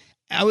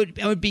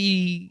 it would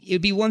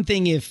be one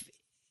thing if,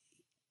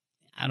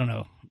 I don't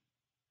know,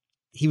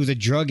 he was a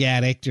drug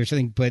addict or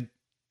something, but,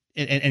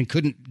 and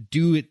couldn't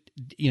do it,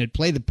 you know,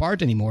 play the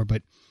part anymore,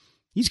 but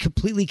he's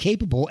completely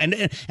capable,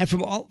 and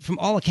from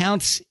all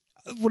accounts,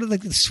 one of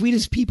the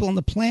sweetest people on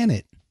the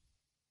planet.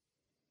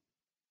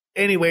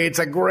 Anyway, it's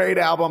a great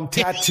album.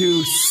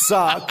 Tattoo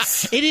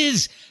sucks. It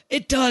is.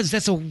 It does.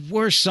 That's the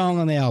worst song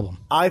on the album.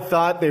 I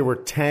thought they were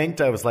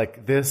tanked. I was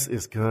like, this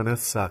is gonna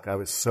suck. I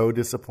was so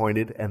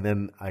disappointed, and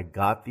then I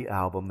got the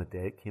album the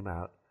day it came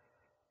out,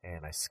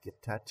 and I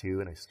skipped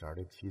Tattoo, and I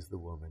started She's the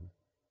Woman,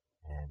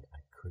 and I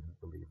couldn't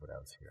believe what I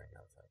was hearing. I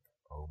was like,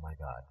 oh my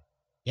God.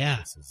 Yeah.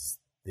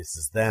 This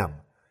is them.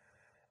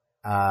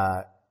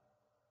 I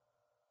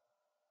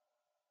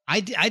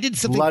did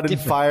something Blood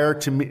different. and Fire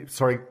to me.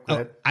 Sorry,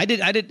 go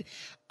ahead.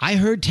 I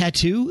heard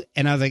Tattoo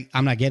and I was like,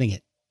 I'm not getting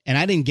it. And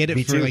I didn't get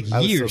it for like years. I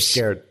was so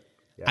scared.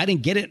 Yeah. I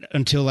didn't get it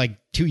until like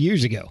 2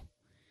 years ago.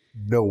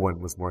 No one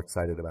was more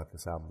excited about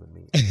this album than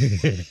me.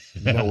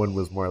 No one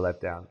was more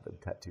let down than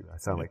Tattoo. I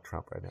sound like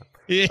Trump right now.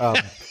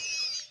 Yeah.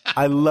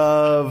 I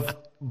love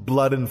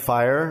Blood and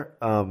Fire.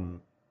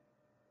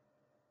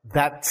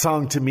 That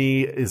song to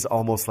me is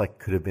almost like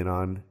could have been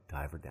on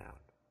Diver Down.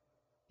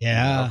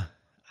 Yeah.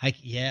 I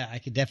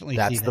could definitely see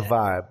that. That's the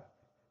vibe.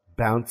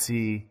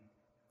 Bouncy,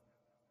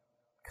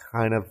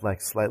 kind of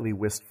like slightly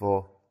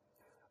wistful.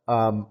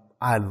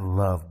 I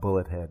love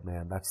Bullethead,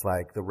 man. That's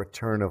like the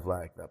return of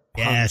like the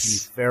punky,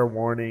 fair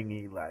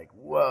warning-y, like,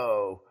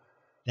 whoa,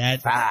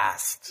 that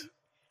fast.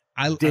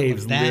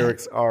 Dave's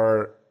lyrics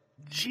are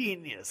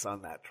genius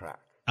on that track.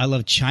 I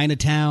love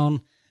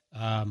Chinatown.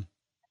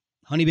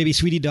 Honey Baby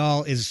Sweetie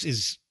Doll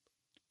is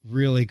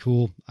really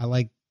cool.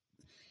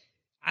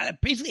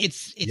 Basically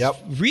it's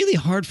really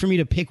hard for me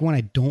to pick one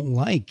I don't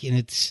like, and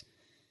it's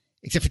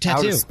except for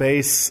Tattoo. Outer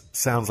Space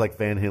sounds like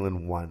Van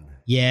Halen 1.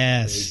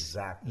 Yes.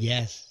 Exactly.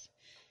 Yes.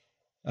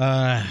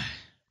 And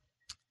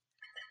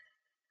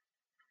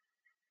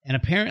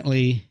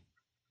apparently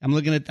I'm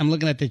looking at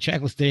the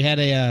checklist. They had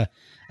a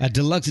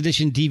deluxe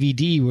edition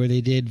DVD where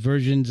they did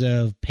versions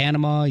of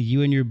Panama,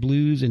 You and Your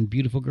Blues, and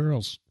Beautiful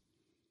Girls.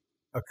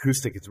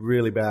 Acoustic, it's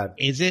really bad.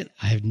 Is it?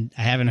 I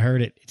haven't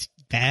heard it. It's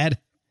bad.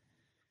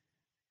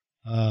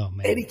 Oh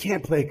man, Eddie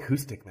can't play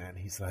acoustic, man.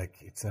 He's like,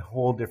 it's a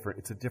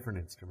different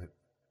instrument.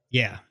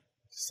 Yeah, it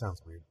just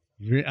sounds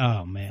weird.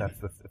 Oh man,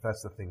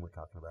 that's the thing we're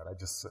talking about.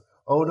 It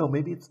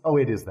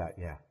is that.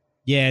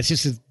 Yeah, it's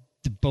just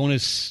the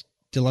bonus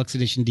deluxe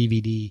edition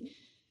DVD.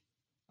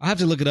 I'll have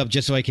to look it up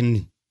just so I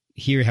can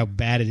hear how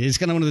bad it is. It's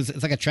kind of one of those.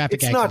 It's like a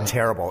traffic accident. It's not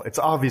terrible. It's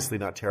obviously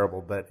not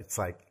terrible, but it's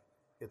like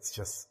it's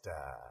just.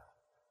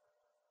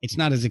 It's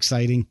not as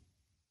exciting.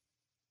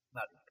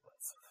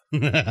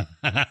 Not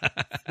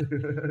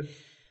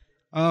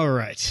All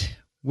right.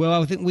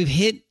 Well, I think we've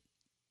hit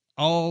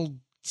all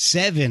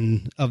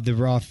 7 of the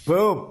Roth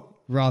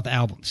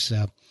albums.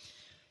 So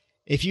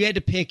if you had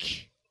to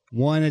pick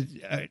one,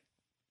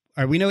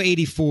 we know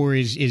 84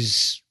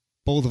 is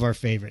both of our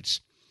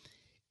favorites.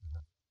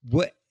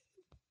 What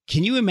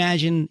can you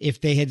imagine if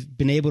they had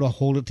been able to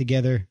hold it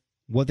together,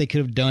 what they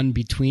could have done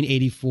between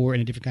 84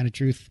 and A Different Kind of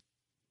Truth?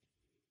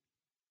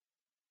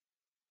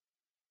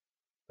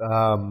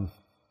 Well,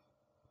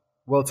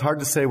 it's hard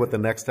to say what the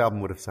next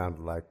album would have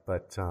sounded like,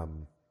 but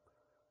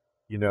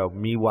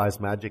Me Wise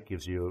Magic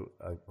gives you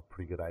a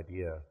pretty good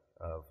idea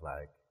of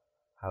like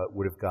how it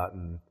would have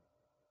gotten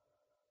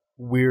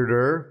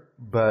weirder,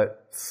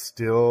 but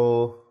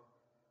still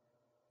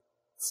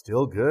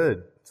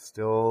good,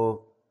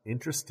 still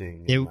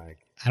interesting.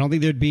 I don't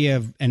think there'd be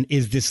an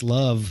Is This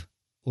Love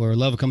or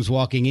Love Comes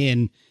Walking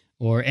In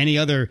or any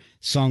other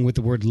song with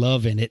the word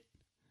love in it.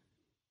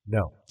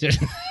 No.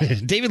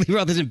 David Lee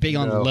Roth isn't big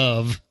on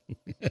love.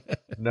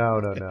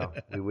 No.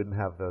 We wouldn't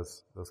have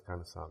those kind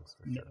of songs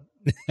for sure.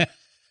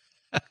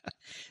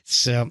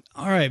 So,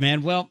 all right,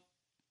 man. Well,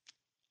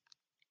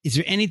 is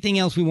there anything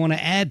else we want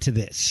to add to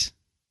this?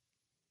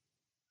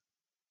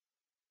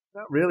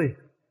 Not really.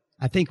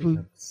 I think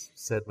I've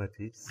said my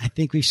piece. I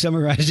think we've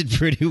summarized it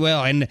pretty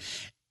well. And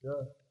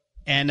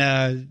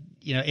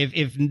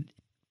if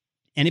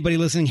anybody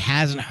listening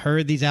hasn't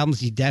heard these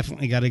albums, you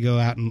definitely got to go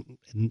out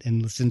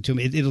and listen to them.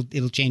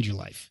 It'll change your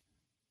life.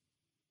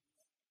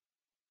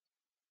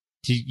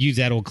 To use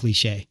that old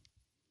cliche.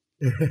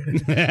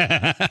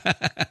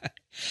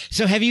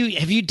 So have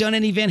you done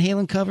any Van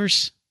Halen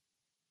covers?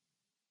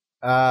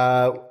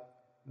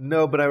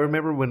 No, but I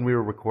remember when we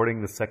were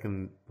recording the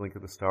second Blink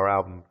of the Star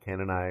album, Ken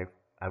and I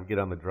would get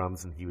on the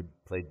drums and he would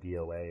play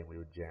DOA and we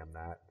would jam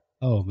that.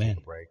 Oh man,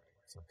 break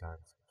sometimes,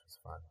 which was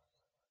fun.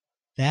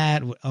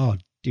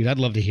 Dude, I'd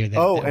love to hear that.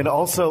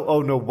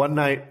 One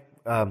night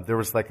there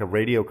was like a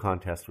radio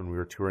contest when we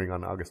were touring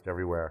on August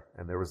Everywhere,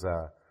 and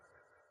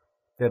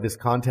they had this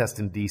contest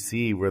in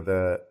DC where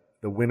the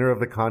winner of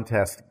the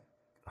contest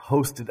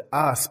hosted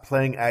us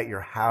playing at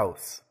your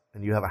house,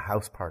 and you have a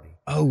house party.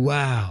 Oh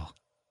wow!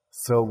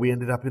 So we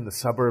ended up in the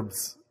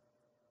suburbs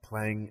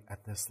playing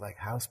at this like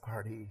house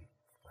party,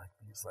 like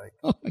these like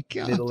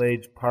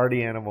middle-aged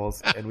party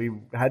animals, and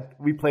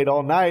we played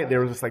all night. They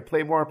were just like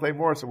play more.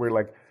 So we're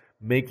like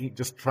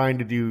trying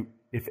to do.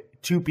 If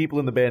 2 people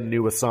in the band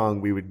knew a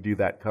song, we would do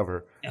that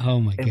cover. Oh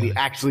my god! And we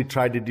actually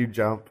tried to do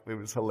Jump. It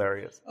was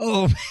hilarious.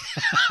 Oh.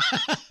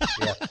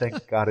 Yeah,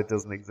 thank God it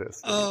doesn't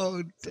exist.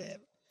 Oh damn.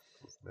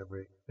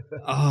 Memory.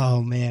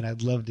 Oh man,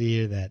 I'd love to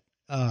hear that.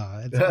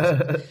 Oh,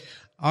 that's awesome.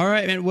 All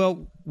right, man.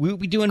 Well, we'll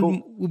be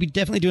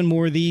definitely doing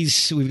more of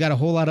these. We've got a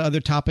whole lot of other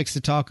topics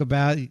to talk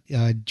about.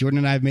 Jordan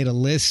and I have made a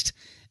list,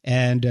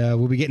 and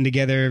we'll be getting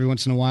together every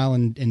once in a while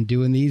and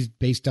doing these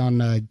based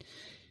on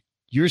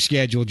your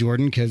schedule,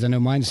 Jordan, because I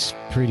know mine's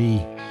pretty.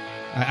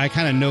 I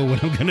kind of know when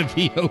I'm going to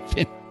be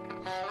open.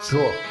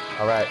 Cool.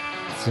 All right.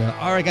 So,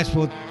 all right, guys.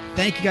 Well,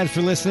 thank you guys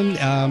for listening.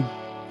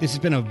 This has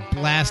been a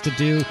blast to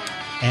do,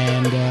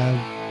 and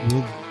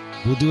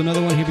we'll do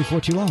another one here before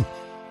too long.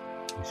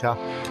 We shall.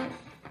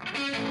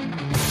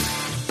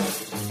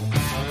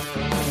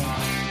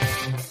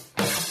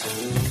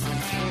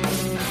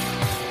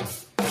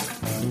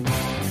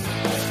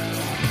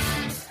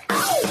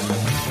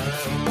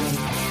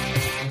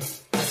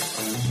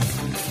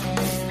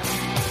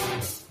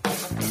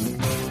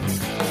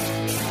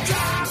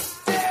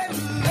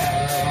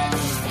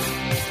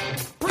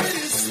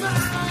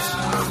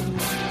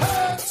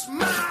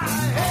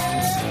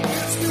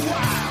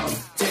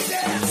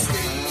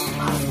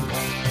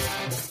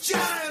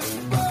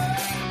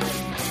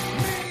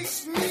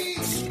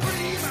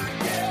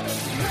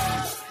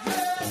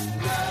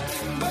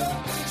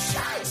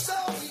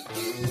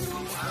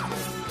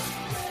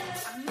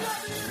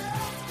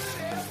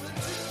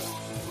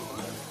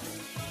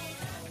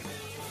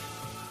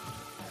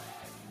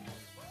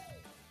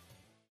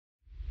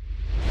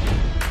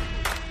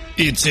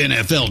 It's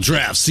NFL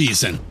draft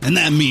season, and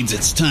that means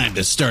it's time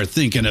to start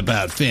thinking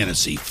about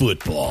fantasy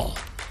football.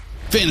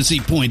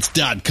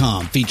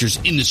 FantasyPoints.com features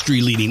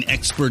industry-leading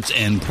experts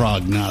and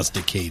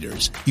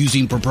prognosticators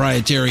using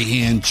proprietary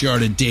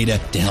hand-charted data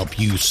to help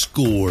you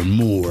score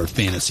more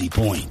fantasy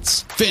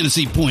points.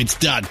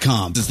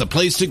 FantasyPoints.com is the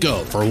place to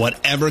go for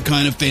whatever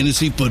kind of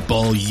fantasy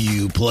football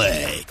you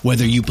play.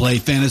 Whether you play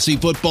fantasy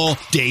football,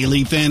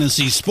 daily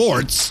fantasy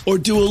sports, or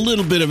do a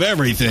little bit of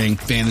everything,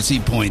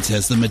 Fantasy Points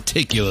has the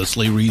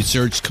meticulously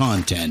researched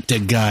content to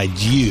guide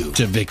you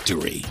to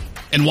victory.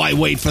 And why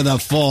wait for the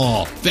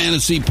fall?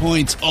 Fantasy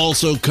Points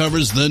also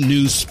covers the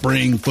new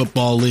spring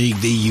football league,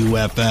 the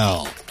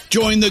UFL.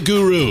 Join the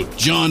guru,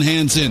 John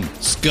Hansen,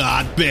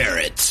 Scott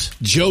Barrett,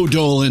 Joe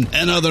Dolan,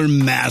 and other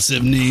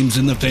massive names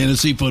in the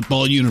fantasy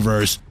football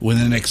universe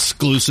with an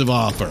exclusive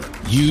offer.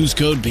 Use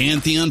code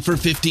Pantheon for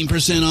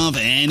 15% off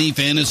any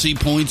Fantasy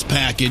Points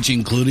package,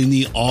 including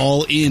the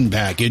all-in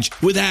package,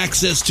 with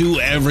access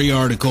to every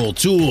article,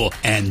 tool,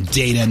 and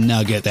data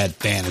nugget that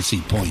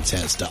Fantasy Points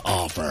has to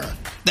offer.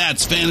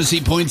 That's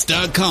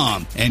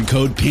FantasyPoints.com and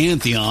code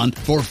Pantheon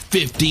for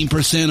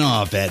 15%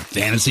 off at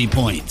Fantasy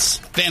Points.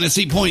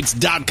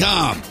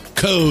 FantasyPoints.com.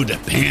 Code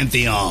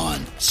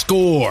Pantheon.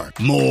 Score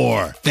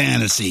more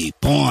fantasy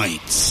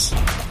points.